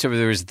 So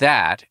there was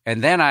that,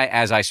 and then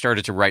as I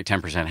started to write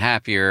 10%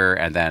 Happier,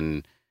 and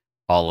then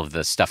all of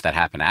the stuff that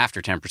happened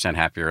after 10%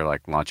 Happier,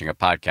 like launching a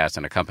podcast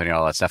and a company,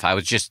 all that stuff, I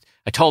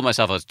told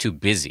myself I was too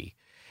busy,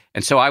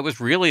 and so I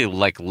was really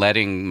like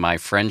letting my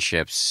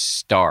friendships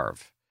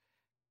starve.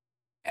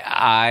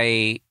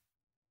 I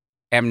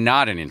am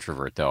not an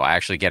introvert, though. I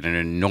actually get an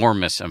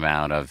enormous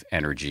amount of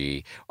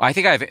energy. I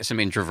think I have some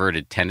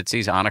introverted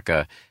tendencies.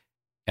 Annika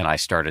and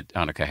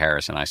Annika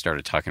Harris and I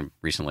started talking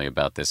recently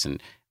about this,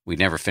 and we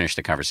never finished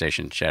the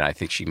conversation. I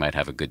think she might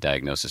have a good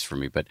diagnosis for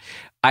me, but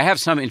I have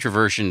some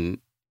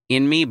introversion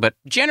in me, but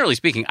generally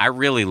speaking, I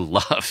really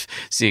love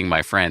seeing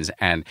my friends.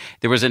 And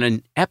there was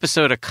an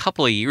episode a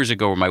couple of years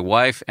ago where my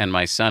wife and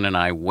my son and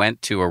I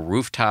went to a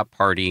rooftop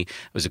party.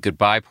 It was a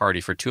goodbye party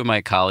for two of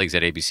my colleagues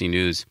at ABC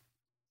News.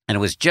 And it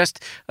was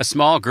just a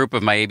small group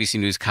of my ABC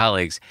News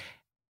colleagues.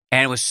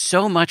 And it was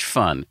so much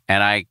fun.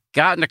 And I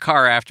got in the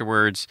car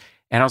afterwards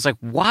and I was like,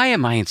 why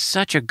am I in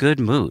such a good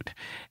mood?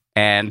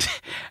 And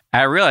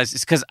I realized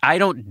it's because I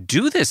don't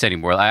do this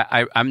anymore.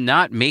 I'm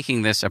not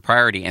making this a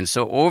priority. And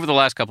so over the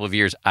last couple of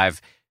years,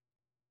 I've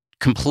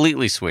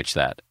completely switched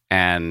that.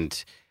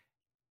 And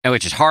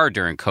which is hard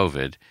during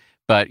COVID.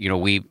 But,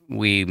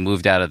 we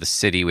moved out of the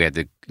city. We had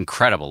the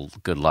incredible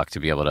good luck to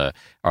be able to,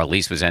 our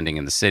lease was ending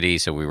in the city.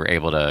 So we were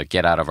able to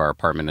get out of our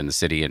apartment in the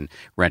city and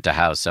rent a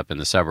house up in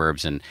the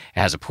suburbs, and it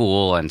has a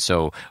pool. And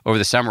so over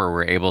the summer,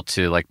 we're able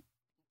to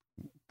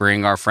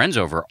bring our friends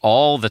over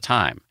all the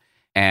time.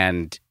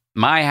 And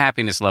my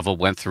happiness level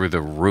went through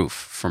the roof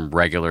from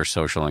regular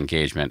social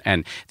engagement.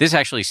 And this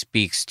actually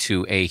speaks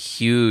to a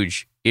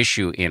huge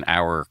issue in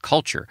our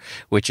culture,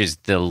 which is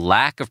the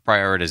lack of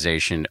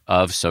prioritization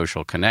of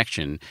social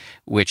connection,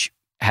 which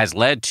has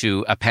led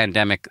to a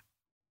pandemic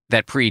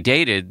that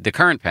predated the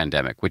current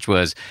pandemic, which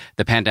was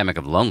the pandemic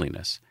of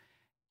loneliness,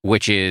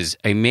 which is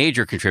a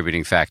major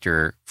contributing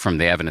factor from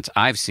the evidence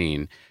I've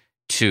seen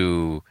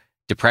to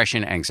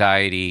depression,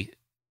 anxiety,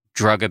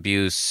 drug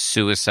abuse,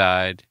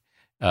 suicide.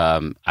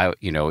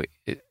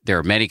 There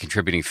are many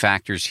contributing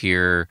factors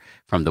here,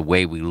 from the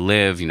way we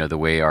live, the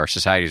way our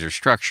societies are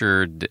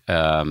structured,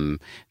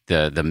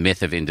 the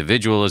myth of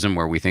individualism,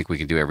 where we think we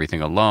can do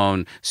everything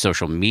alone,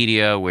 social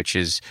media, which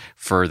is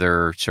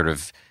further sort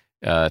of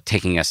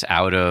taking us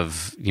out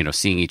of,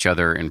 seeing each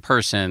other in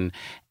person.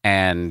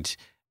 And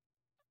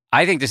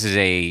I think this is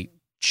a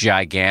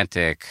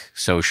gigantic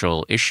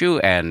social issue.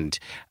 And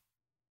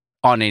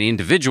on an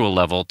individual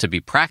level, to be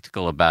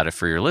practical about it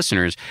for your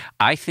listeners,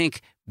 I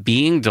think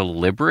being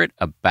deliberate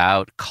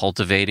about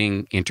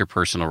cultivating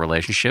interpersonal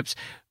relationships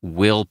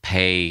will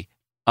pay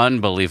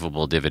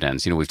unbelievable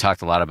dividends. We've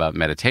talked a lot about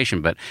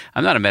meditation, but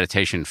I'm not a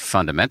meditation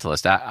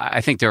fundamentalist.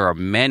 I think there are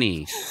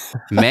many,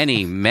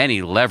 many,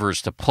 many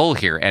levers to pull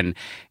here. And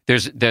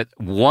there's that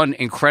one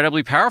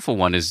incredibly powerful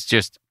one is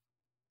just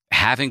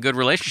having good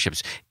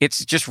relationships.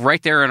 It's just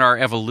right there in our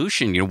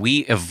evolution. We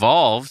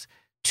evolved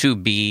to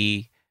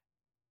be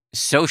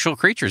social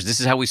creatures.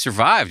 This is how we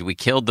survived. We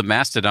killed the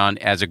mastodon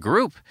as a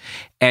group.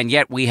 And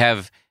yet we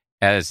have,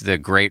 as the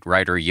great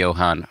writer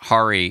Johann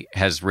Hari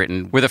has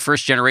written, we're the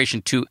first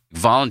generation to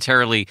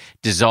voluntarily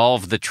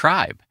dissolve the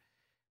tribe.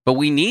 But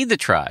we need the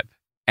tribe.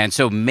 And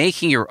so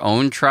making your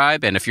own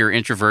tribe, and if you're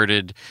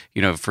introverted,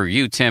 for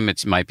you, Tim,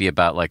 it might be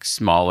about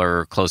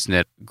smaller,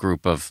 close-knit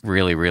group of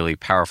really, really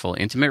powerful,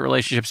 intimate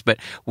relationships. But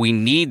we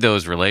need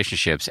those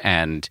relationships.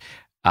 And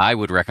I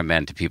would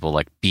recommend to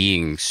people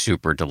being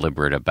super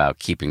deliberate about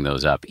keeping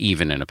those up,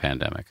 even in a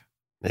pandemic.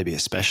 Maybe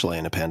especially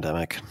in a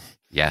pandemic.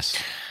 Yes.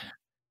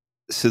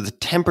 So the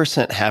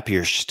 10%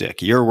 happier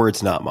shtick, your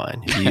words, not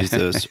mine. You used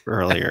those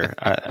earlier.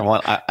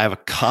 I have a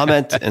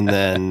comment and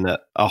then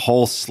a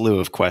whole slew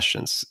of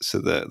questions. So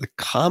the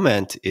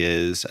comment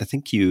is, I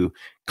think you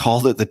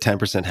called it the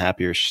 10%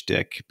 happier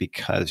shtick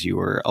because you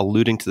were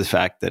alluding to the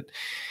fact that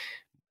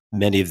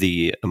many of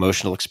the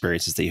emotional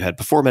experiences that you had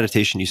before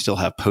meditation, you still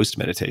have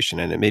post-meditation.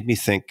 And it made me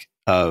think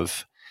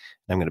of,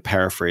 I'm going to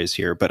paraphrase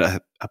here, but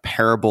a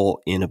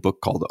parable in a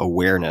book called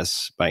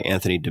Awareness by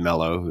Anthony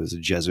DeMello, who is a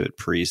Jesuit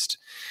priest.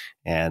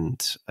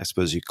 And I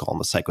suppose you call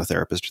him a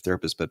psychotherapist or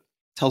therapist, but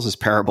tells this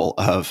parable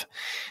of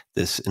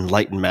this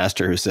enlightened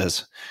master who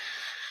says,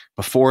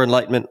 before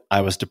enlightenment,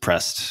 I was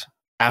depressed.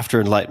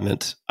 After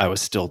enlightenment, I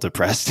was still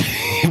depressed.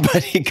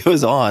 But he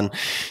goes on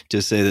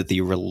to say that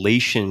the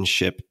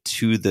relationship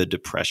to the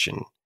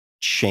depression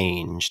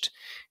changed.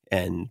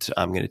 And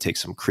I'm going to take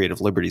some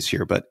creative liberties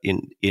here, but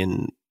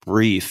in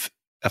brief,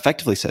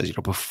 effectively says,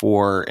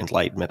 before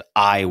enlightenment,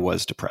 I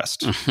was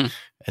depressed. Mm-hmm.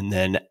 And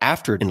then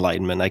after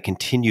enlightenment, I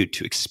continued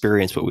to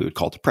experience what we would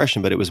call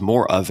depression, but it was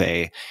more of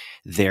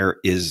there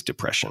is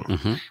depression.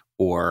 Mm-hmm.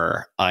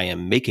 Or I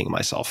am making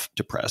myself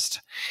depressed.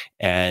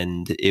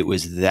 And it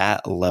was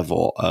that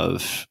level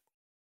of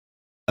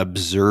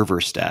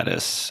observer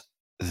status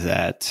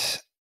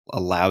that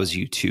allows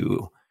you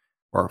to,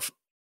 or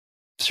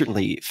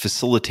certainly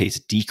facilitates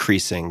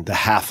decreasing the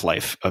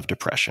half-life of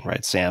depression,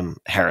 right? Sam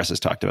Harris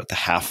has talked about the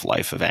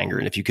half-life of anger.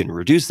 And if you can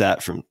reduce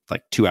that from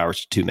 2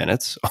 hours to 2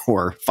 minutes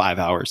or 5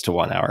 hours to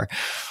 1 hour,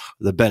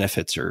 the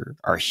benefits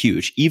are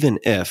huge, even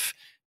if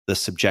the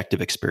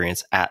subjective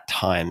experience at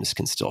times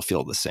can still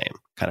feel the same,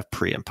 kind of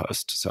pre and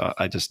post. So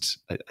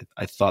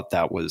I thought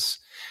that was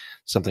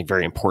something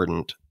very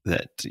important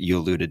that you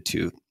alluded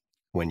to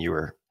when you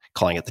were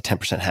calling it the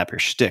 10% Happier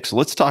shtick. So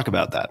let's talk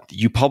about that.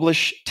 You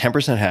publish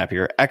 10%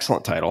 Happier,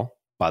 excellent title,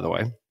 by the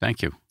way.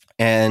 Thank you.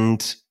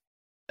 And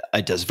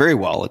it does very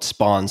well. It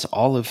spawns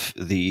all of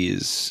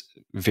these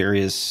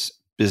various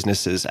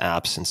businesses,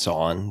 apps, and so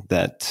on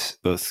that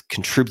both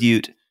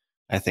contribute,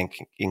 I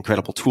think,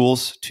 incredible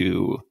tools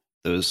to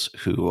those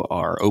who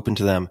are open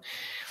to them,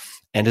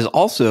 and has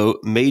also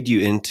made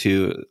you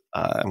into,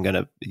 I'm going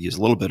to use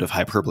a little bit of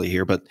hyperbole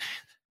here, but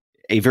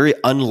a very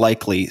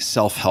unlikely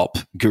self-help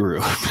guru,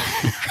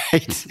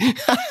 right?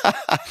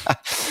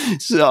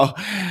 So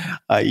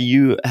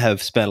you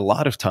have spent a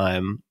lot of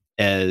time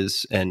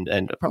as,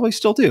 and probably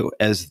still do,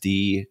 as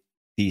the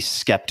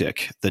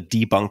skeptic, the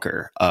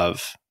debunker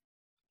of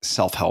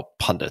self-help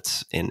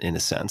pundits in a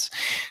sense.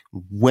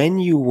 When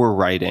you were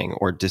writing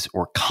or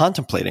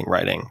contemplating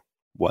writing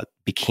what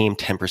became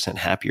 10%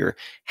 Happier,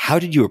 how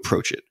did you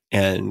approach it?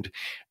 And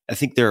I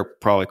think there are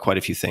probably quite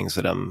a few things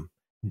that I'm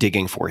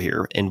digging for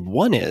here. And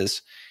one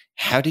is,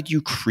 how did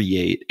you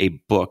create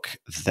a book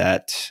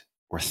that,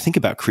 or think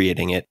about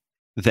creating it,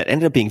 that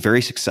ended up being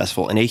very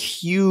successful in a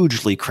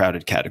hugely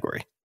crowded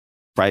category,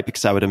 right?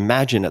 Because I would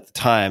imagine at the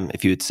time,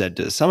 if you had said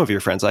to some of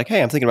your friends, like,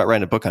 hey, I'm thinking about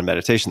writing a book on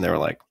meditation, they were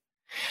like,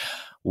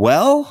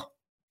 well,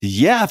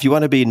 yeah, if you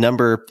want to be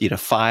number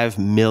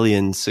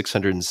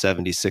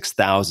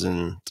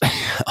 5,676,000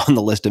 on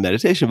the list of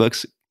meditation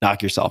books,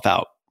 knock yourself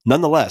out.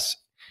 Nonetheless,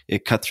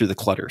 it cut through the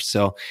clutter.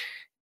 So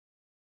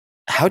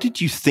how did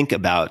you think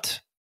about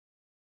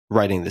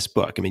writing this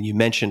book? I mean, you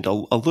mentioned a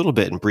little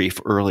bit in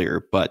brief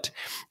earlier, but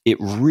it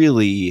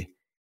really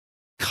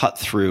cut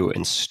through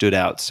and stood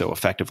out so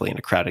effectively in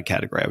a crowded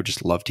category. I would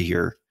just love to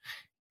hear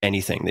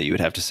anything that you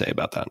would have to say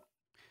about that.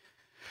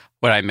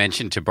 What I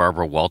mentioned to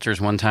Barbara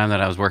Walters one time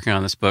that I was working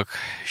on this book,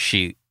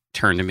 she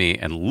turned to me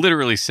and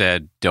literally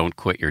said, "Don't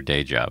quit your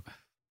day job."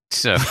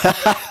 So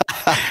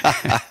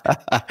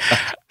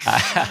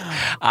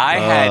I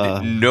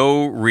had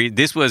no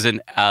this was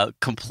an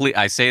complete,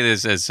 I say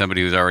this as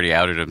somebody who's already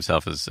outed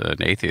himself as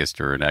an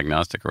atheist or an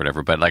agnostic or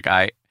whatever, but like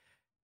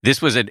this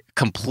was a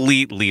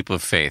complete leap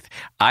of faith.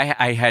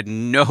 I had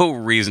no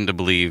reason to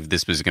believe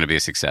this was going to be a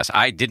success.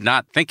 I did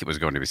not think it was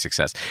going to be a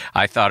success.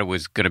 I thought it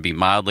was going to be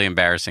mildly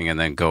embarrassing and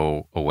then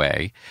go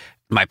away.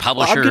 My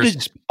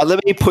publishers...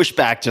 let me push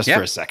back just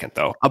for a second,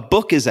 though. A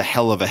book is a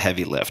hell of a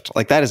heavy lift.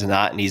 Like, that is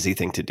not an easy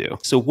thing to do.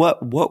 So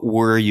what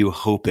were you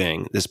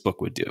hoping this book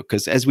would do?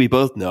 Because as we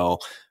both know,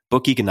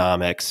 book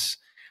economics,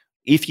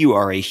 if you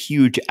are a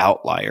huge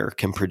outlier,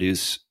 can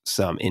produce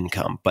some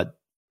income, but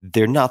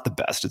they're not the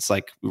best. It's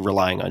like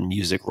relying on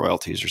music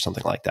royalties or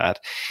something like that.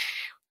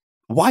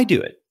 Why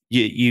do it?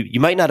 You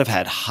might not have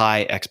had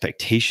high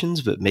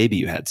expectations, but maybe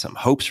you had some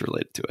hopes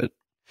related to it.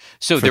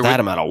 So for that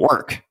amount of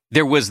work.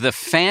 There was the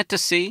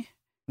fantasy,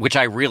 which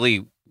I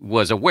really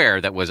was aware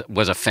that was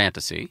a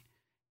fantasy.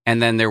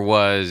 And then there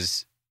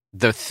was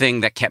the thing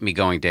that kept me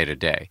going day to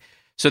day.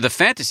 So the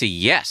fantasy,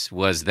 yes,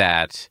 was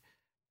that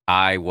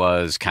I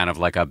was kind of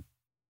like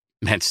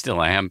and still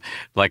I am,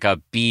 like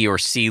a B or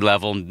C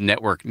level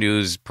network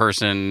news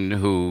person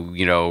who,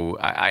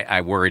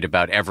 I worried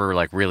about ever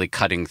like really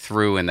cutting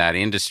through in that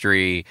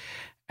industry.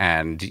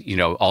 And,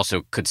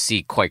 also could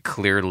see quite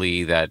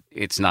clearly that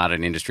it's not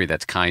an industry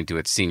that's kind to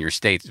its senior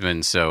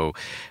statesmen. So,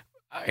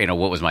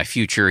 what was my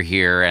future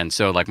here? And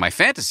so like my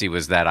fantasy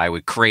was that I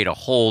would create a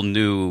whole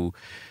new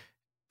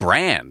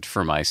brand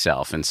for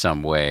myself in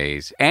some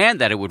ways, and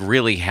that it would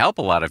really help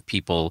a lot of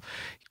people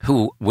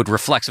who would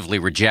reflexively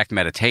reject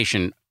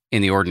meditation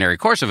in the ordinary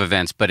course of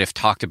events, but if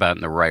talked about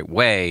in the right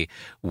way,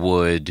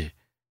 would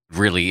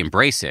really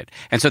embrace it.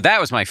 And so that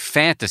was my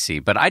fantasy,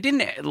 but I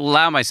didn't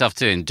allow myself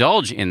to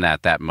indulge in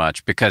that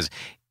much because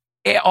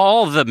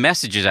all the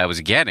messages I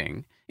was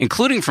getting,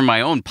 including from my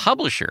own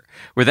publisher,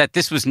 were that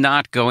this was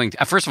not going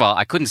to... First of all,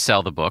 I couldn't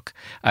sell the book.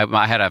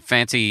 I had a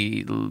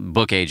fancy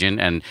book agent,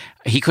 and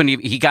he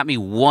got me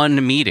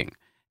one meeting.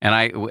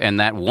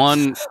 And that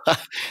one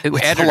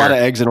editor, a lot of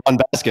eggs in one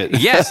basket.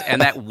 Yes, and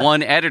that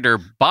one editor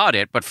bought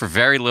it, but for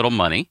very little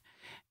money.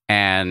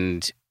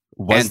 And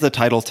was the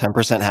title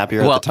 10%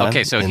 Happier at the time?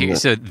 Okay,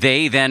 so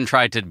they then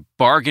tried to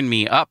bargain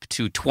me up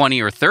to 20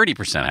 or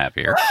 30%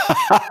 happier.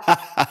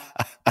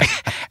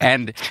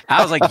 And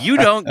I was like, you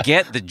don't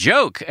get the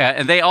joke.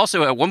 And they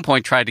also at one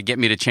point tried to get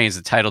me to change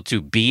the title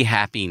to Be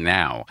Happy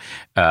Now,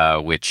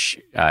 which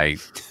I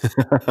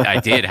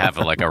did have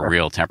a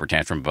real temper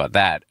tantrum about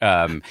that.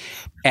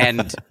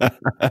 And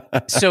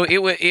so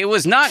it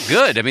was not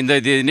good. I mean,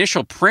 the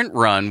initial print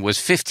run was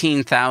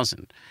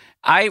 15,000.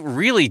 I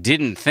really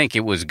didn't think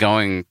it was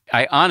going.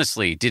 I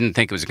honestly didn't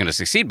think it was going to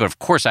succeed. But of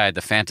course, I had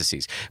the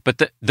fantasies. But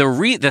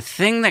the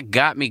thing that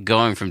got me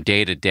going from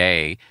day to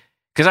day,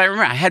 because I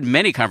remember I had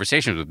many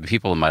conversations with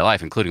people in my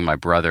life, including my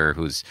brother,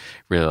 who's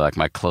really like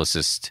my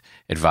closest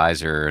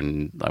advisor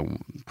and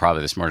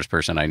probably the smartest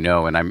person I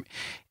know. And I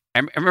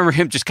remember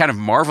him just kind of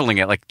marveling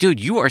at like, dude,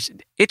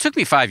 it took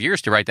me 5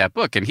 years to write that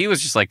book. And he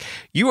was just like,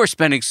 you are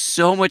spending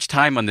so much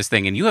time on this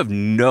thing and you have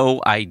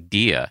no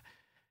idea,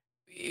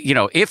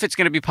 if it's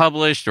going to be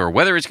published or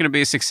whether it's going to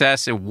be a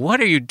success, and what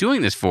are you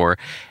doing this for?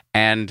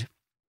 And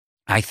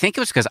I think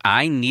it was because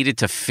I needed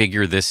to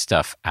figure this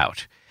stuff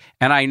out.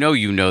 And I know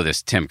you know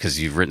this, Tim,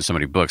 because you've written so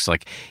many books.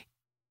 Like,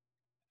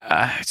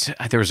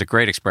 there was a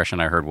great expression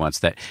I heard once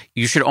that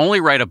you should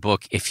only write a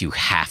book if you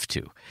have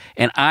to.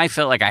 And I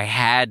felt like I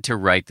had to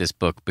write this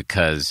book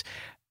because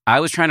I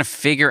was trying to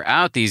figure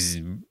out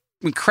these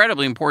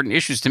incredibly important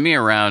issues to me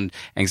around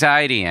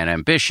anxiety and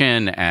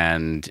ambition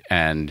and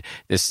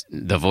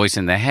the voice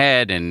in the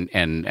head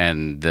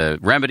and the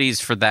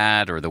remedies for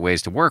that or the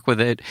ways to work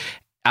with it.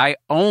 I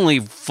only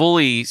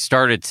fully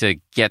started to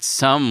get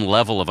some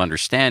level of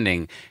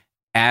understanding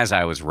as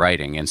I was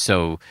writing. And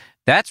so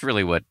that's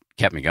really what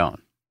kept me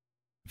going.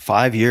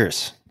 5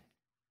 years.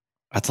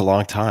 That's a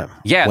long time.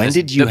 Yeah. When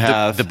did you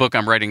have... The book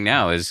I'm writing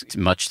now is,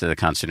 much to the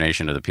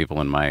consternation of the people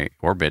in my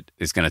orbit,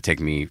 is going to take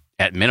me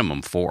at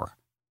minimum 4.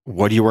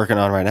 What are you working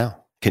on right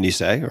now? Can you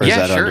say? Or is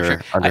that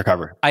sure.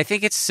 undercover? I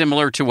think it's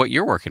similar to what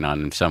you're working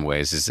on in some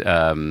ways, is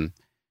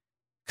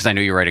because I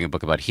know you're writing a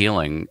book about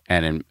healing.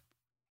 And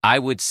I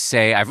would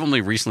say I've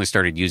only recently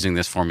started using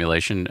this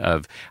formulation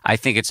of, I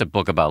think it's a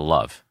book about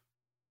love.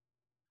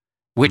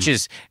 Which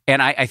is,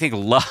 and I think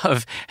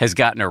love has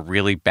gotten a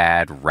really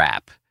bad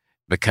rap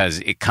because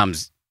it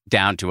comes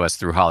down to us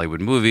through Hollywood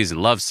movies and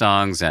love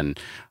songs and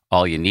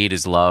All You Need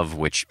Is Love,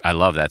 which I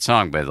love that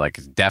song, but like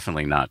it's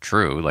definitely not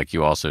true. Like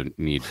you also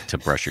need to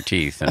brush your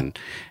teeth and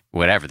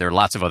whatever. There are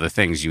lots of other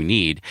things you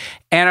need.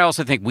 And I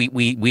also think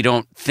we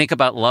don't think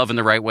about love in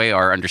the right way.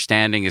 Our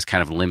understanding is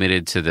kind of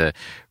limited to the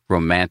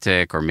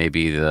romantic or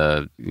maybe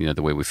the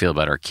way we feel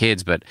about our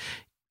kids, but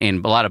in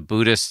a lot of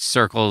Buddhist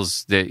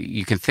circles, that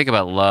you can think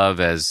about love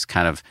as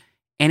kind of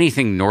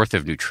anything north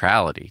of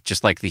neutrality,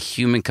 just like the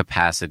human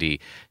capacity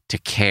to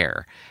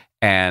care.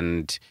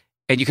 And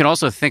you can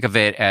also think of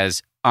it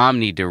as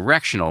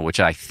omnidirectional, which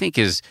I think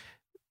is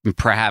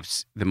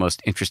perhaps the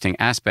most interesting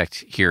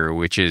aspect here,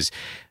 which is,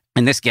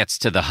 and this gets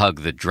to the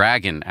hug the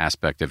dragon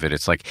aspect of it.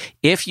 It's like,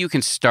 if you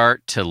can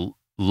start to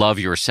love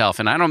yourself,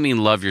 and I don't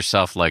mean love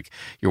yourself like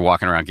you're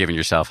walking around giving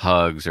yourself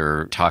hugs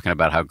or talking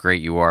about how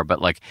great you are,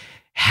 but like,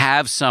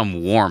 have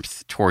some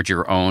warmth towards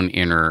your own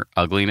inner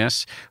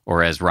ugliness.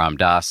 Or as Ram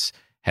Dass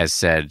has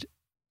said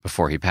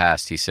before he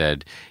passed, he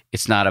said,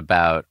 it's not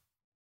about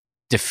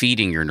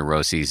defeating your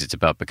neuroses, it's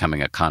about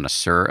becoming a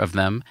connoisseur of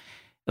them.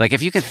 Like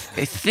if you could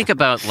think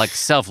about like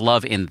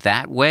self-love in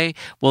that way,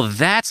 well,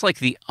 that's like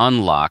the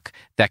unlock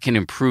that can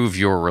improve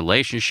your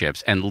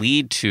relationships and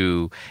lead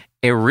to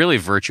a really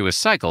virtuous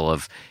cycle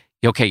of,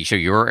 okay, so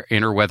your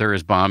inner weather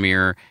is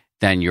balmier,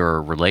 then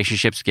your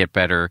relationships get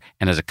better.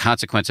 And as a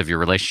consequence of your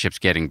relationships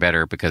getting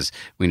better, because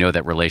we know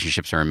that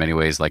relationships are in many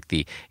ways like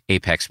the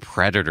apex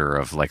predator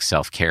of like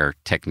self-care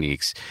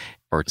techniques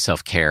or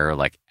self-care,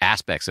 like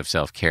aspects of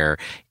self-care,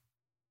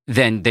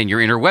 then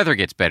your inner weather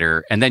gets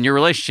better and then your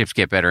relationships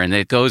get better. And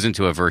it goes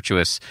into a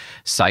virtuous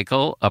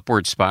cycle,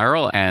 upward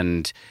spiral.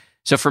 And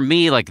so for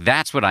me, like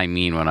that's what I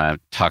mean when I'm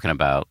talking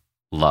about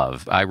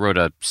love. I wrote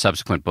a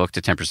subsequent book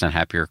to 10%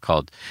 Happier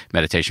called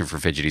Meditation for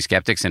Fidgety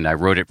Skeptics, and I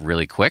wrote it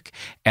really quick,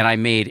 and I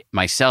made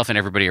myself and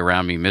everybody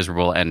around me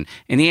miserable. And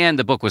in the end,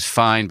 the book was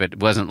fine, but it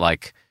wasn't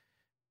like,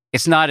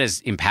 it's not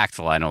as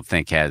impactful, I don't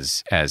think,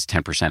 as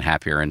 10%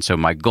 Happier. And so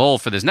my goal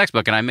for this next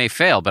book, and I may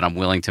fail, but I'm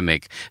willing to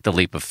make the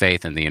leap of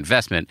faith and the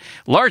investment,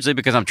 largely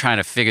because I'm trying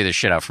to figure this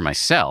shit out for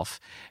myself.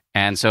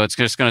 And so it's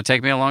just going to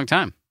take me a long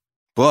time.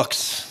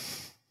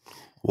 Books.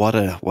 What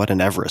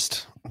an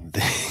Everest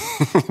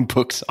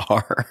books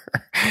are.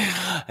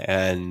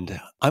 And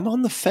I'm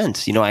on the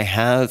fence.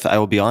 I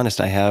will be honest,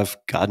 I have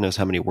God knows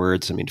how many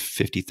words. I mean,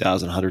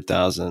 50,000,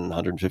 100,000,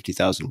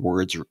 150,000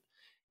 words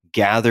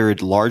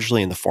gathered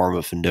largely in the form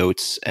of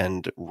notes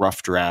and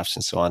rough drafts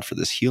and so on for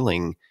this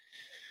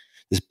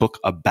book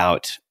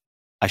about,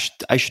 I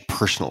should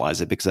personalize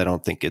it because I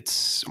don't think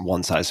it's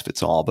one size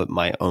fits all, but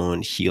my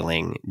own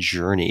healing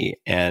journey.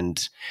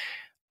 And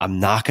I'm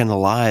not going to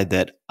lie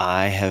that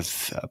I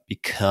have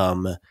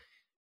become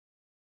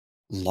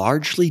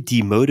largely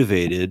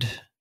demotivated,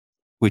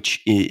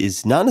 which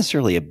is not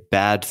necessarily a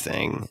bad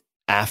thing,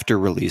 after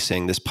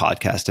releasing this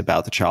podcast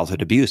about the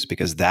childhood abuse,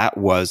 because that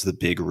was the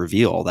big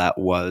reveal. That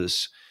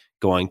was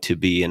going to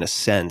be, in a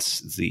sense,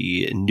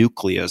 the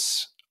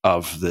nucleus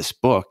of this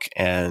book.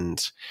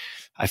 And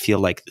I feel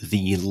like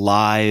the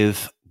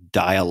live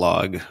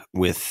dialogue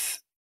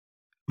with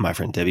my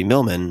friend Debbie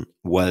Millman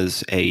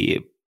was a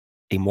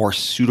more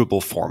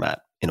suitable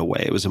format in a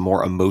way. It was a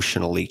more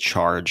emotionally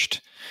charged,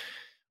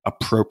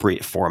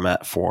 appropriate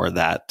format for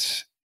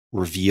that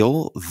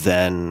reveal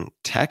than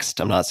text.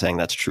 I'm not saying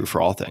that's true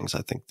for all things.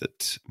 I think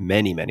that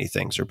many, many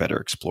things are better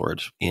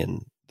explored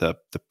in the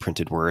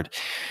printed word.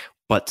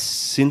 But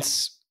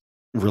since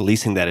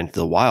releasing that into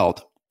the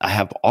wild, I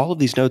have all of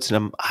these notes,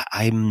 and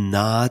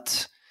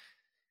I've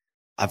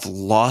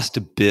lost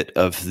a bit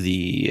of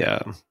the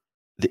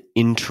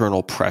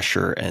internal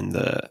pressure and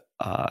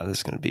this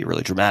is going to be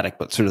really dramatic,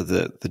 but sort of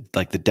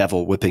the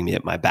devil whipping me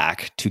at my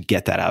back to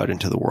get that out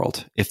into the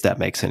world, if that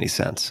makes any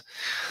sense.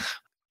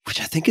 Which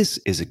I think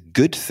is a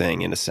good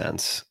thing in a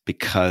sense,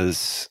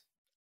 because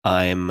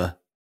I'm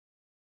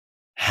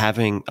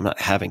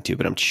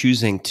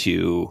choosing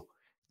to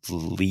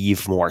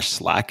leave more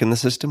slack in the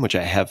system, which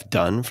I have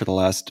done for the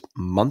last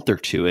month or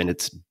two, and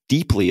it's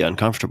deeply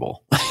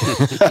uncomfortable.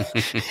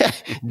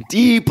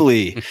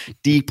 deeply,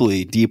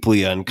 deeply,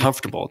 deeply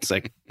uncomfortable. It's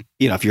like,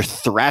 if you're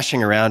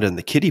thrashing around in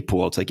the kiddie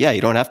pool, it's like, yeah,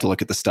 you don't have to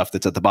look at the stuff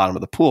that's at the bottom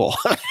of the pool.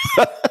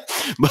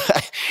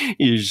 But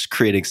you're just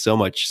creating so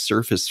much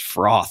surface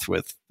froth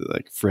with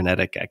like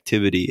frenetic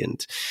activity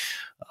and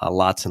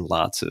lots and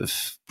lots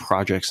of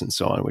projects and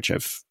so on, which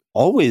I've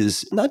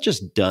always not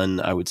just done,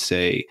 I would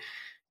say,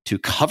 to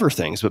cover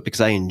things, but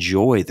because I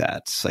enjoy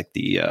that. It's like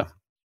the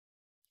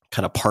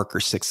kind of Parker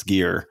sixth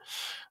gear,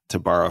 to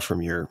borrow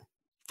from your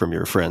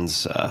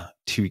friend's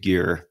two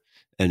gear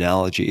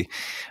analogy.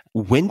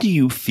 When do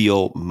you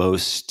feel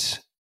most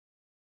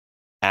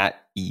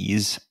at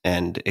ease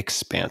and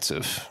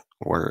expansive?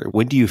 Or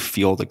when do you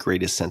feel the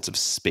greatest sense of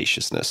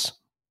spaciousness?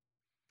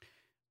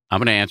 I'm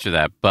going to answer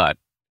that, but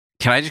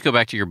can I just go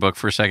back to your book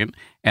for a second?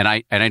 And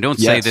I don't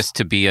say this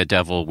to be a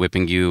devil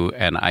whipping you,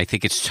 and I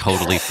think it's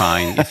totally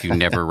fine if you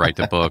never write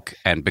the book,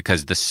 and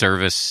because the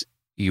service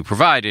you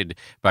provided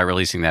by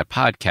releasing that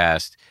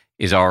podcast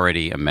is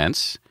already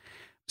immense.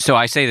 So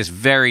I say this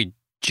very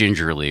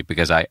gingerly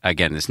because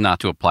again, it's not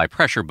to apply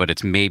pressure, but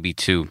it's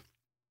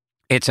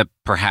it's a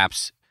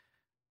perhaps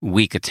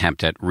weak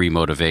attempt at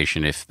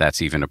remotivation, if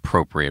that's even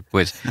appropriate,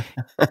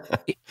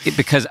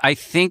 because I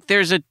think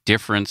there's a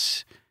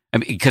difference. I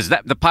mean, because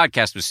the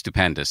podcast was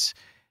stupendous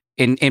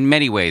in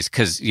many ways.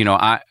 Because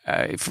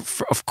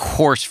of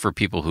course, for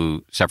people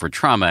who suffered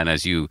trauma, and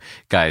as you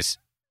guys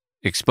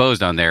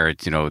exposed on there,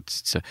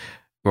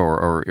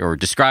 or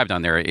described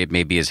on there, it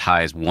may be as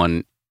high as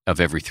 1 of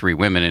every 3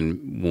 women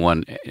and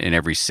 1 in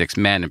every 6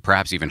 men, and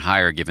perhaps even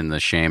higher given the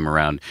shame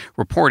around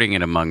reporting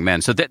it among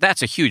men. So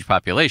that's a huge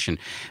population.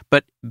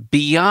 But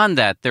beyond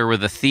that, there were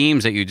the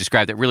themes that you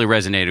described that really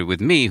resonated with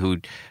me, who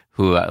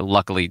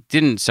luckily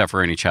didn't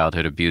suffer any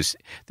childhood abuse.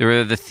 There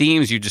are the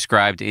themes you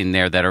described in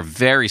there that are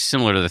very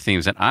similar to the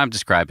themes that I'm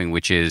describing,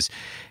 which is,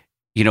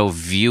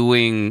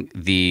 viewing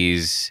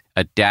these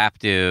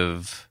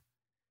adaptive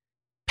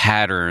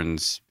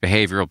patterns,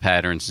 behavioral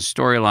patterns, and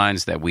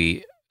storylines that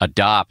we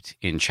adopt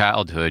in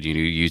childhood.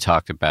 You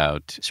talked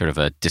about sort of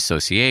a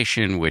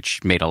dissociation,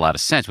 which made a lot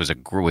of sense, was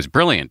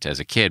brilliant as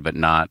a kid, but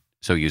not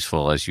so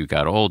useful as you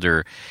got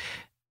older.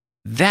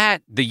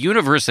 That the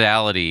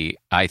universality,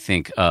 I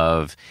think,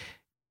 of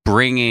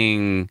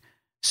bringing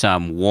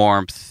some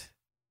warmth,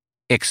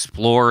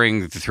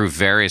 exploring through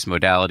various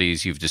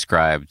modalities you've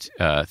described,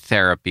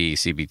 therapy,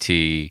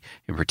 CBT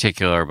in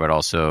particular, but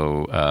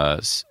also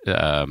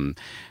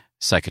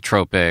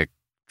psychotropic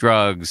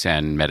drugs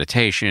and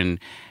meditation.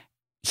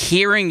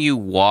 Hearing you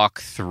walk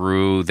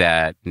through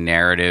that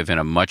narrative in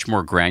a much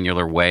more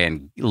granular way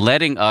and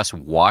letting us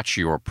watch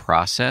your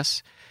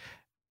process,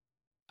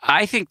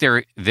 I think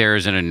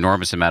there's an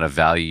enormous amount of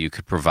value you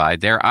could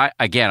provide there.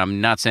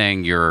 I'm not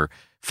saying you're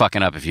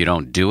fucking up if you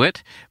don't do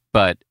it,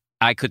 but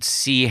I could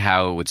see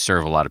how it would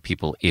serve a lot of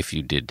people if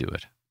you did do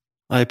it.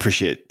 I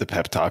appreciate the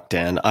pep talk,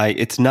 Dan.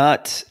 It's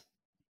not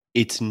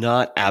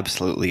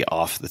absolutely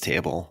off the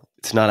table.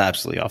 It's not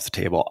absolutely off the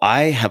table.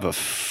 I have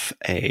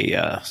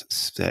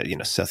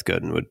Seth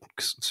Godin would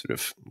sort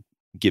of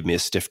give me a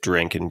stiff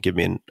drink and give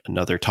me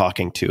another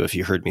talking to if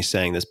you heard me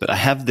saying this. But I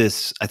have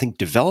this, I think,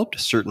 developed a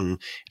certain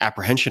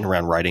apprehension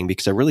around writing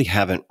because I really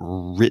haven't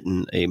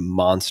written a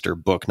monster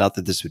book. Not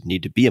that this would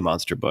need to be a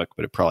monster book,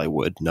 but it probably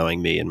would,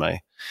 knowing me and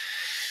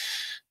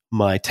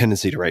my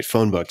tendency to write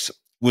phone books.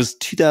 Was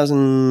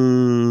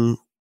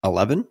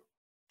 2011.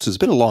 So it's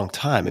been a long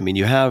time. I mean,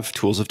 you have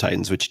Tools of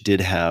Titans, which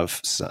did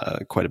have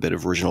quite a bit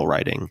of original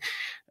writing.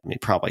 I mean,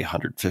 probably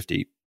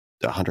 150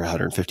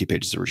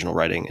 pages of original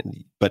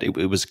writing. But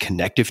it was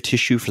connective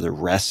tissue for the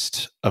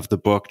rest of the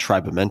book,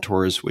 Tribe of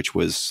Mentors, which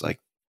was like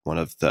one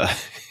of the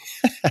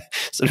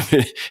sort of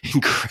an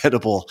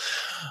incredible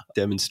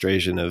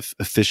demonstration of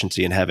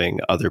efficiency in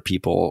having other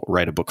people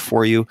write a book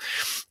for you,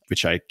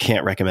 which I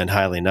can't recommend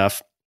highly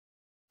enough.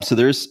 So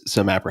there's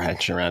some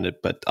apprehension around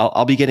it, but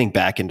I'll be getting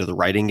back into the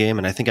writing game.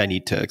 And I think I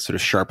need to sort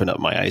of sharpen up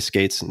my ice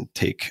skates and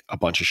take a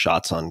bunch of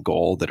shots on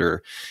goal that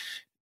are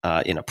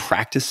in a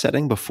practice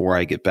setting before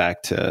I get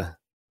back to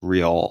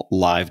real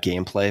live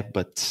gameplay.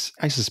 But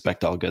I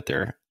suspect I'll get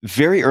there.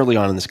 Very early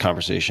on in this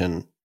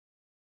conversation,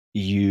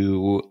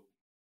 you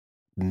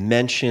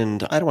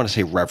mentioned, I don't want to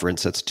say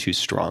reverence, that's too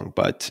strong,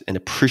 but an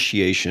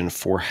appreciation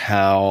for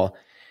how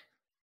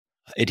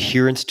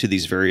adherence to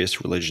these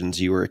various religions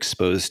you were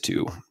exposed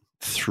to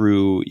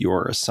through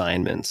your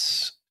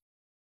assignments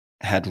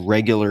had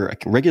regular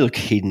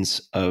cadence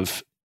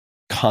of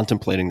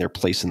contemplating their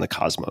place in the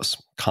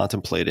cosmos,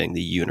 contemplating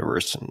the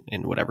universe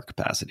in whatever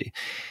capacity.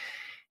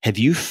 Have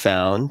you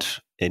found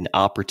an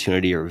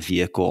opportunity or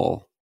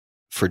vehicle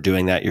for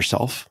doing that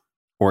yourself?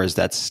 Or is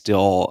that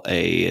still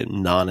a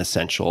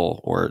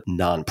non-essential or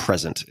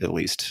non-present, at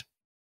least,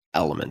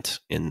 element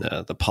in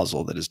the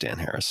puzzle that is Dan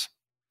Harris?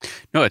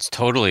 No, it's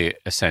totally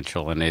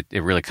essential, and it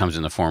really comes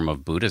in the form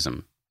of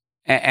Buddhism.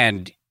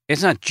 And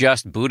it's not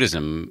just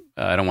Buddhism.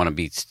 I don't want to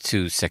be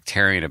too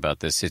sectarian about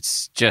this.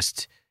 It's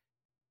just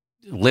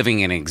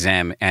living an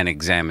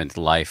examined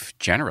life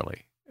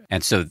generally.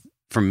 And so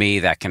for me,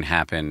 that can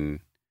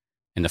happen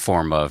in the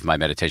form of my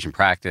meditation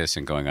practice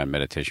and going on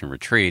meditation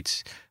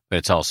retreats. But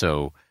it's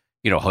also,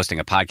 hosting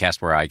a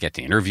podcast where I get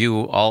to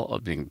interview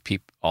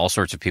all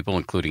sorts of people,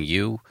 including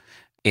you.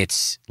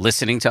 It's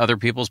listening to other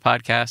people's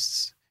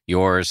podcasts,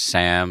 yours,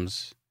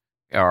 Sam's,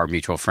 our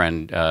mutual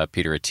friend,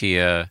 Peter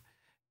Attia.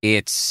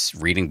 It's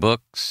reading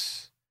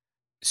books.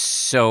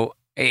 So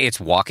it's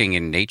walking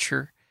in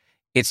nature.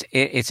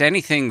 It's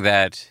anything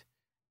that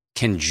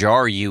can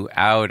jar you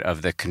out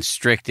of the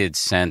constricted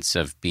sense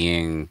of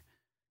being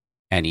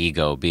an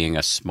ego, being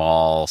a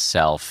small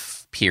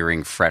self,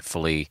 peering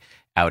fretfully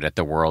out at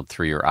the world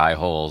through your eye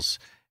holes,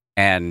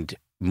 and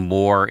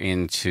more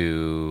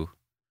into,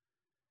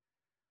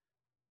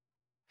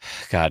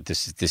 God,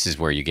 this is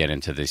where you get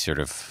into the sort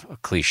of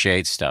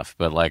cliched stuff,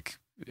 but like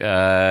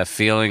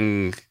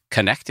feeling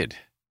connected.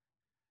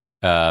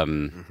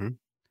 And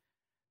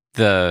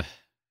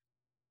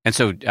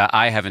so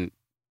I haven't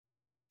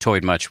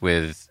toyed much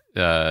with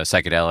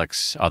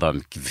psychedelics, although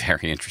I'm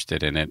very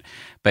interested in it.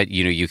 But,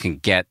 you can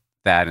get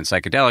that in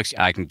psychedelics.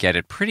 I can get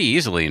it pretty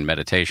easily in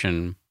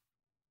meditation.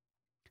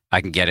 I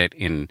can get it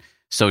in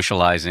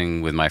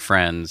socializing with my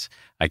friends.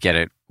 I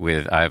have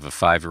a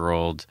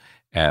 5-year-old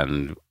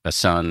and a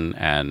son,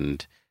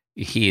 and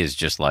he is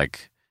just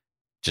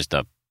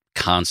a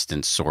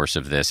constant source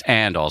of this,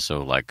 and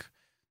also like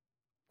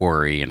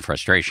worry and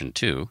frustration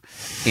too,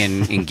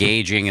 in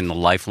engaging in the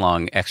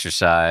lifelong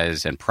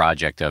exercise and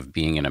project of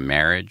being in a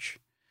marriage.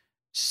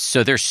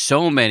 So there's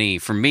so many,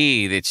 for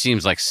me, it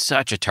seems like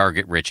such a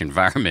target-rich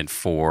environment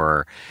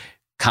for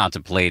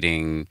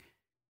contemplating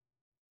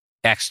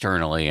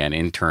externally and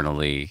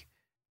internally.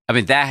 I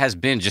mean, that has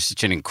been just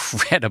such an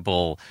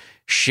incredible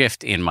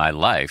shift in my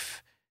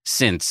life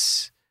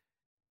since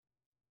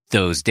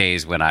those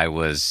days when I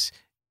was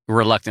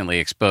reluctantly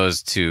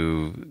exposed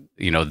to,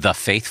 the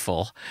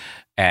faithful,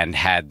 and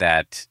had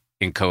that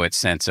inchoate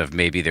sense of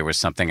maybe there was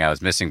something I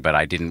was missing, but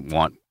I didn't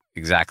want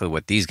exactly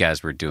what these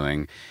guys were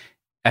doing.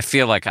 I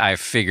feel like I've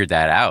figured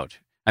that out.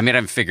 I mean, I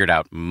haven't figured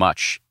out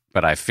much,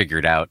 but I've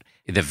figured out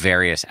the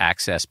various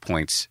access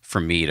points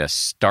for me to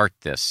start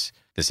this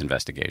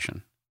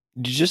investigation.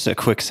 Just a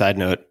quick side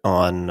note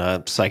on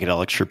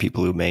psychedelics for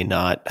people who may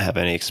not have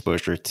any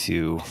exposure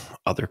to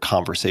other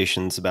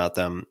conversations about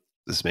them.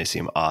 This may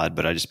seem odd,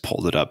 but I just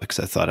pulled it up because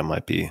I thought it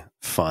might be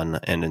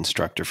fun and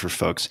instructive for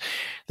folks.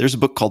 There's a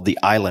book called The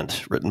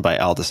Island, written by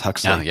Aldous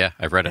Huxley. Oh, yeah,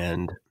 I've read it.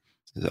 And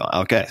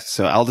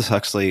so Aldous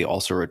Huxley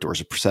also wrote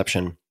Doors of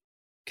Perception,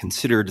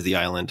 considered The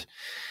Island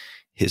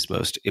his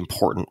most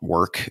important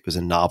work. It was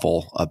a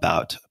novel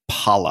about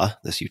Pala,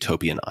 this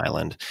utopian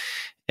island.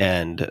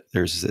 And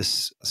there's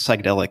this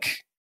psychedelic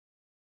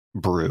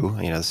brew,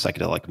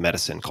 psychedelic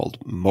medicine called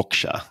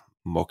moksha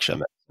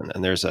medicine.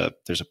 And there's a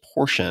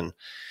portion,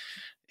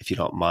 if you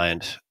don't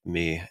mind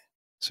me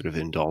sort of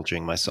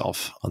indulging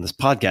myself on this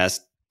podcast,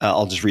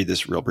 I'll just read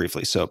this real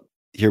briefly. So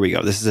here we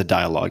go. This is a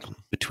dialogue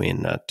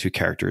between two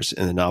characters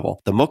in the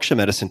novel. The moksha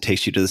medicine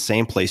takes you to the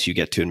same place you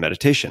get to in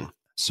meditation.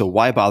 So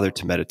why bother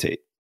to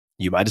meditate?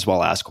 You might as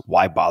well ask,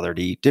 why bother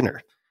to eat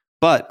dinner?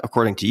 But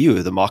according to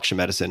you, the moksha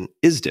medicine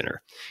is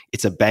dinner.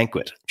 It's a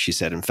banquet, she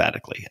said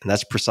emphatically. And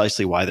that's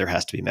precisely why there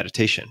has to be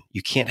meditation.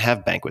 You can't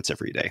have banquets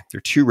every day. They're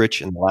too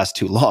rich and last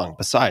too long.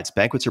 Besides,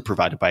 banquets are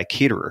provided by a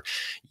caterer.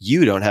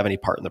 You don't have any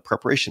part in the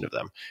preparation of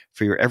them.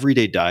 For your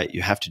everyday diet,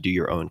 you have to do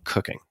your own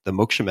cooking. The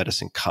moksha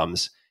medicine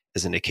comes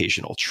as an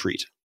occasional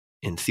treat.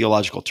 In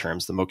theological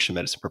terms, the moksha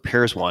medicine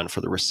prepares one for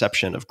the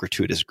reception of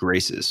gratuitous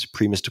graces,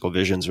 pre-mystical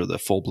visions, or the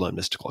full-blown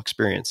mystical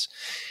experience.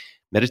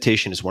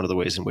 Meditation is one of the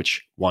ways in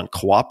which one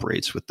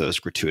cooperates with those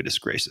gratuitous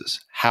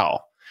graces. How?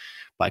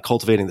 By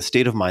cultivating the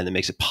state of mind that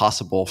makes it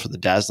possible for the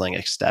dazzling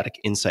ecstatic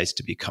insights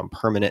to become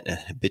permanent and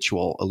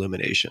habitual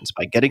illuminations.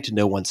 By getting to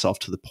know oneself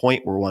to the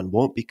point where one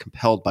won't be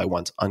compelled by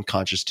one's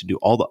unconscious to do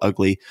all the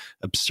ugly,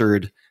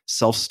 absurd,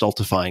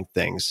 self-stultifying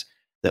things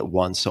that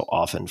one so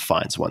often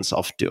finds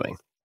oneself doing.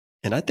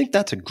 And I think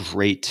that's a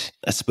great,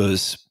 I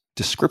suppose,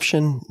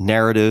 description,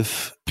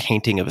 narrative,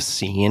 painting of a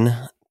scene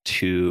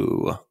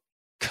to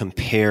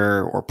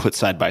compare or put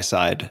side by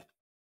side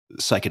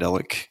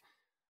psychedelic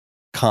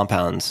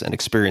compounds and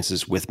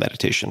experiences with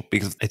meditation,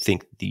 because I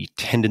think the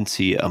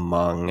tendency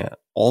among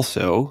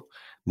also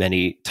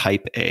many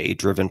type A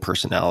driven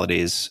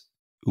personalities,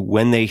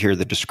 when they hear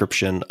the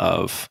description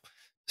of,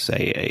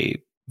 say,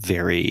 a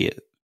very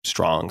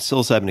strong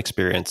psilocybin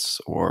experience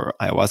or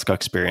ayahuasca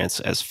experience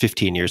as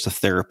 15 years of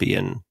therapy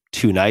in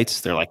 2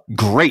 nights, they're like,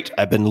 great,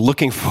 I've been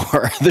looking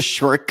for the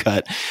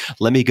shortcut.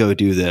 Let me go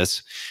do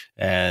this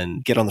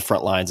and get on the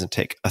front lines and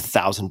take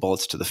 1,000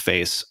 bullets to the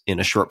face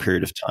in a short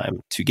period of time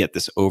to get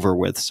this over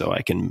with so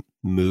I can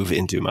move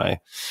into my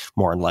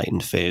more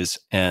enlightened phase.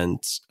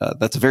 And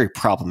that's a very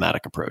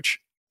problematic approach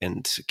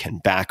and can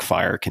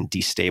backfire, can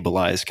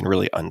destabilize, can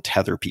really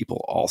untether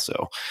people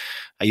also.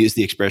 I used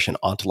the expression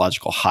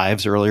ontological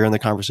hives earlier in the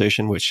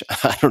conversation, which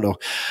I don't know,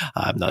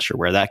 I'm not sure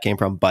where that came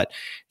from, but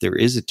there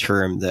is a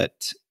term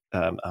that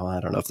I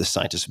don't know if the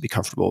scientist would be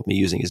comfortable with me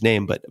using his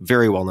name, but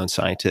very well-known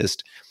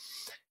scientist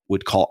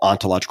would call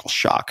ontological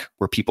shock,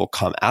 where people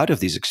come out of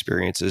these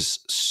experiences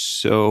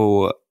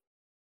so,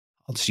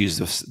 I'll just use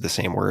the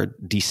same word,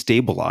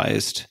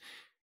 destabilized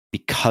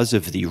because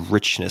of the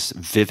richness,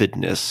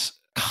 vividness,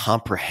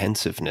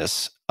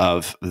 comprehensiveness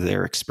of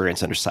their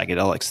experience under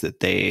psychedelics, that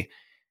they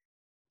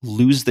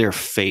lose their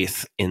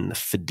faith in the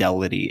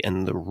fidelity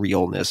and the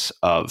realness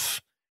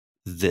of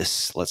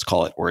this, let's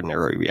call it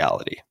ordinary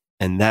reality.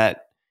 And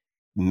that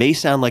may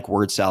sound like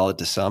word salad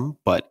to some,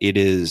 but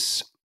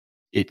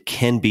it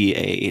can be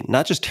a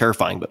not just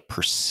terrifying, but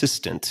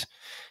persistent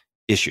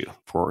issue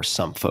for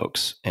some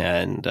folks.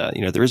 And,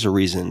 there is a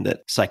reason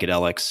that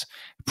psychedelics,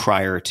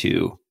 prior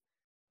to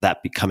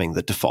that becoming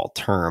the default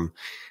term,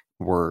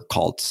 were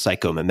called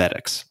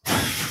psychomimetics,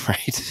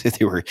 right?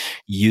 They were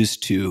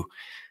used to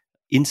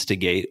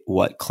instigate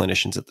what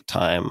clinicians at the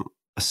time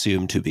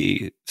assumed to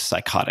be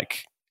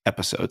psychotic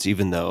episodes,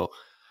 even though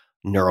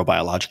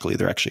neurobiologically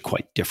they're actually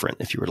quite different.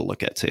 If you were to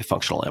look at, say,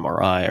 functional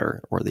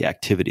MRI or the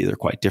activity, they're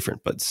quite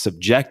different, but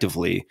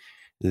subjectively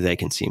they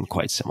can seem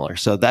quite similar.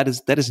 So that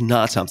is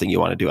not something you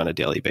want to do on a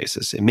daily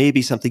basis. It may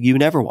be something you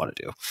never want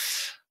to do,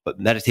 but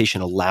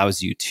meditation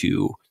allows you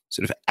to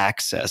sort of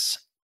access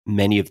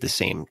many of the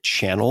same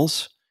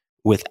channels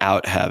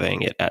without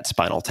having it at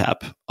Spinal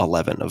Tap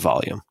 11 of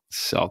volume.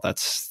 So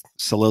that's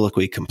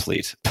soliloquy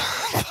complete.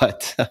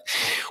 But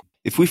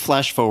if we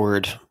flash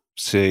forward,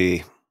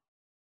 say,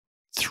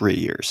 3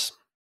 years,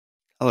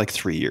 I like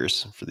 3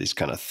 years for these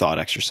kind of thought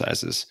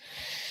exercises,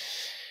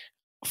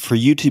 for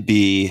you to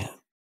be,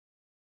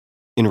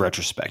 in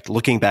retrospect,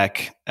 looking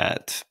back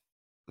at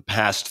the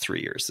past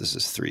 3 years, this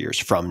is 3 years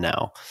from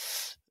now,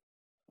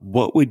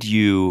 what would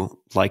you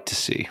like to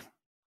see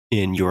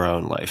in your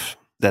own life?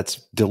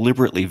 That's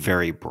deliberately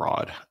very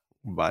broad.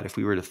 But if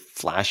we were to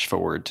flash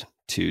forward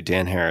to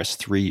Dan Harris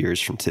 3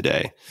 years from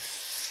today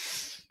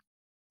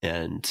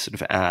and sort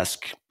of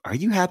ask, are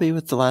you happy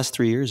with the last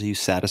 3 years? Are you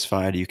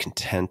satisfied? Are you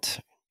content?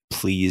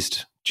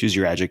 Pleased? Choose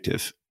your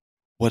adjective.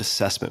 What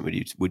assessment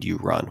would you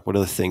run? What are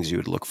the things you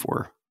would look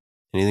for?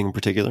 Anything in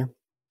particular?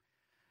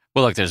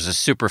 Well, look, there's a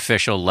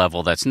superficial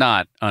level that's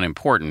not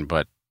unimportant,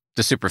 but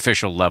the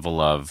superficial level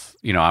of,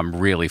 I'm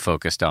really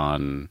focused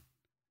on,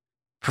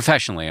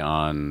 professionally,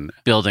 on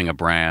building a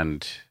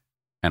brand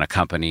and a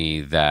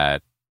company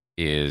that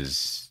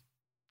is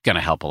going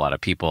to help a lot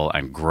of people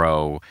and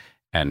grow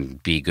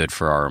and be good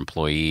for our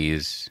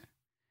employees.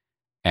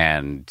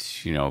 And,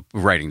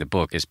 writing the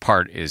book is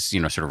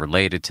sort of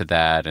related to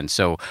that. And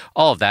so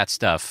all of that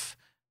stuff,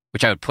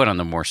 which I would put on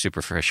the more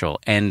superficial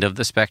end of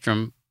the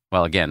spectrum,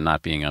 while again,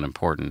 not being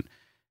unimportant,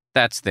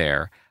 that's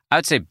there. I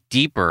would say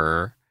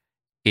deeper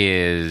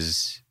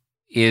is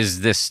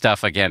this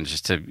stuff, again,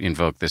 just to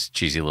invoke this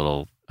cheesy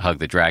little hug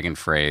the dragon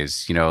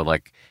phrase,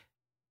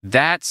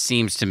 that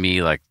seems to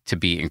me like to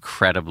be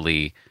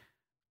incredibly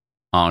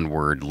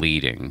onward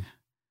leading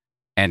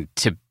and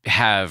to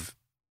have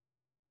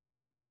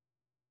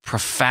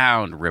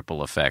profound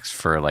ripple effects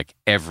for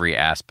every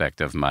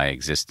aspect of my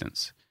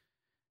existence.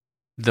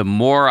 The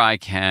more I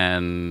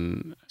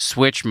can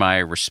switch my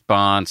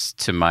response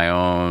to my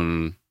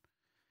own,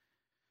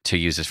 to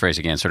use this phrase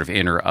again, sort of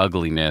inner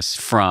ugliness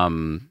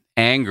from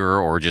anger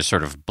or just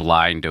sort of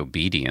blind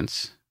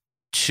obedience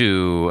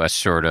to a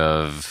sort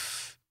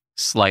of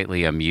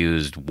slightly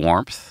amused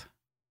warmth,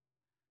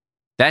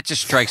 that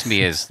just strikes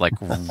me as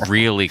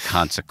really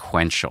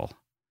consequential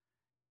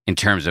in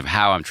terms of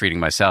how I'm treating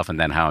myself and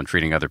then how I'm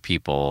treating other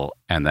people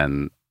and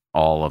then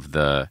all of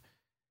the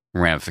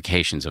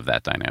ramifications of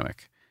that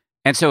dynamic.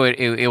 And so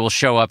it will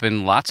show up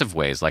in lots of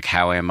ways, like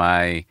how am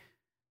I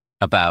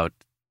about,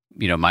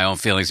 my own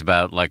feelings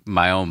about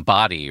my own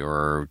body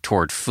or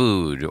toward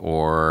food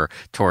or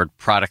toward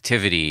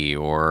productivity,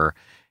 or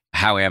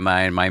how am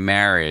I in my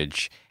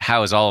marriage?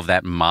 How is all of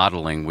that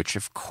modeling, which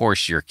of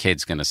course your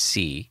kid's going to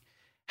see,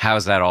 how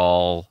is that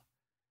all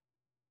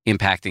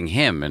impacting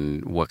him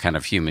and what kind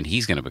of human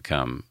he's going to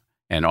become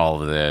and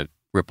all of the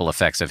ripple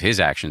effects of his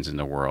actions in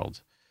the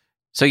world?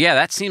 So yeah,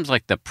 that seems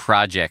like the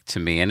project to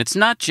me. And it's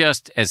not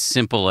just as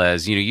simple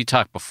as, you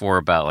talked before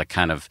about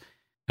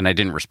and I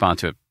didn't respond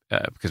to it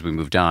because we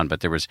moved on,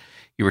 but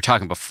you were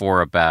talking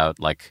before about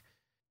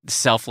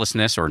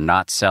selflessness or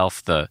not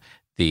self, the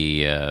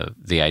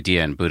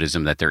idea in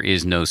Buddhism that there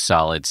is no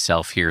solid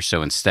self here.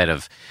 So instead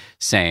of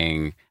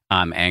saying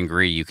I'm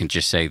angry, you can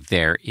just say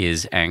there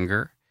is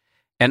anger.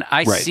 And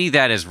I see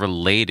that as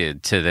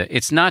related to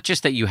it's not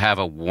just that you have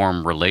a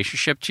warm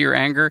relationship to your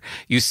anger.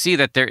 You see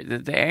that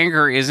the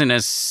anger isn't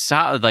as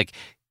solid,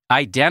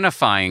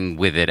 identifying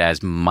with it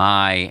as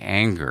my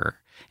anger,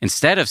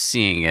 instead of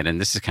seeing it, and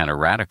this is kind of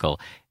radical,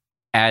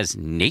 as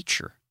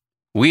nature.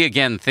 We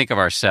again think of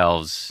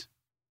ourselves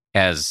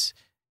as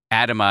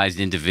atomized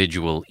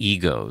individual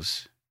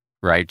egos,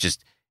 right?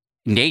 Just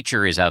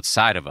nature is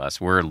outside of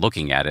us. We're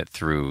looking at it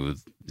through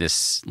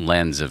this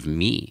lens of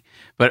me.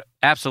 But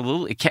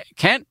absolutely, it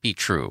can't be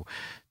true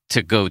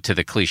to go to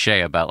the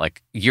cliche about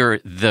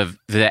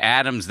the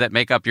atoms that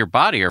make up your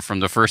body are from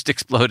the first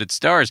exploded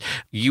stars.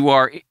 You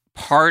are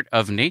part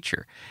of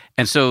nature.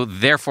 And so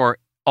therefore,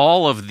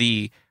 all of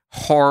the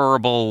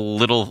horrible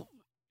little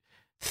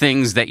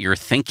things that you're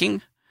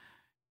thinking,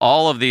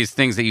 all of these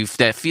things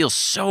that feel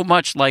so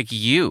much like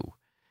you.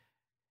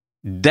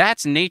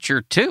 That's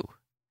nature too.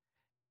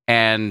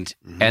 And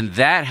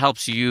that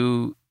helps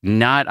you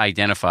not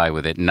identify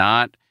with it.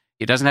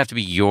 It doesn't have to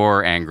be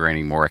your anger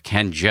anymore. It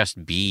can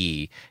just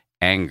be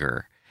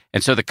anger.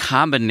 And so the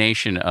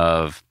combination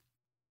of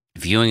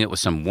viewing it with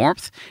some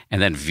warmth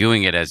and then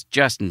viewing it as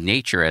just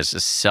nature, as a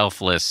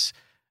selfless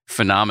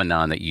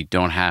phenomenon that you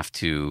don't have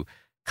to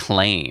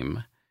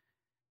claim,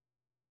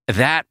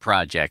 that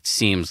project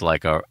seems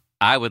like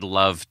I would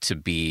love to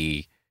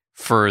be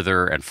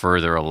further and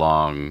further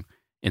along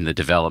in the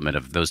development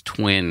of those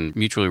twin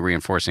mutually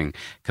reinforcing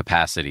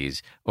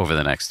capacities over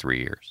the next 3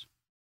 years.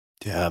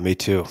 Yeah, me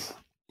too.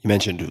 You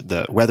mentioned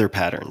the weather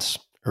patterns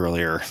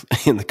earlier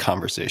in the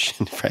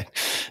conversation, right?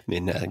 I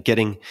mean,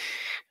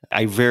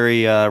 I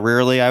very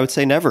rarely, I would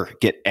say never,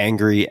 get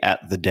angry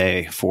at the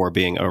day for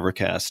being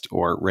overcast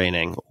or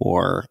raining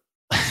or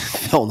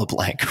fill in the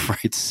blank,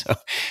 right? So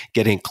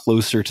getting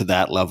closer to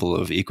that level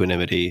of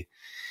equanimity,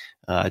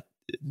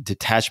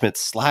 detachment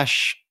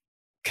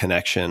 /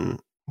 connection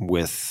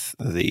with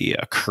the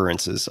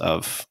occurrences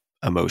of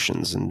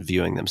emotions and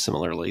viewing them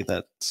similarly,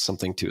 that's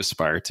something to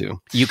aspire to.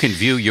 You can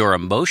view your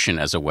emotion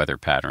as a weather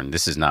pattern.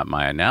 This is not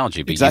my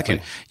analogy, but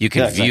exactly. you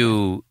can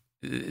view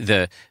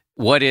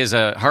what is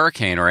a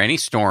hurricane or any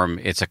storm.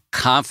 It's a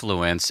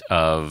confluence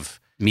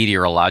of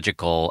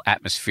meteorological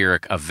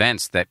atmospheric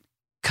events that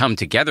come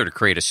together to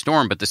create a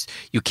storm, but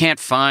you can't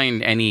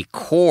find any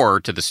core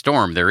to the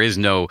storm. There is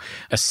no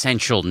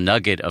essential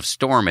nugget of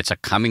storm. It's a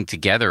coming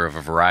together of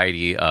a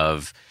variety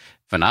of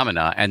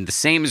phenomena, and the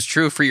same is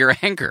true for your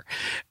anger,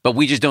 but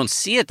we just don't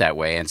see it that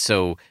way. And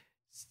so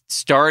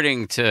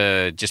starting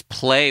to just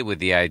play with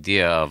the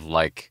idea of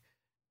like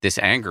this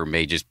anger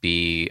may just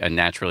be a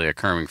naturally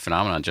occurring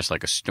phenomenon, just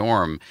like a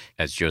storm,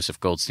 as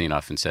Joseph Goldstein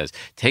often says,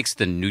 takes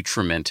the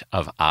nutriment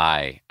of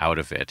I out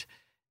of it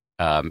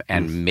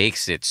and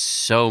makes it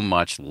so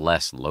much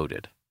less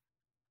loaded.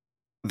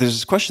 There's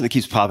this question that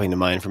keeps popping to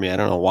mind for me. I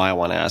don't know why I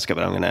want to ask it,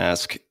 but I'm going to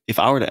ask. If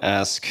I were to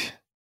ask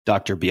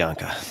Dr.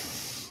 Bianca,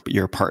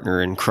 your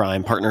partner in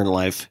crime, partner in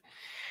life,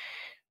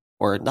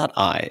 or not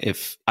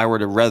if I were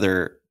to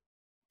rather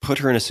put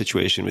her in a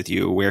situation with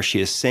you where she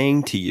is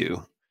saying to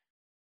you,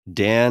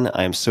 Dan,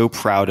 I am so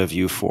proud of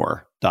you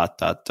for ...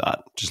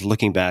 Just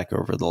looking back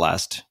over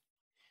the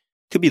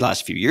could be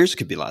last few years,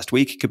 could be last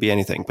week, could be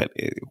anything, but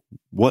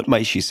what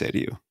might she say to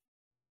you?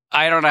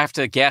 I don't have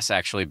to guess,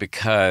 actually,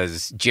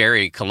 because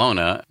Jerry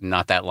Colonna,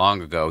 not that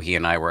long ago, he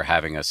and I were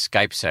having a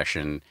Skype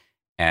session,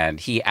 and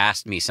he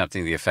asked me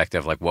something to the effect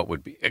of, like, what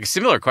would be a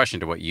similar question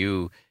to what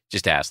you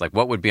just asked, like,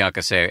 what would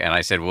Bianca say? And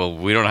I said, well,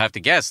 we don't have to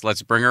guess.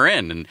 Let's bring her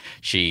in. And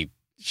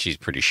she's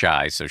pretty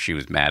shy, so she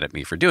was mad at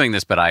me for doing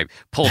this, but I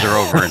pulled her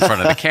over in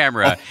front of the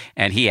camera,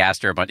 and he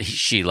asked her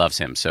she loves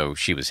him, so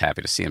she was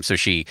happy to see him. So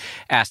she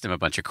asked him a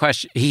bunch of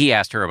questions. He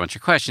asked her a bunch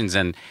of questions,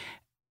 and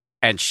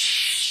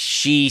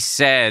she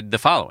said the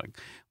following,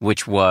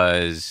 which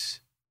was,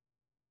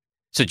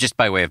 so just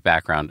by way of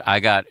background,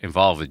 I got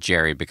involved with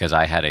Jerry because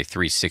I had a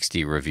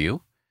 360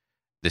 review.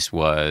 This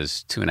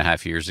was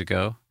 2.5 years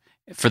ago.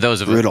 For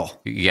those of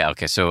Brutal. Yeah,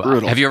 okay. So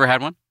Brutal. Have you ever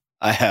had one?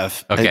 I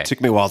have. Okay. It took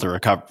me a while to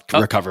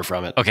recover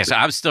from it. Okay, so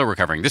I'm still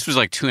recovering. This was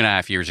like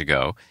 2.5 years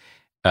ago.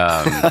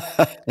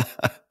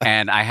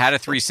 And I had a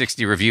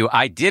 360 review.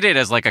 I did it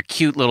as like a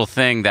cute little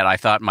thing that I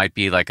thought might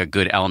be like a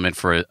good element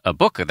for a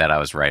book that I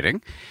was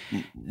writing.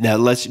 Now,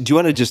 do you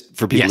want to just,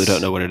 for people Yes. who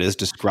don't know what it is,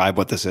 describe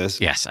what this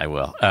is? Yes, I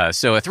will.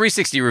 So a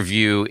 360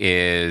 review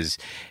is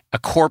a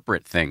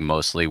corporate thing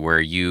mostly where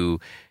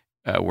you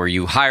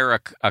hire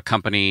a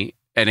company.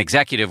 An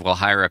executive will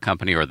hire a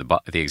company, or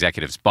the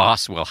executive's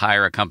boss will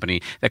hire a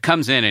company that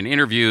comes in and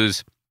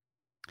interviews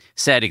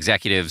said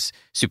executives,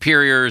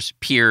 superiors,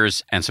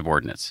 peers, and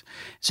subordinates.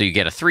 So you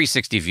get a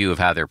 360 view of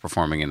how they're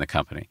performing in the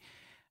company.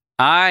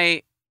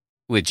 I,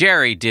 with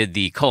Jerry, did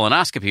the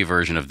colonoscopy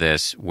version of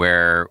this,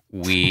 where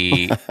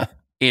we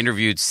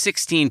interviewed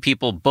 16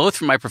 people, both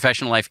from my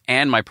professional life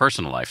and my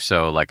personal life.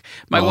 So, like,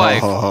 my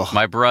wife,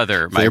 my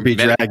brother. There be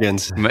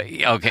dragons.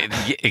 Okay,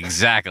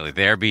 exactly.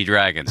 There be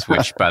dragons,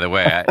 which, by the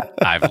way,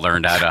 I've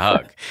learned how to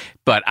hug.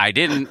 But I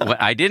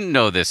didn't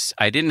know this.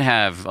 I didn't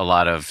have a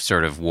lot of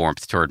sort of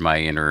warmth toward my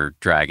inner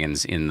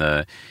dragons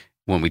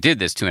when we did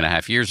this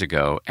 2.5 years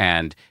ago.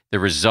 And the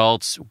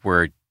results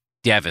were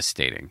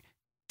devastating.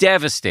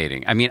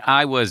 Devastating. I mean,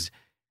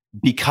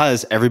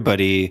 because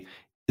everybody...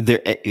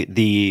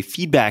 the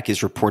feedback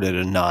is reported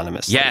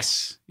anonymously.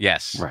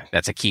 Yes. Right.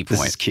 That's a key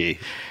point. This is key.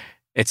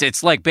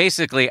 It's like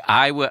basically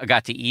I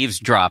got to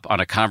eavesdrop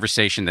on a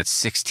conversation that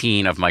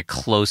 16 of my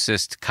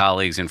closest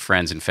colleagues and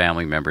friends and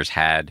family members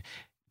had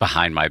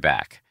behind my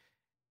back,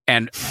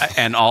 and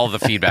all the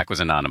feedback was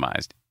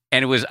anonymized.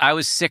 And I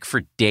was sick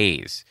for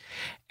days,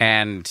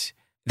 and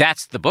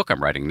that's the book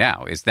I'm writing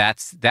now.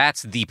 That's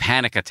the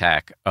panic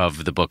attack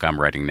of the book I'm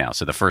writing now.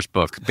 So the first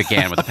book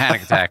began with a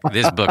panic attack.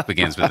 This book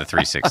begins with a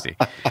 360.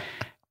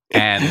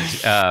 And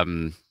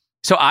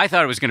so I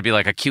thought it was going to be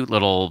like a cute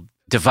little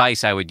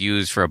device I would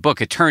use for a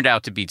book. It turned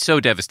out to be so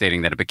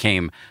devastating that it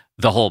became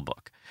the whole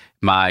book.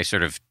 my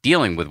sort of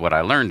dealing with what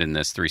I learned in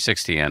this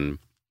 360. And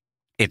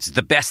it's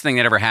the best thing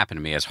that ever happened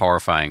to me, as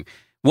horrifying.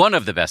 One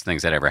of the best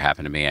things that ever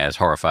happened to me, as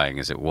horrifying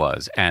as it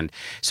was. And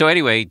so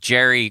anyway,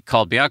 Jerry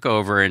called Bianca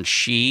over and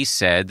she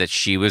said that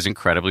she was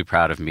incredibly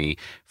proud of me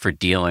for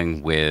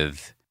dealing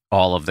with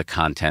all of the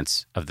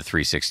contents of the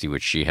 360,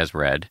 which she has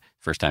read.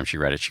 First time she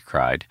read it, she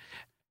cried.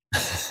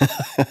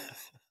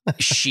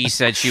 She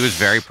said she was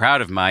very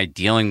proud of my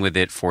dealing with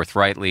it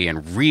forthrightly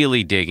and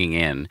really digging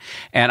in.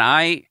 And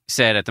I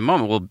said at the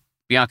moment, well,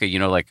 Bianca,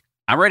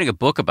 I'm writing a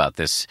book about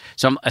this,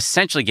 so I'm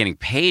essentially getting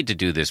paid to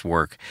do this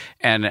work.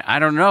 And I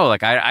don't know,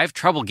 I have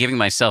trouble giving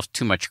myself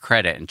too much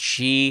credit. And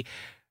she's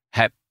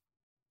had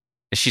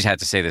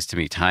to say this to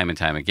me time and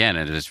time again,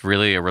 and it's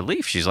really a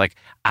relief. She's like,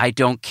 I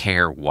don't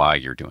care why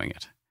you're doing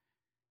it.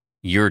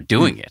 You're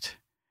doing it.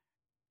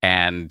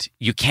 And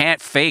you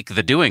can't fake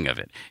the doing of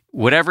it.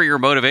 Whatever your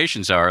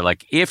motivations are,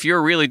 if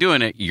you're really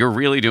doing it, you're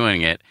really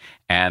doing it.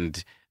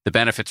 And the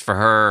benefits for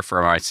her,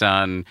 for my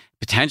son,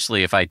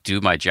 potentially if I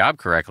do my job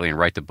correctly and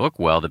write the book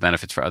well, the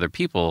benefits for other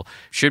people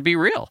should be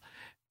real.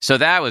 So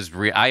that was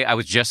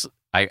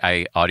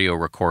I audio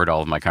record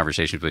all of my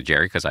conversations with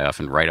Jerry because I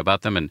often write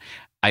about them. And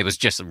I was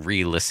just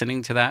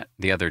re-listening to that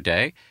the other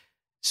day.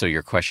 So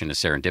your question is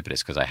serendipitous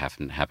because I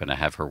happen to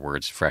have her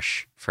words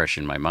fresh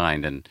in my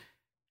mind. And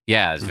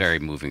yeah, it's very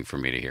moving for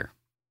me to hear.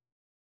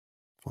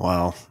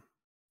 Wow.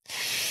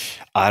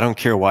 I don't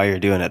care why you're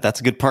doing it. That's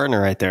a good partner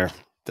right there.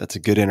 That's a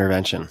good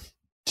intervention.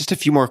 Just a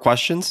few more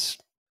questions,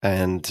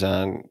 and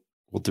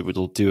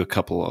we'll do a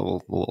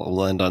couple.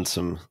 We'll end on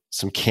some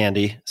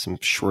candy, some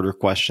shorter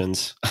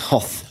questions.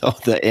 Although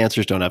the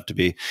answers don't have to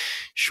be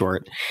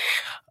short.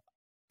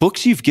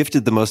 Books you've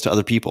gifted the most to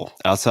other people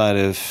outside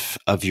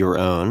of your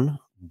own.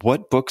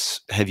 What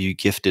books have you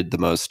gifted the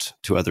most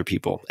to other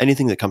people?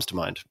 Anything that comes to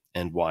mind,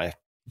 and why?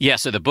 Yeah,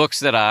 so the books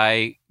that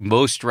I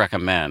most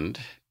recommend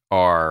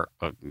are,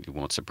 it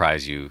won't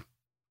surprise you,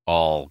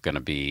 all going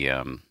to be,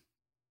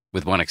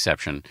 with one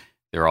exception,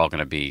 they're all going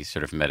to be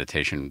sort of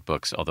meditation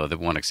books, although the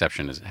one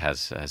exception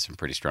has some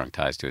pretty strong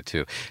ties to it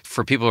too.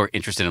 For people who are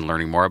interested in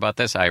learning more about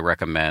this, I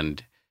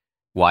recommend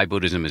Why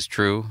Buddhism is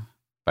True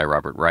by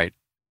Robert Wright,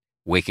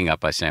 Waking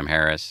Up by Sam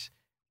Harris,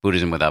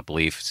 Buddhism Without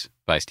Beliefs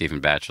by Stephen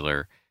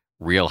Batchelor,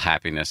 Real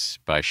Happiness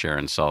by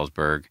Sharon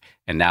Salzberg,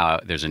 and now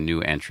there's a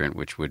new entrant,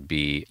 which would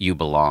be You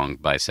Belong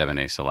by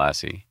Sevene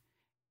Selassie.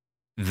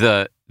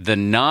 The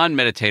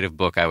non-meditative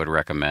book I would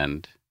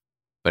recommend,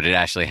 but it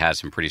actually has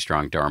some pretty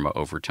strong Dharma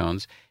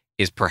overtones,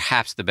 is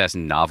perhaps the best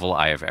novel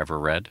I have ever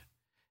read.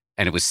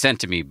 And it was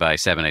sent to me by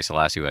Sevene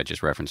Selassie, who I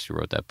just referenced, who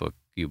wrote that book,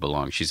 You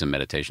Belong. She's a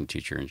meditation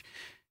teacher, and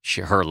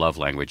her love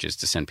language is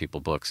to send people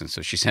books. And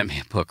so she sent me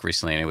a book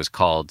recently, and it was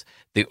called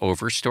The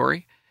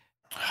Overstory.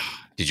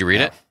 Did you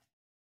read it?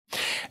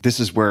 This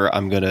is where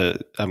I'm gonna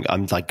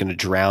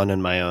drown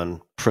in my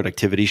own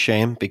productivity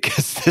shame,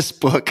 because this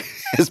book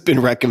has been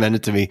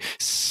recommended to me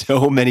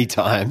so many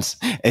times.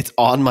 It's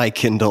on my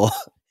Kindle,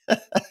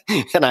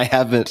 and I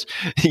haven't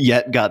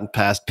yet gotten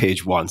past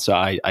page 1, so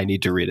I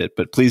need to read it.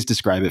 But please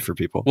describe it for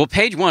people. Well,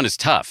 page 1 is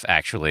tough,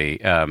 actually.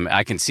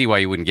 I can see why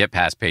you wouldn't get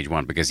past page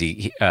 1, because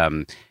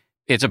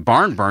it's a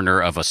barn burner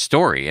of a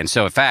story. And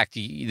so, in fact,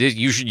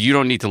 you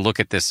don't need to look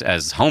at this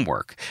as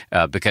homework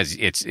because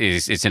it's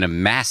in a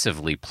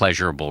massively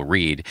pleasurable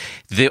read.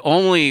 The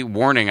only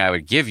warning I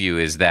would give you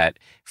is that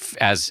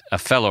as a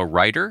fellow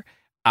writer,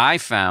 I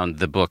found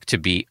the book to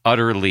be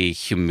utterly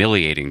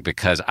humiliating,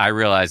 because I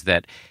realized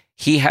that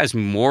he has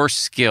more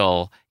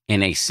skill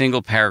in a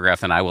single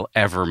paragraph than I will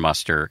ever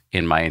muster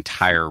in my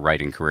entire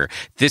writing career.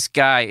 This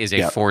guy is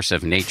a force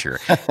of nature.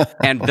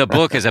 And the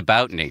book is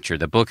about nature.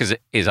 The book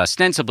is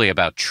ostensibly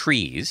about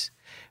trees,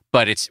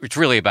 but it's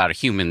really about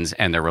humans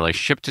and their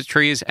relationship to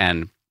trees.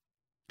 And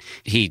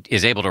he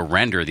is able to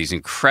render these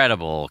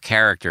incredible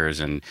characters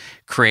and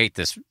create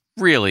this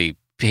really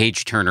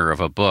page-turner of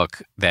a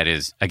book that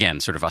is,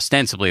 again, sort of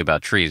ostensibly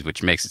about trees,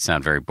 which makes it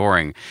sound very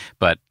boring.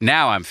 But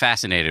now I'm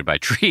fascinated by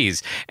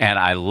trees, and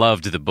I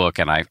loved the book,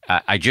 and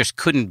I just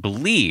couldn't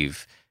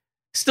believe,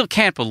 still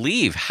can't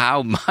believe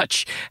how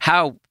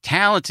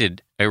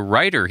talented a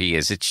writer he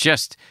is.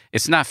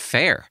 It's not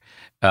fair.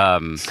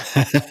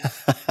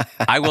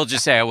 I will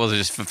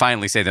just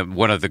finally say that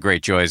one of the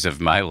great joys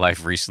of my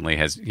life recently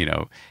has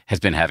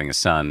been having a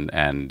son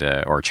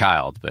or a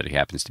child, but he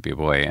happens to be a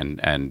boy,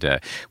 and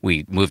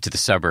we moved to the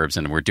suburbs,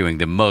 and we're doing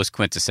the most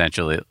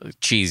quintessential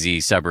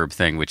cheesy suburb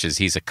thing, which is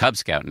he's a Cub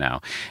Scout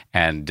now,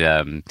 and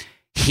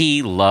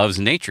he loves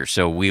nature.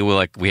 So we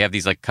have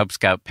these Cub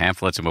Scout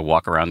pamphlets, and we'll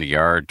walk around the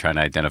yard trying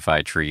to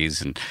identify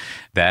trees, and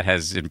that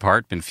has in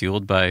part been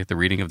fueled by the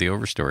reading of The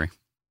Overstory.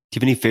 Do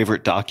you have any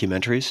favorite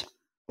documentaries?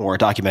 Or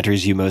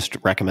documentaries you most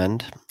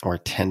recommend or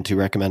tend to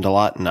recommend a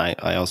lot? And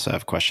I also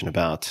have a question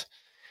about,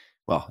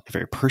 a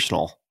very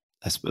personal,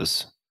 I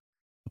suppose,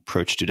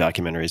 approach to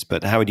documentaries.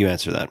 But how would you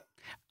answer that?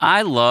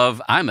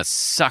 I'm a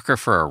sucker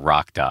for a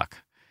rock doc.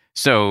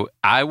 So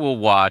I will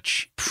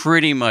watch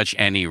pretty much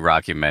any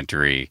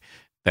rockumentary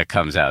that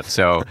comes out.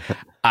 So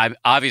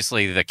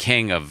Obviously, the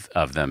king of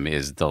them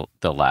is the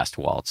Last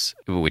Waltz,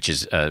 which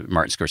is a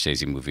Martin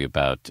Scorsese movie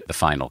about the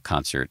final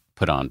concert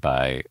put on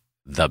by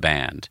the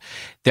band.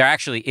 There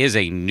actually is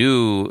a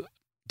new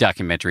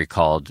documentary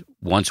called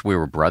Once We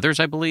Were Brothers,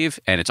 I believe,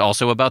 and it's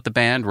also about the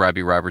band.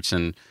 Robbie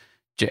Robertson.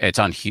 It's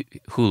on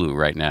Hulu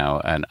right now,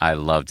 and I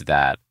loved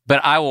that. But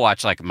I will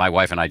watch, like my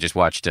wife and I just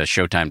watched a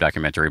Showtime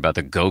documentary about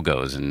the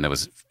Go-Go's, and it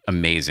was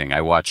amazing.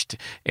 I watched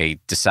a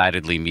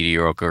decidedly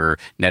mediocre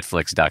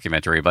Netflix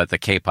documentary about the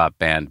K-pop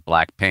band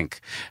Blackpink,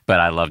 but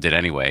I loved it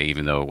anyway,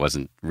 even though it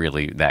wasn't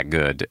really that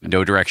good.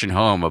 No Direction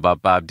Home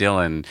about Bob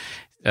Dylan.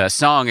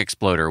 Song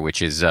Exploder,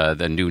 which is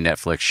the new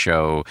Netflix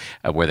show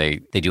where they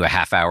do a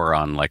half hour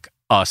on like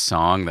a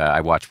song.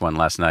 I watched one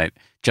last night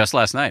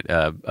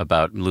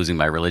about Losing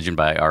My Religion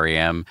by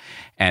REM.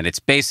 And it's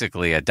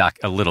basically a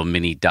little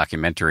mini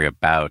documentary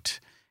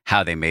about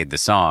how they made the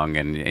song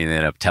and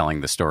ended up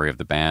telling the story of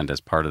the band as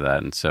part of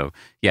that. And so,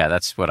 yeah,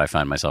 that's what I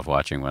find myself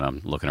watching when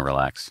I'm looking to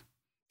relax.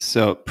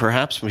 So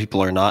perhaps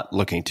people are not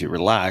looking to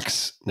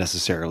relax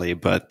necessarily,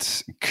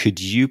 but could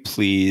you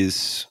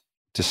please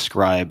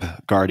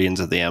describe Guardians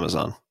of the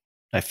Amazon?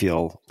 I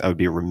feel I would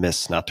be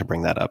remiss not to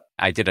bring that up.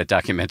 I did a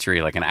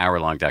documentary, like an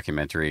hour-long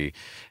documentary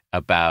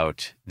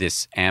about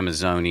this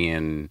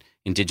Amazonian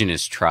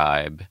indigenous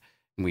tribe.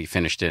 We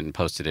finished it and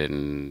posted it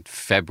in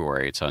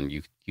February. It's on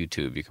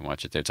YouTube. You can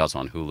watch it there. It's also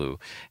on Hulu.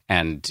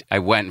 And I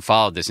went and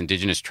followed this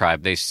indigenous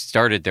tribe. They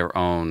started their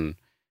own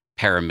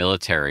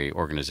paramilitary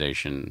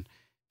organization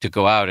to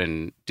go out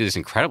and do this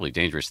incredibly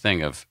dangerous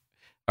thing of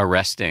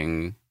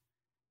arresting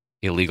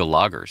illegal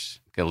loggers.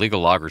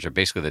 Illegal loggers are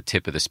basically the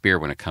tip of the spear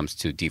when it comes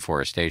to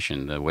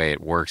deforestation. The way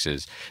it works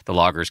is the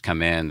loggers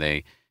come in,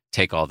 they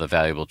take all the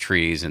valuable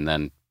trees, and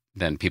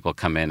then people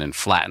come in and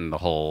flatten the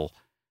whole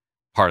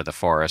part of the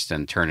forest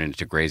and turn it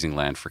into grazing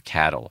land for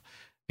cattle.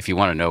 If you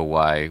want to know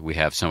why we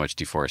have so much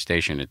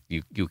deforestation,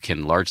 you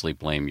can largely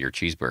blame your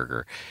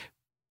cheeseburger.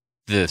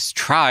 This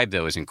tribe,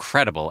 though, is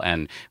incredible,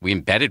 and we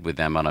embedded with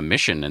them on a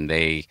mission, and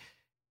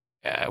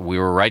we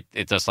were right.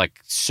 It's just like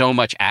so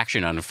much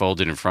action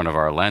unfolded in front of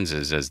our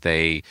lenses as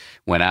they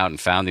went out and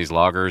found these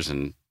loggers,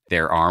 and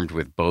they're armed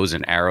with bows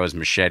and arrows,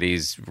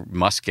 machetes,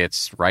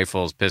 muskets,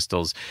 rifles,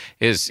 pistols.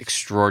 It is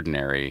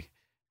extraordinary.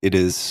 It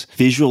is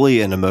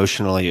visually and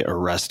emotionally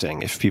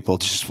arresting. If people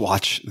just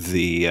watch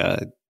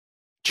the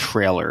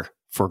trailer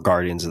for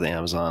Guardians of the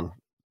Amazon,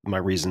 my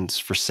reasons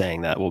for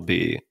saying that will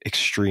be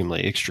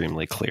extremely,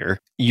 extremely clear.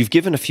 You've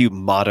given a few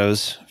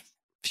mottos,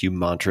 a few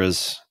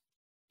mantras.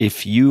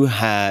 If you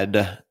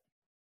had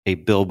a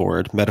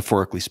billboard,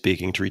 metaphorically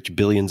speaking, to reach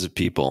billions of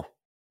people,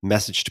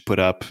 message to put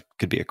up,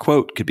 could be a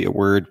quote, could be a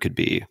word, could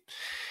be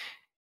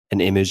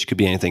an image, could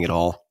be anything at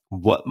all,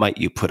 what might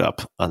you put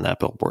up on that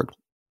billboard?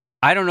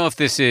 I don't know if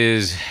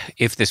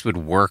this would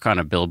work on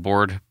a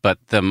billboard, but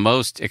the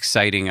most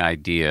exciting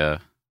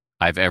idea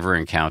I've ever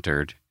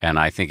encountered, and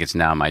I think it's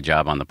now my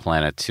job on the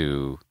planet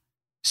to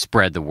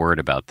spread the word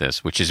about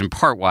this, which is in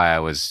part why I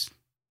was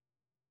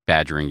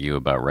badgering you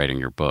about writing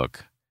your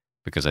book,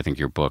 because I think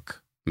your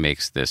book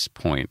makes this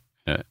point,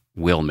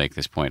 will make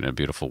this point in a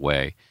beautiful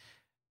way.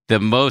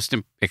 The most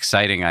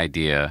exciting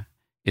idea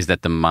is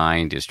that the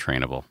mind is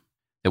trainable,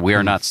 that we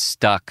are not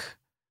stuck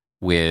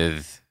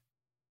with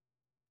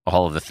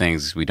all of the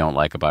things we don't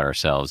like about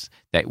ourselves,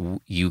 that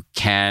you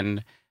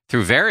can,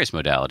 through various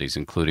modalities,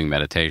 including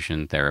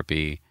meditation,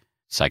 therapy,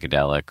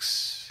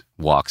 psychedelics,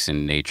 walks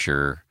in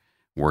nature,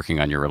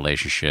 working on your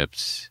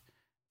relationships.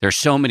 There's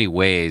so many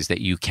ways that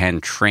you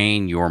can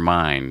train your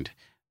mind.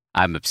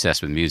 I'm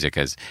obsessed with music,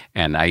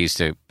 and I used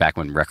to, back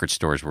when record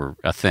stores were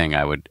a thing,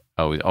 I would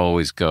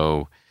always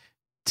go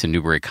to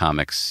Newbury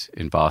Comics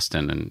in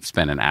Boston and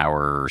spend an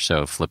hour or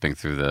so flipping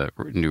through the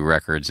new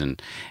records,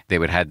 and they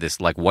would have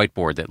this like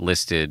whiteboard that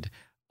listed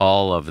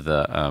all of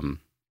the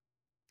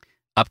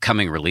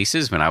upcoming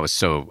releases. When I was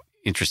so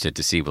interested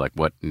to see like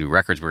what new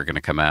records were going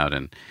to come out,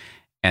 and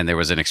there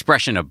was an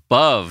expression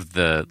above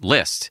the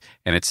list,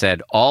 and it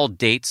said, "All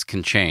dates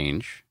can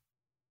change,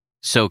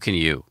 so can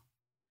you."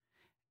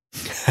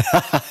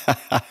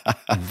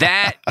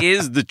 That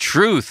is the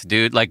truth,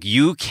 dude. Like,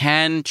 you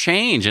can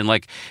change, and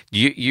like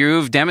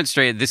you've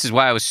demonstrated. This is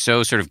why I was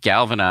so sort of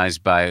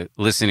galvanized by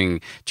listening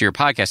to your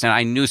podcast, and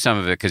I knew some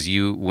of it because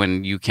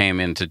when you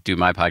came in to do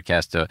my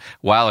podcast a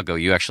while ago,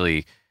 you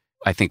actually,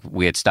 I think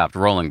we had stopped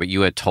rolling, but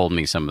you had told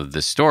me some of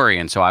this story,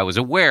 and so I was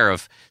aware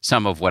of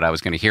some of what I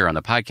was going to hear on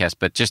the podcast.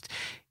 But just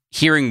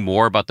hearing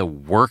more about the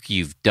work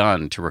you've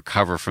done to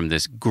recover from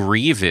this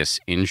grievous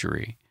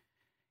injury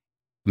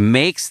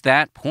makes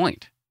that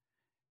point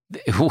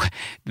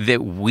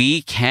that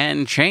we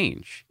can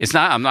change.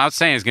 I'm not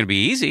saying it's going to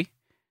be easy,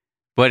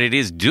 but it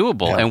is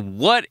doable. Yeah. And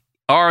what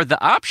are the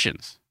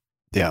options?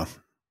 Yeah.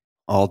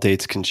 All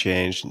dates can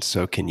change, and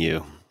so can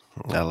you.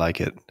 I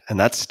like it. And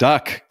that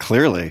stuck,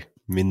 clearly.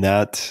 I mean,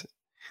 that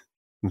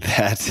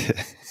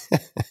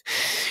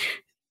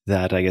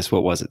I guess,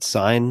 what was it?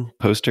 Sign,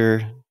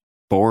 poster,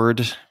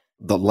 board,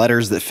 the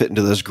letters that fit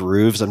into those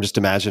grooves. I'm just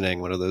imagining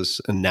one of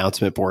those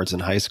announcement boards in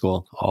high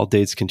school. All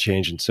dates can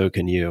change, and so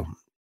can you.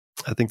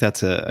 I think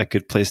that's a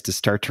good place to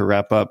start to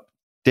wrap up.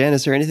 Dan,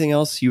 is there anything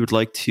else you would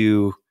like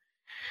to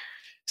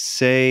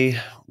say,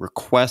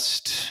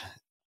 request,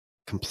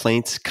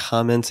 complaints,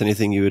 comments,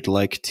 anything you would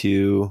like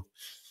to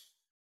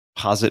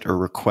posit or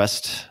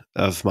request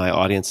of my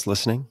audience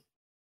listening?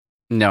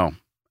 No,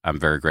 I'm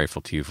very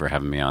grateful to you for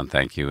having me on.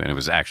 Thank you. And it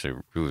was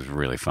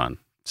really fun.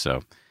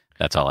 So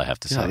that's all I have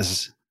to say.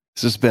 This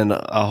has been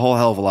a whole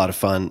hell of a lot of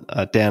fun.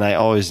 Dan, I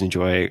always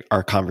enjoy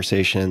our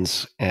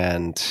conversations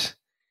and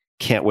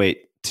can't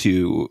wait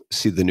to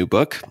see the new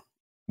book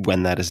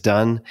when that is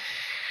done.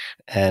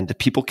 And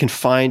people can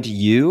find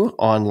you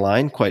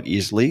online quite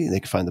easily. They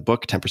can find the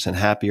book, 10%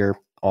 Happier.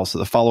 Also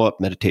the follow-up,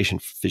 Meditation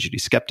for Fidgety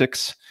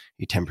Skeptics,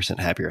 a 10%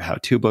 Happier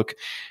how-to book.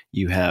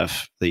 You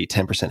have the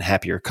 10%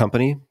 Happier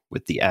Company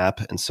with the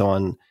app and so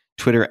on.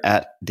 Twitter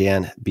at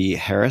Dan B.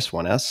 Harris,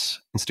 1S.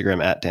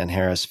 Instagram at Dan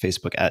Harris.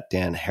 Facebook at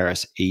Dan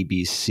Harris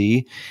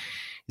ABC.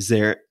 Is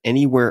there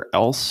anywhere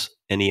else,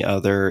 any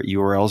other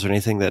URLs or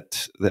anything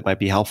that might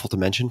be helpful to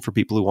mention for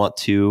people who want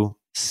to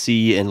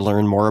see and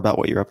learn more about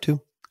what you're up to?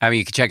 I mean,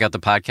 you can check out the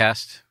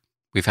podcast.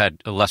 We've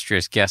had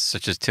illustrious guests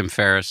such as Tim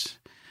Ferriss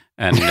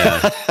and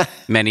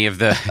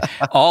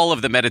all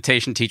of the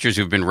meditation teachers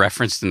who've been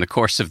referenced in the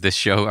course of this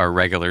show are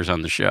regulars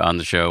on the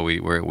show.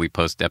 We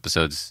post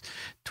episodes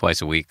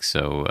twice a week.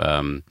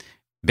 So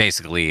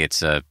basically,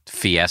 it's a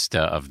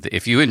fiesta of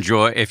if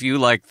you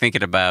like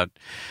thinking about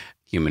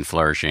human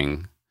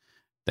flourishing,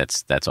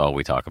 that's all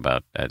we talk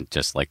about, and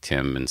just like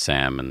Tim and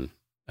Sam and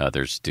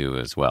others do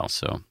as well.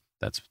 So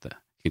you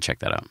can check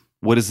that out.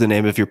 What is the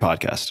name of your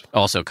podcast?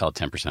 Also called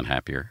 10%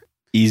 Happier.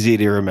 Easy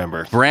to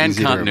remember. Brand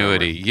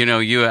continuity.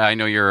 I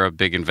know you're a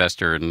big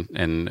investor in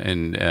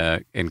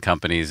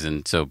companies,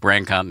 and so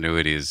brand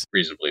continuity is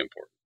reasonably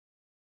important.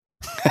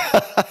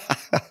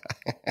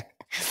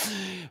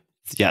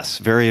 Yes,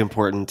 very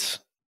important.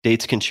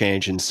 Dates can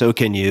change, and so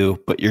can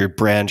you, but your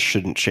brand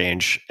shouldn't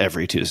change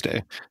every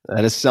Tuesday.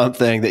 That is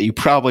something that you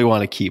probably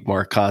want to keep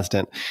more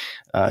constant.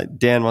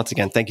 Dan, once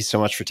again, thank you so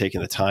much for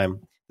taking the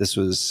time. This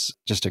was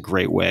just a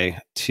great way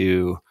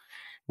to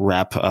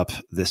wrap up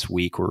this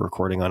week. We're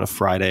recording on a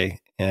Friday,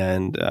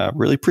 and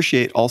really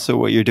appreciate also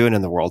what you're doing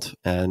in the world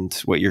and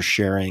what you're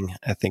sharing.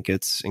 I think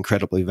it's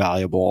incredibly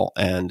valuable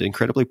and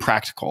incredibly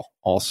practical,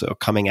 also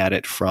coming at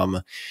it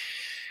from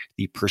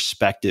the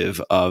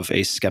perspective of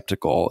a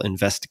skeptical,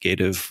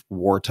 investigative,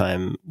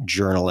 wartime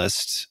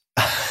journalist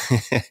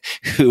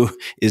who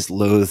is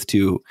loath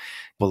to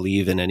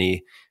believe in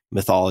any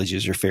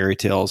mythologies or fairy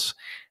tales.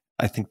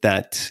 I think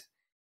that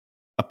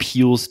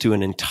appeals to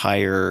an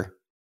entire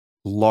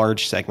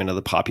large segment of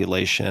the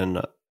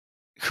population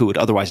who would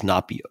otherwise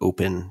not be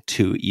open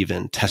to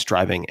even test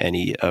driving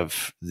any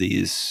of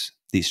these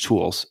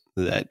tools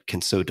that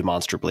can so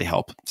demonstrably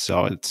help.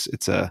 So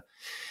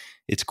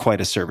it's quite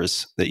a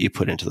service that you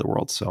put into the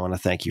world. So I want to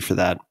thank you for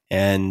that.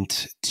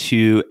 And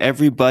to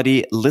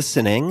everybody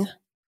listening,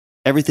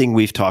 everything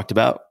we've talked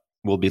about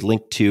will be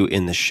linked to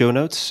in the show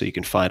notes. So you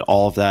can find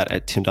all of that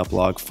at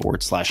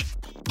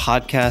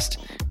tim.blog/podcast.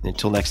 And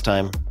until next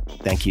time,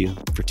 thank you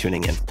for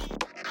tuning in.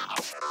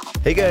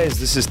 Hey guys,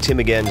 this is Tim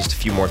again. Just a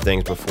few more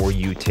things before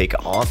you take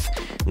off.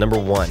 Number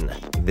one,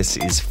 this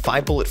is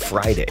 5 Bullet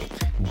Friday.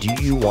 Do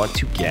you want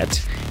to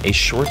get a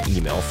short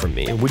email from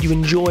me? Would you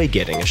enjoy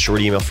getting a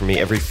short email from me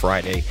every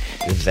Friday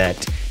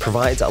that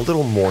provides a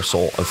little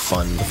morsel of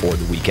fun before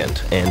the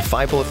weekend? And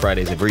 5 Bullet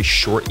Friday is a very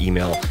short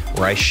email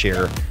where I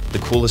share the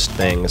coolest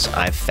things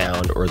I've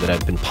found or that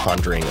I've been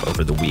pondering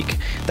over the week.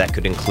 That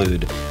could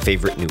include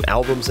favorite new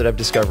albums that I've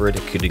discovered.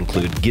 It could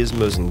include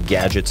gizmos and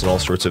gadgets and all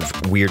sorts of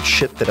weird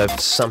shit that I've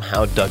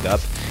somehow dug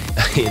up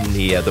in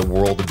the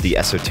world of the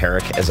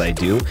esoteric as I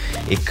do.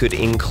 It could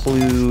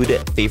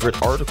include favorite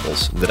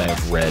articles that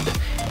I've read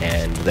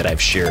and that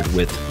I've shared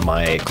with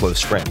my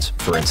close friends,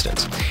 for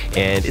instance.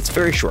 And it's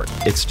very short.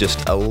 It's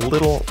just a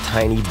little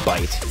tiny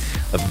bite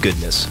of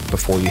goodness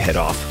before you head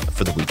off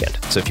for the weekend.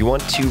 So if you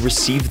want to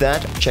receive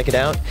that, check it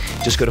out.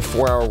 Just go to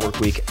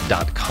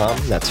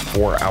 4hourworkweek.com. That's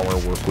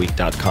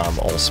 4hourworkweek.com,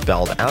 all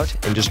spelled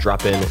out, and just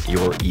drop in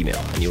your email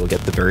and you will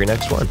get the very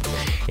next one.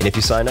 And if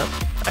you sign up,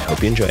 I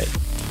hope you enjoy it.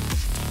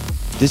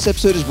 This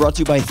episode is brought to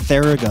you by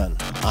Theragun.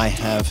 I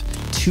have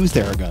 2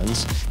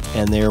 Theraguns,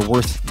 and they're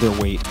worth their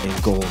weight in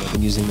gold. I've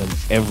been using them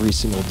every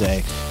single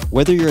day.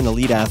 Whether you're an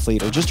elite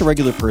athlete or just a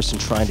regular person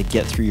trying to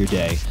get through your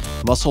day,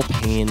 muscle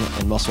pain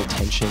and muscle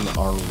tension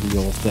are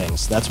real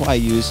things. That's why I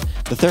use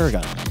the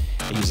Theragun.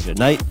 I use it at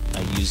night.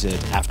 I use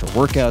it after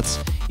workouts.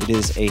 It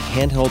is a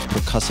handheld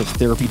percussive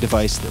therapy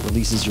device that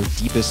releases your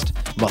deepest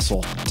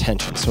muscle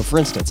tension. So for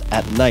instance,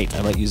 at night,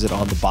 I might use it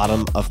on the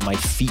bottom of my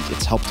feet.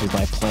 It's helped with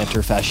my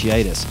plantar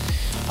fasciitis.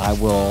 I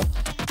will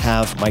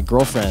have my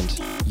girlfriend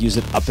use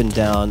it up and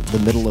down the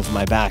middle of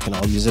my back, and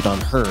I'll use it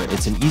on her.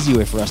 It's an easy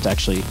way for us to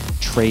actually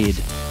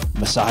trade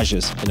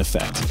massages, in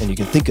effect. And you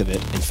can think of it,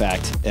 in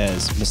fact,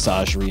 as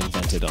massage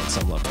reinvented on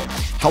some level.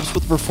 Helps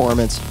with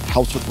performance,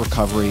 helps with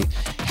recovery,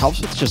 helps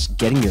with just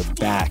getting your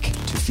back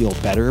to feel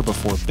better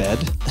before bed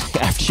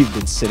after you've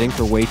been sitting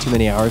for way too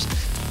many hours.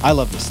 I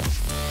love this thing.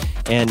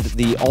 And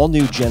the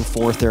all-new Gen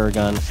 4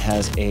 Theragun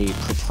has a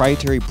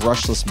proprietary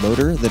brushless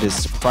motor that is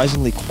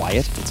surprisingly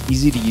quiet. It's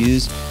easy to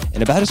use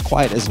and about as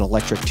quiet as an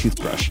electric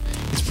toothbrush.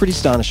 It's pretty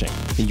astonishing.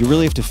 You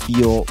really have to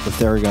feel the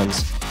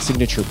Theragun's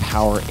signature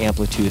power,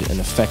 amplitude, and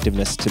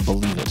effectiveness to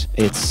believe it.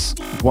 It's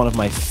one of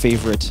my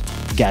favorite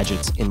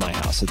gadgets in my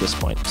house at this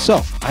point.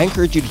 So I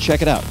encourage you to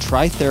check it out.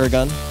 Try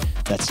Theragun.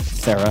 That's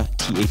Thera,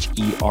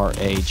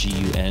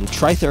 Theragun.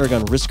 Try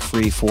Theragun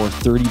risk-free for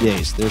 30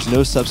 days. There's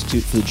no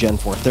substitute for the Gen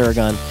 4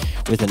 Theragun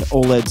with an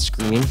OLED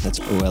screen. That's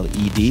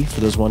OLED,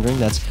 for those wondering.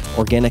 That's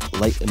organic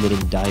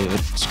light-emitting diode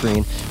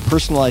screen,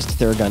 personalized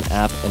Theragun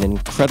app, and an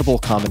incredible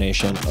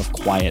combination of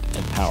quiet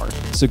and power.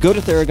 So go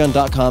to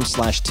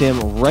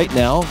Theragun.com/Tim right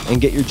now and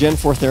get your Gen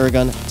 4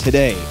 Theragun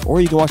today. Or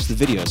you can watch the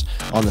videos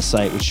on the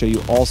site, which show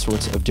you all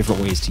sorts of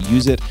different ways to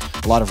use it.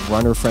 A lot of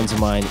runner friends of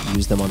mine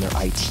use them on their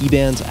IT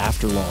bands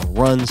after long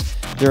runs.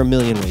 There are a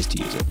million ways to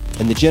use it.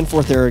 And the Gen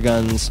 4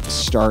 Theraguns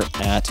start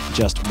at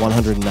just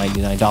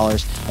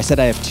 $199. I said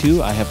I have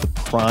two. I have the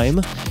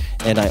Prime,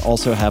 and I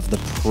also have the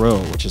Pro,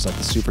 which is like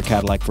the Super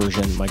Cadillac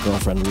version. My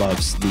girlfriend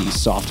loves the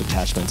soft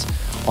attachments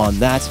on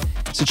that.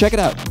 So check it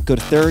out. Go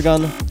to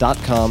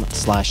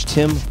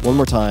Theragun.com/Tim. One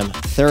more time,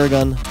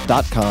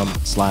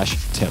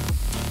 Theragun.com/Tim.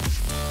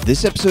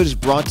 This episode is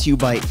brought to you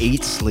by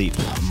 8 Sleep.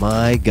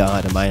 My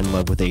God, am I in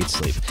love with 8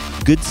 Sleep.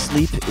 Good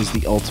sleep is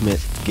the ultimate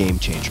game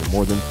changer.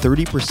 More than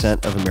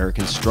 30% of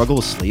Americans struggle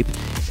with sleep,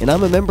 and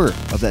I'm a member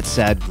of that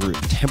sad group.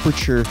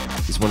 Temperature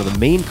is one of the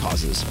main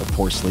causes of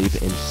poor sleep,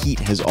 and heat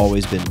has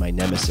always been my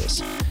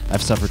nemesis.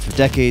 I've suffered for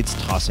decades,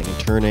 tossing and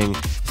turning,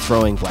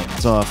 throwing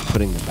blankets off,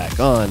 putting them back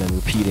on, and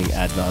repeating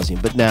ad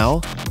nauseum. But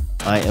now,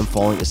 I am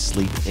falling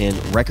asleep in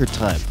record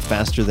time,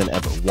 faster than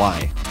ever.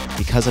 Why?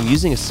 Because I'm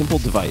using a simple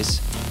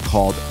device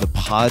called the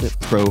Pod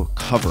Pro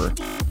Cover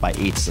by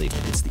 8 Sleep.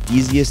 It's the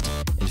easiest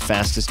and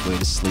fastest way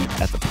to sleep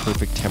at the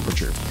perfect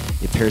temperature.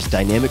 It pairs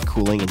dynamic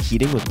cooling and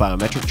heating with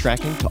biometric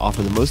tracking to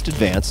offer the most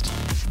advanced,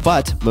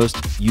 but most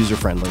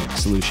user-friendly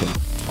solution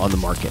on the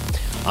market.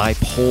 I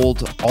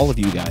polled all of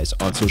you guys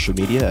on social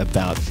media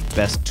about the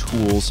best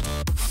tools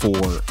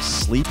for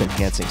sleep,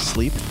 enhancing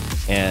sleep,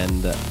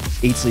 and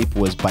 8 Sleep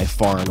was by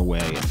far and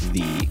away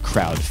the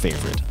crowd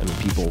favorite. I mean,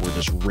 people were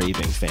just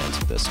raving fans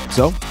of this.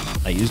 So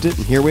I used it,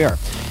 and here we are.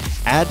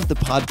 Add the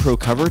Pod Pro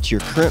Cover to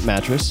your current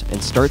mattress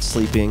and start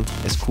sleeping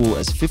as cool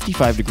as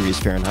 55 degrees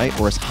Fahrenheit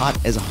or as hot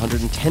as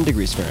 110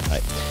 degrees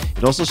Fahrenheit.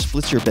 It also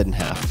splits your bed in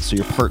half, so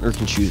your partner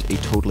can choose a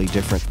totally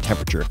different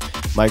temperature.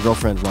 My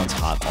girlfriend runs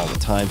hot all the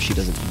time. She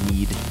doesn't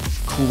need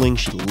cooling.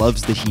 She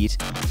loves the heat,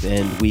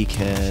 and we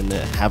can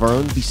have our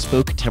own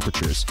bespoke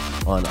temperatures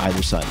on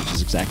either side, which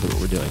is exactly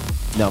what we're doing.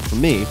 Now, for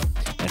me,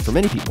 and for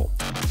many people,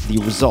 the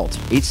result: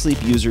 8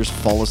 Sleep users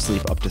fall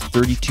asleep up to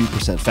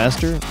 32%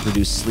 faster,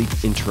 reduce sleep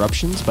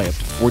interruptions by up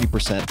to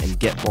 40%, and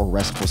get more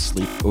restful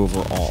sleep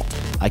overall.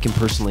 I can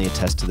personally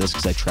attest to this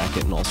because I track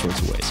it in all sorts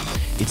of ways.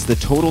 It's the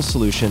total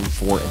solution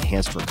for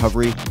enhanced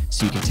recovery,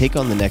 so you can take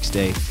on the next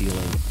day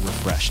feeling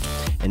refreshed.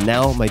 And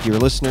now, my dear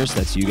listeners,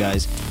 that's you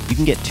guys, you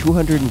can get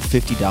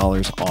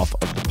 $250 off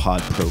of the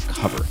Pod Pro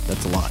Cover.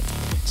 That's a lot.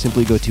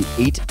 Simply go to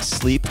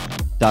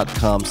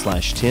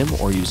 8sleep.com/Tim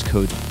or use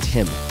code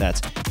TIM.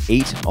 That's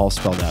 8, all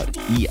spelled out,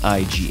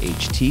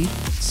 EIGHT,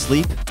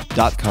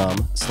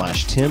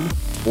 sleep.com/Tim,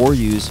 or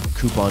use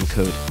coupon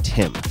code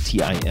TIM,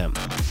 TIM.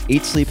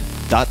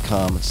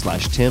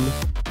 8sleep.com/Tim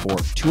for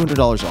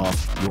 $200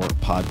 off your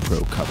Pod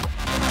Pro Cover.